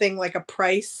something like a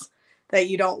price that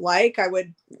you don't like. I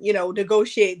would,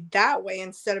 negotiate that way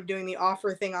instead of doing the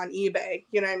offer thing on eBay.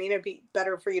 You know what I mean? It'd be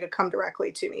better for you to come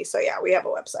directly to me. So yeah, we have a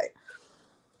website.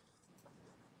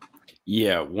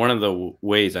 Yeah, one of the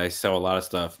ways I sell a lot of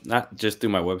stuff, not just through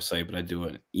my website, but I do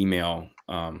an email,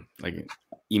 like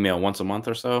email once a month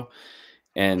or so.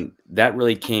 And that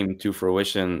really came to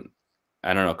fruition,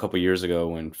 I don't know, a couple of years ago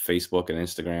when Facebook and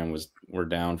Instagram were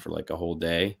down for like a whole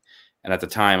day. And at the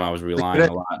time I was relying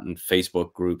a lot on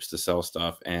Facebook groups to sell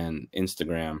stuff and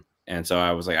Instagram. And so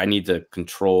I was like, I want to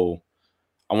control,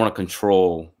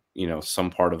 some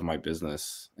part of my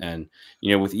business. And,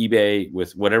 with eBay,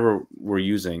 with whatever we're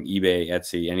using, eBay,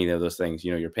 Etsy, any of those things,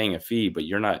 you're paying a fee, but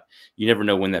you never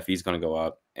know when that fee is going to go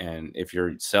up. And if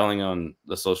you're selling on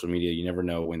the social media, you never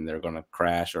know when they're going to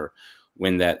crash or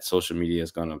when that social media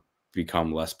is going to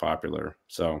become less popular.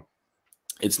 So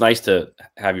it's nice to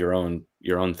have your own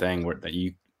thing that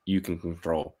you you can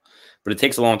control. But it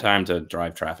takes a long time to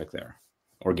drive traffic there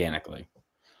organically.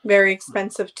 Very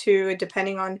expensive too,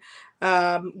 depending on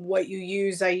what you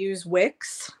use. I use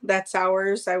Wix. That's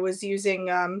ours. I was using,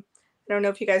 I don't know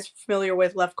if you guys are familiar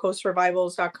with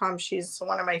leftcoastrevivals.com. She's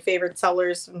one of my favorite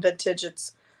sellers in vintage.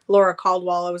 It's Laura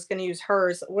Caldwell. I was going to use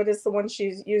hers. What is the one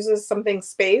she uses? Something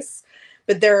Space.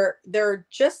 But they're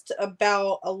just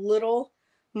about a little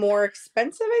more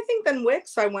expensive, I think, than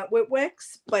Wix. So I went with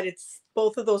Wix, but it's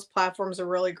both of those platforms are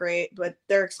really great, but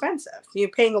they're expensive. You're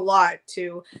paying a lot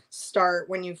to start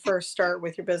when you first start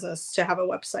with your business to have a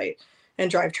website and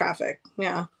drive traffic.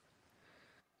 Yeah.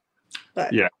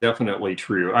 But yeah, definitely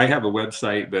true. I have a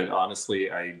website, but honestly,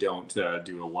 I don't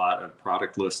do a lot of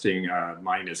product listing.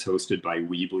 Mine is hosted by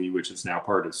Weebly, which is now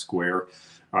part of Square.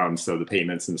 So the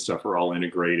payments and stuff are all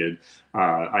integrated.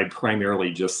 I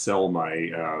primarily just sell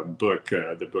my book,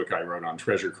 the book I wrote on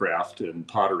treasure craft and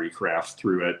pottery craft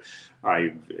through it.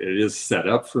 It is set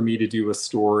up for me to do a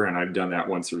store, and I've done that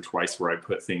once or twice where I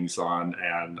put things on,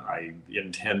 and I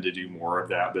intend to do more of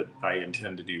that, but I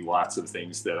intend to do lots of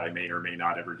things that I may or may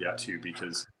not ever get to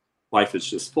because life is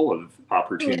just full of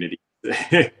opportunities.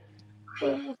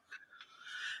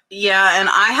 Yeah, and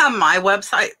I have my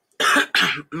website.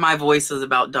 My voice is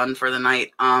about done for the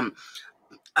night.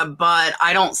 But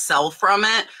I don't sell from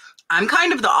it. I'm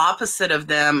kind of the opposite of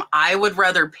them. I would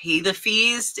rather pay the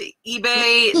fees to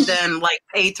eBay than like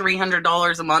pay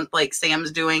 $300 a month like Sam's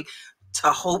doing to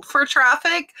hope for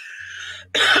traffic,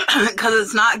 because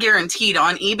it's not guaranteed.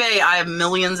 On eBay, I have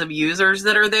millions of users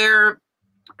that are there,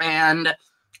 and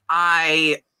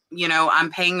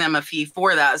I'm paying them a fee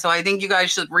for that. So I think you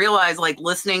guys should realize, like,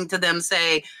 listening to them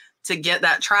say to get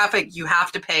that traffic, you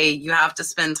have to pay, you have to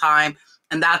spend time.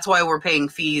 And that's why we're paying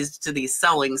fees to these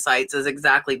selling sites, is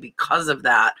exactly because of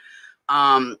that.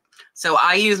 So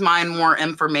I use mine more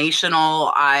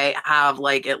informational. I have,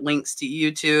 like, it links to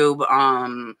YouTube.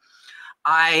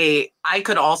 I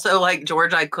could also, like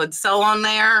George, I could sell on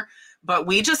there, but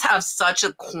we just have such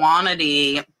a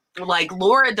quantity. Like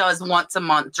Laura does once a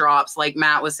month drops, like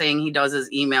Matt was saying, he does his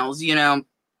emails.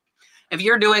 If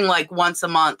you're doing like once a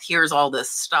month, here's all this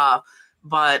stuff.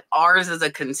 But ours is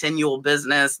a continual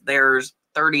business. There's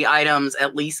 30 items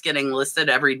at least getting listed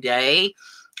every day.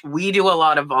 We do a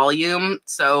lot of volume.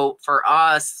 So for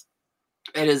us,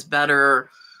 it is better,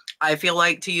 I feel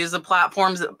like, to use the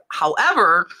platforms.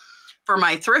 However, for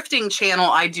my thrifting channel,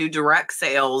 I do direct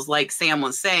sales, like Sam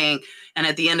was saying. And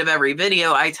at the end of every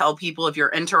video, I tell people, if you're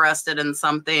interested in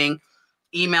something,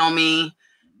 email me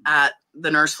at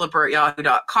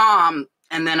thenurseflipper@yahoo.com.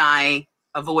 And then I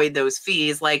avoid those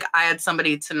fees. Like, I had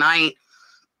somebody tonight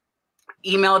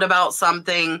emailed about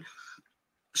something.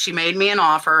 She made me an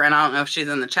offer, and I don't know if she's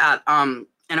in the chat. And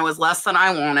it was less than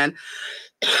I wanted.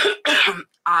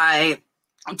 I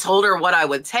told her what I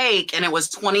would take, and it was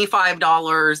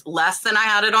 $25 less than I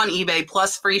had it on eBay,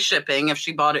 plus free shipping if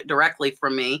she bought it directly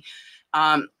from me.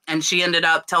 And she ended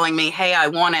up telling me, hey, I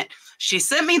want it. She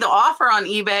sent me the offer on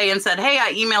eBay and said, hey,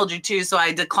 I emailed you too. So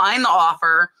I declined the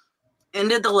offer,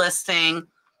 ended the listing,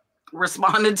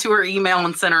 responded to her email,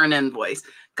 and sent her an invoice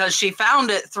because she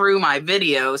found it through my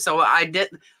video. So I did,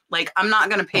 like, I'm not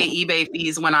going to pay eBay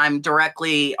fees when I'm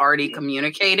directly already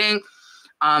communicating.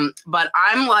 But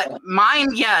I'm like,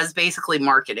 mine, yeah, is basically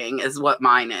marketing is what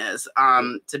mine is,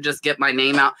 to just get my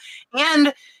name out.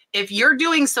 And if you're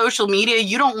doing social media,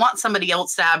 you don't want somebody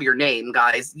else to have your name,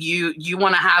 guys. You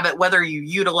want to have it whether you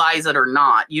utilize it or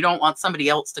not. You don't want somebody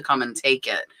else to come and take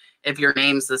it if your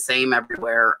name's the same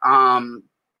everywhere.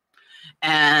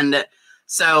 And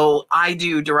so I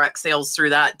do direct sales through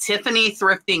that. Tiffany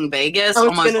Thrifting Vegas,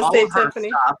 almost all of her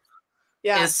stuff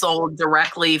is sold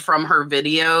directly from her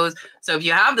videos. So if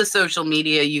you have the social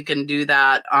media, you can do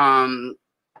that.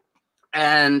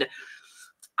 And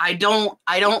I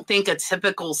don't think a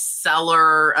typical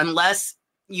seller, unless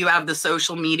you have the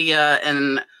social media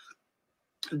and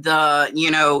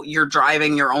you're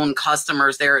driving your own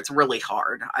customers there, it's really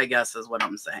hard, I guess is what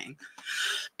I'm saying.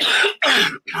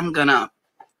 I'm gonna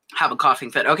have a coughing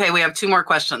fit. Okay, we have 2 more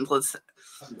questions.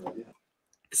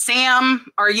 Sam,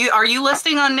 are you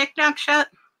listing on Knickknacks yet?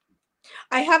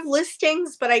 I have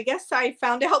listings, but I guess I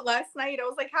found out last night. I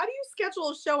was like, how do you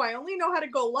schedule a show? I only know how to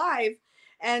go live.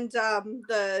 And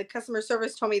the customer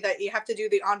service told me that you have to do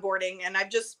the onboarding. And I've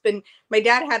just been, my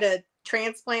dad had a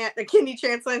kidney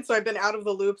transplant, so I've been out of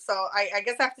the loop. So I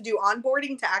guess I have to do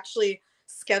onboarding to actually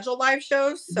schedule live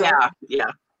shows. So,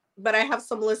 yeah. But I have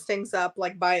some listings up,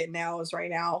 like Buy It Now is right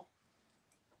now.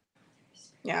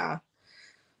 Yeah.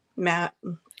 Matt.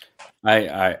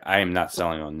 I am not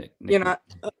selling on Nick. You're not.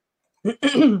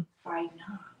 Why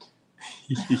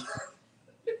not?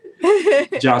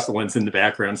 Jocelyn's in the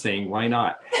background saying, "Why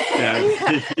not?"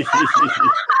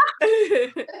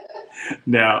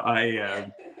 No,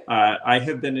 I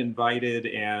have been invited,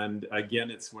 and again,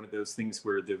 it's one of those things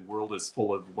where the world is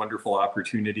full of wonderful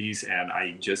opportunities, and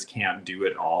I just can't do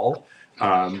it all.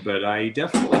 But I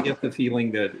definitely get the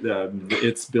feeling that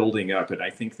it's building up, and I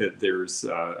think that there's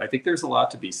a lot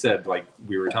to be said. Like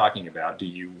we were talking about, do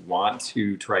you want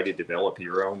to try to develop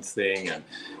your own thing and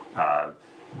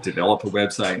develop a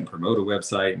website and promote a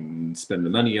website and spend the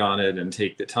money on it and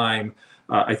take the time?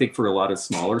 I think for a lot of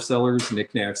smaller sellers,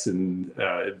 knickknacks and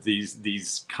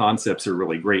these concepts are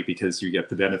really great because you get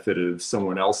the benefit of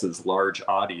someone else's large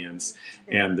audience,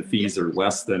 and the fees are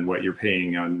less than what you're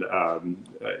paying on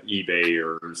eBay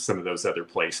or some of those other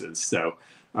places. So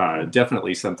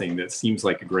definitely something that seems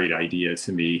like a great idea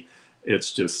to me.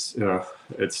 It's just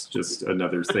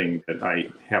another thing that I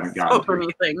haven't gotten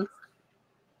to. Things.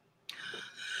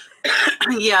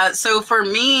 Yeah, so for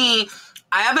me,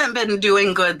 I haven't been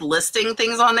doing good listing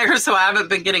things on there, so I haven't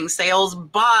been getting sales.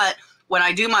 But when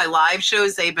I do my live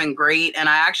shows, they've been great. And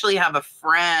I actually have a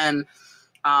friend,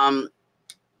 and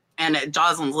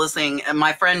Jocelyn's listening, and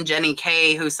my friend Jenny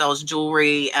Kay, who sells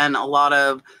jewelry and a lot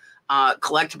of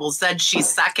collectibles, said she's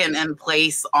second in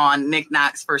place on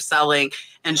knickknacks for selling,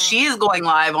 and she is going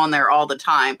live on there all the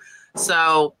time.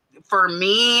 So for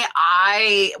me,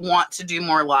 I want to do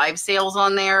more live sales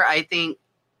on there. I think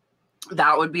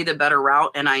that would be the better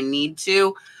route, and I need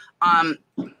to.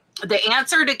 The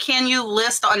answer to can you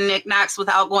list on knickknacks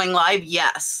without going live?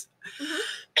 Yes.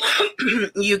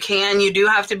 You can. You do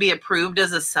have to be approved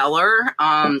as a seller.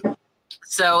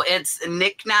 So it's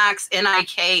knickknacks,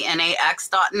 niknax.net.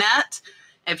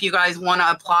 If you guys want to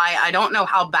apply, I don't know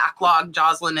how backlogged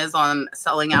Jocelyn is on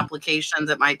selling applications.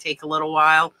 It might take a little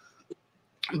while,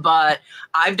 but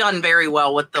I've done very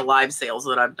well with the live sales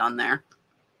that I've done there.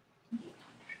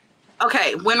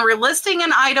 Okay, when relisting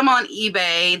an item on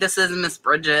eBay, this is Miss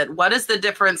Bridget, what is the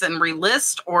difference in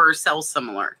relist or sell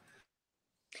similar?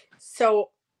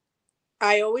 So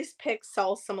I always pick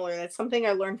sell similar. That's something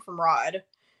I learned from Rod.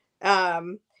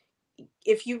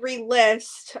 If you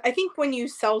relist, I think when you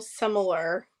sell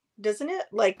similar, doesn't it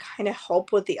like kind of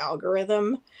help with the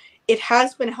algorithm? It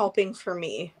has been helping for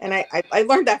me. And I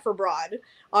learned that from Rod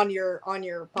on your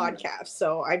podcast.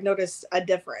 So I've noticed a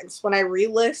difference. When I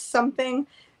relist something,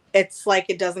 it's like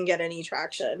it doesn't get any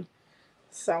traction.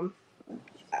 So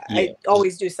I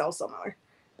always do sell similar.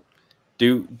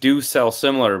 Do sell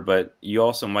similar, but you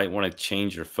also might want to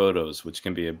change your photos, which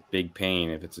can be a big pain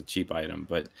if it's a cheap item.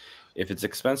 But if it's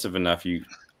expensive enough,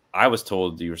 I was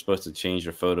told you were supposed to change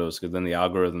your photos because then the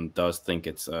algorithm does think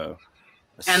it's a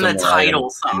and the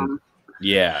title.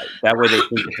 Yeah, that way they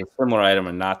think it's a similar item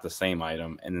and not the same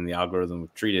item, and then the algorithm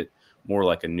would treat it more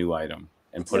like a new item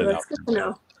and put it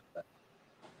out.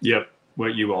 Yep,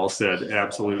 what you all said,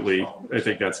 absolutely. I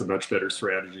think that's a much better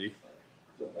strategy.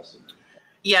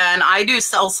 Yeah, and I do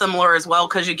sell similar as well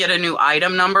because you get a new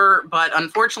item number, but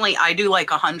unfortunately I do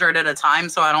like 100 at a time,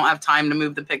 so I don't have time to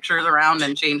move the pictures around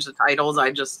and change the titles.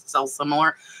 I just sell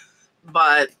similar,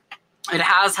 but it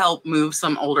has helped move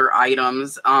some older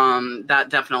items. That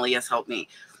definitely has helped me.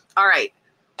 All right,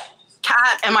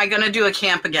 Kat, am I going to do a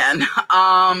camp again?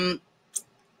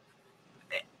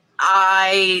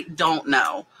 I don't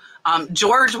know.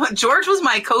 George was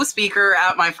my co-speaker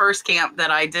at my first camp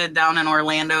that I did down in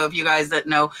Orlando. If you guys that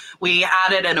know, we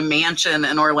had it in a mansion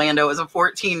in Orlando. It was a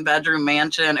 14-bedroom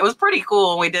mansion. It was pretty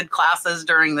cool. We did classes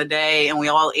during the day and we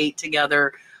all ate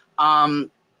together. It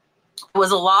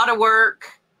was a lot of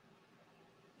work,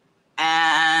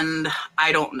 and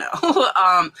I don't know.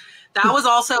 That was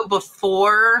also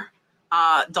before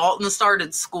Dalton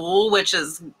started school, which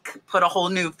has put a whole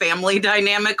new family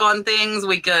dynamic on things.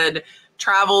 We could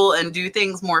travel and do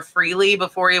things more freely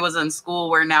before he was in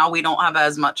school, where now we don't have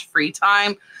as much free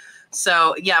time.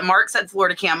 So yeah, Mark said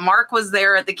Florida camp. Mark was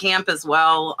there at the camp as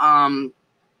well.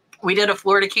 We did a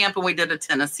Florida camp and we did a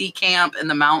Tennessee camp in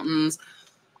the mountains.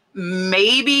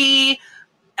 Maybe,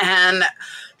 and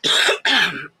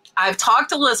I've talked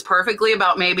to Liz perfectly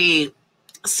about maybe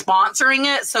sponsoring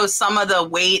it, so some of the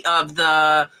weight of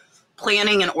the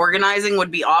planning and organizing would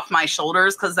be off my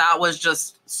shoulders, because that was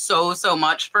just so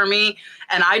much for me,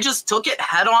 and I just took it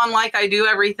head on like I do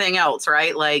everything else,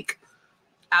 right? Like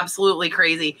absolutely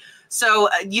crazy. So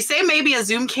you say maybe a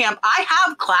Zoom camp. I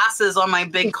have classes on my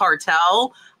Big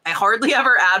Cartel. I hardly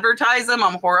ever advertise them.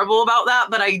 I'm horrible about that,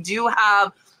 but I do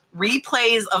have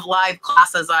replays of live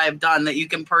classes I have done that you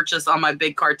can purchase on my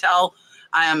Big Cartel.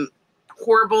 I am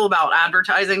horrible about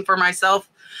advertising for myself.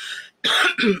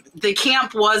 The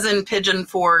camp was in Pigeon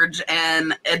Forge,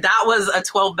 and that was a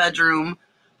 12-bedroom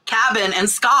cabin, and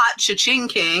Scott Cha-Ching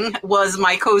King was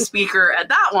my co-speaker at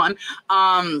that one.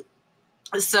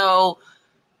 So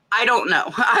I don't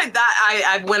know.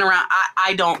 I went around.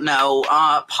 I don't know.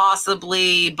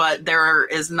 Possibly, but there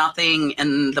is nothing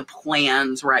in the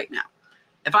plans right now.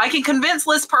 If I can convince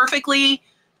Liz perfectly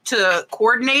to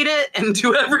coordinate it and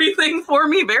do everything for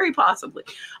me, very possibly.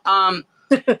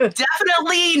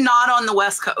 Definitely not on the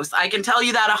West Coast. I can tell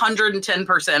you that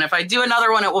 110%. If I do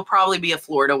another one, it will probably be a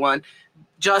Florida one,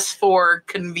 just for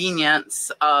convenience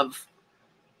of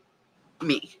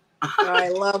me. I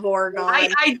love Oregon.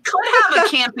 I could have a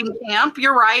camping camp.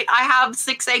 You're right. I have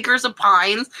 6 acres of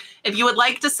pines. If you would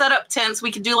like to set up tents,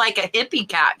 we could do like a hippie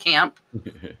cat camp.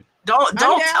 Don't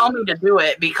tell me to do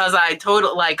it, because I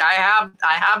totally I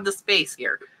have the space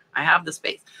here. I have the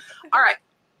space. All right.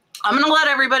 I'm going to let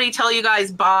everybody tell you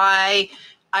guys bye.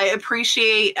 I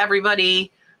appreciate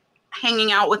everybody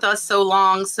hanging out with us so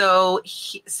long. So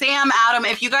Sam, Adam,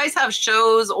 if you guys have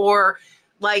shows, or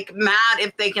like Matt,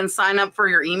 if they can sign up for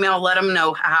your email, let them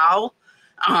know how.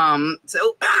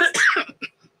 So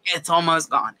it's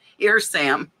almost gone. Here's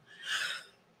Sam.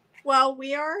 Well,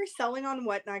 we are selling on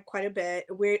Whatnot quite a bit.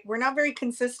 We're not very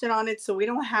consistent on it, so we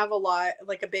don't have a lot,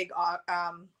 like a big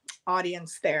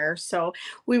audience there. So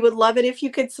we would love it if you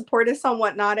could support us on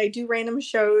Whatnot. I do random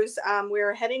shows.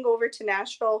 We're heading over to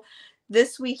Nashville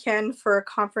this weekend for a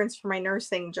conference for my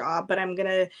nursing job, but I'm going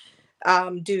to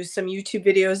do some YouTube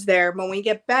videos there. When we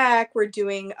get back, we're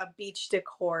doing a beach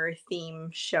decor theme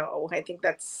show. I think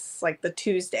that's like the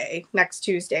next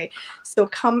Tuesday. So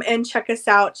come and check us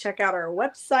out. Check out our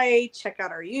website, check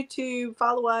out our YouTube,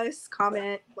 follow us,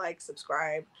 comment, like,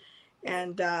 subscribe.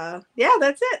 And yeah,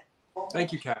 that's it.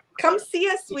 Thank you, Kat. Come see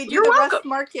us. We do You're the welcome. West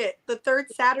Market the 3rd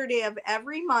Saturday of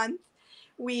every month.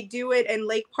 We do it in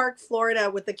Lake Park, Florida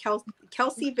with the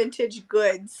Kelsey Vintage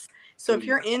Goods. So if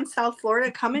you're in South Florida,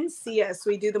 come and see us.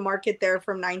 We do the market there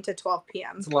from 9 to 12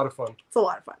 p.m. It's a lot of fun. It's a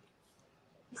lot of fun.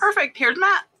 Perfect. Here's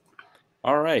Matt.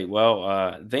 All right.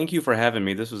 Well, thank you for having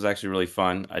me. This was actually really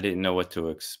fun. I didn't know what to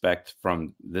expect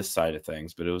from this side of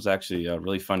things, but it was actually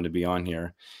really fun to be on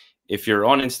here. If you're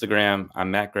on Instagram,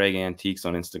 I'm at Greig Antiques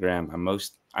on Instagram.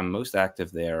 I'm most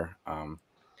active there.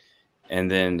 And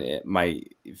then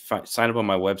sign up on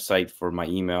my website for my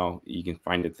email. You can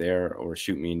find it there, or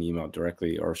shoot me an email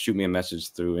directly, or shoot me a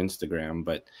message through Instagram.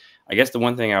 But I guess the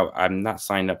one thing I'm not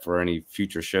signed up for any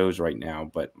future shows right now,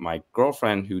 but my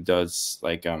girlfriend, who does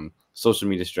like social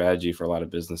media strategy for a lot of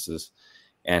businesses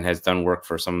and has done work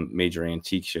for some major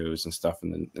antique shows and stuff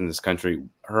in this country,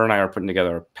 her and I are putting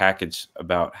together a package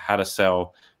about how to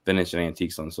sell vintage and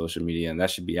antiques on social media, and that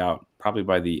should be out probably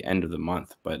by the end of the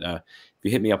month. But if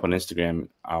you hit me up on Instagram,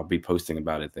 I'll be posting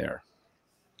about it there.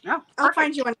 Oh, I'll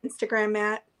find you on Instagram,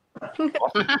 Matt.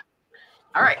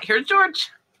 All right, here's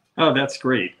George. Oh, that's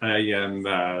great. I am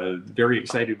very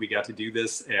excited we got to do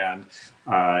this, and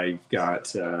I'm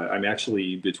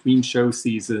actually between show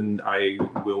season. I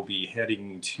will be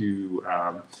heading to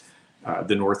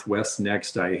the Northwest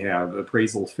next. I have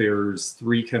appraisal fairs,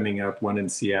 3 coming up, 1 in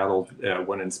Seattle,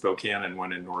 1 in Spokane, and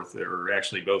 1 in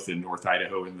both in North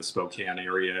Idaho in the Spokane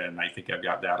area. And I think I've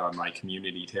got that on my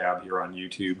community tab here on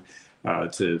YouTube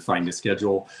to find a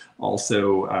schedule.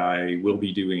 Also, I will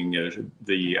be doing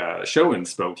the show in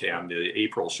Spokane, the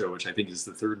April show, which I think is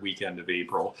the 3rd weekend of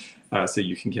April. So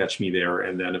you can catch me there.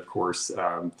 And then, of course,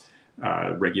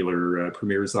 regular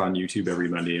premieres on YouTube every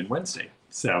Monday and Wednesday.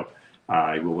 So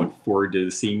I will look forward to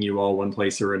seeing you all one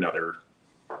place or another.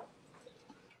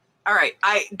 All right,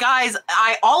 guys,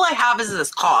 all I have is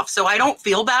this cough, so I don't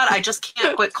feel bad. I just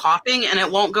can't quit coughing, and it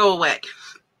won't go away.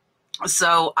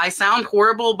 So I sound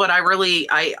horrible, but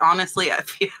I honestly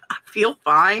feel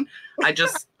fine. I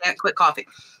just can't quit coughing.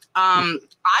 I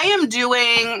am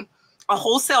doing a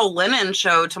wholesale linen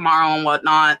show tomorrow and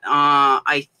Whatnot.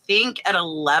 I think at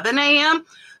 11 a.m.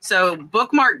 So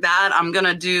bookmark that. I'm going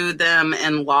to do them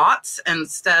in lots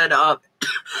instead of,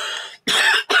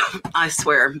 I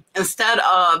swear, instead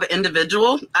of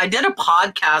individual. I did a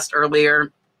podcast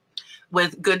earlier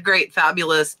with Good, Great,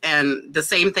 Fabulous, and the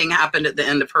same thing happened at the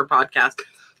end of her podcast.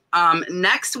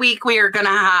 Next week, we are going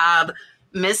to have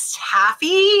Miss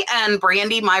Taffy and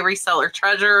Brandy, my reseller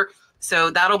treasure.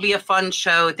 So that'll be a fun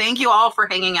show. Thank you all for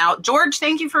hanging out. George,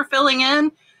 thank you for filling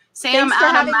in. Sam,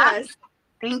 Adam, Matt,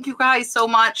 thank you guys so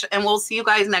much. And we'll see you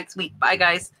guys next week. Bye,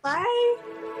 guys. Bye.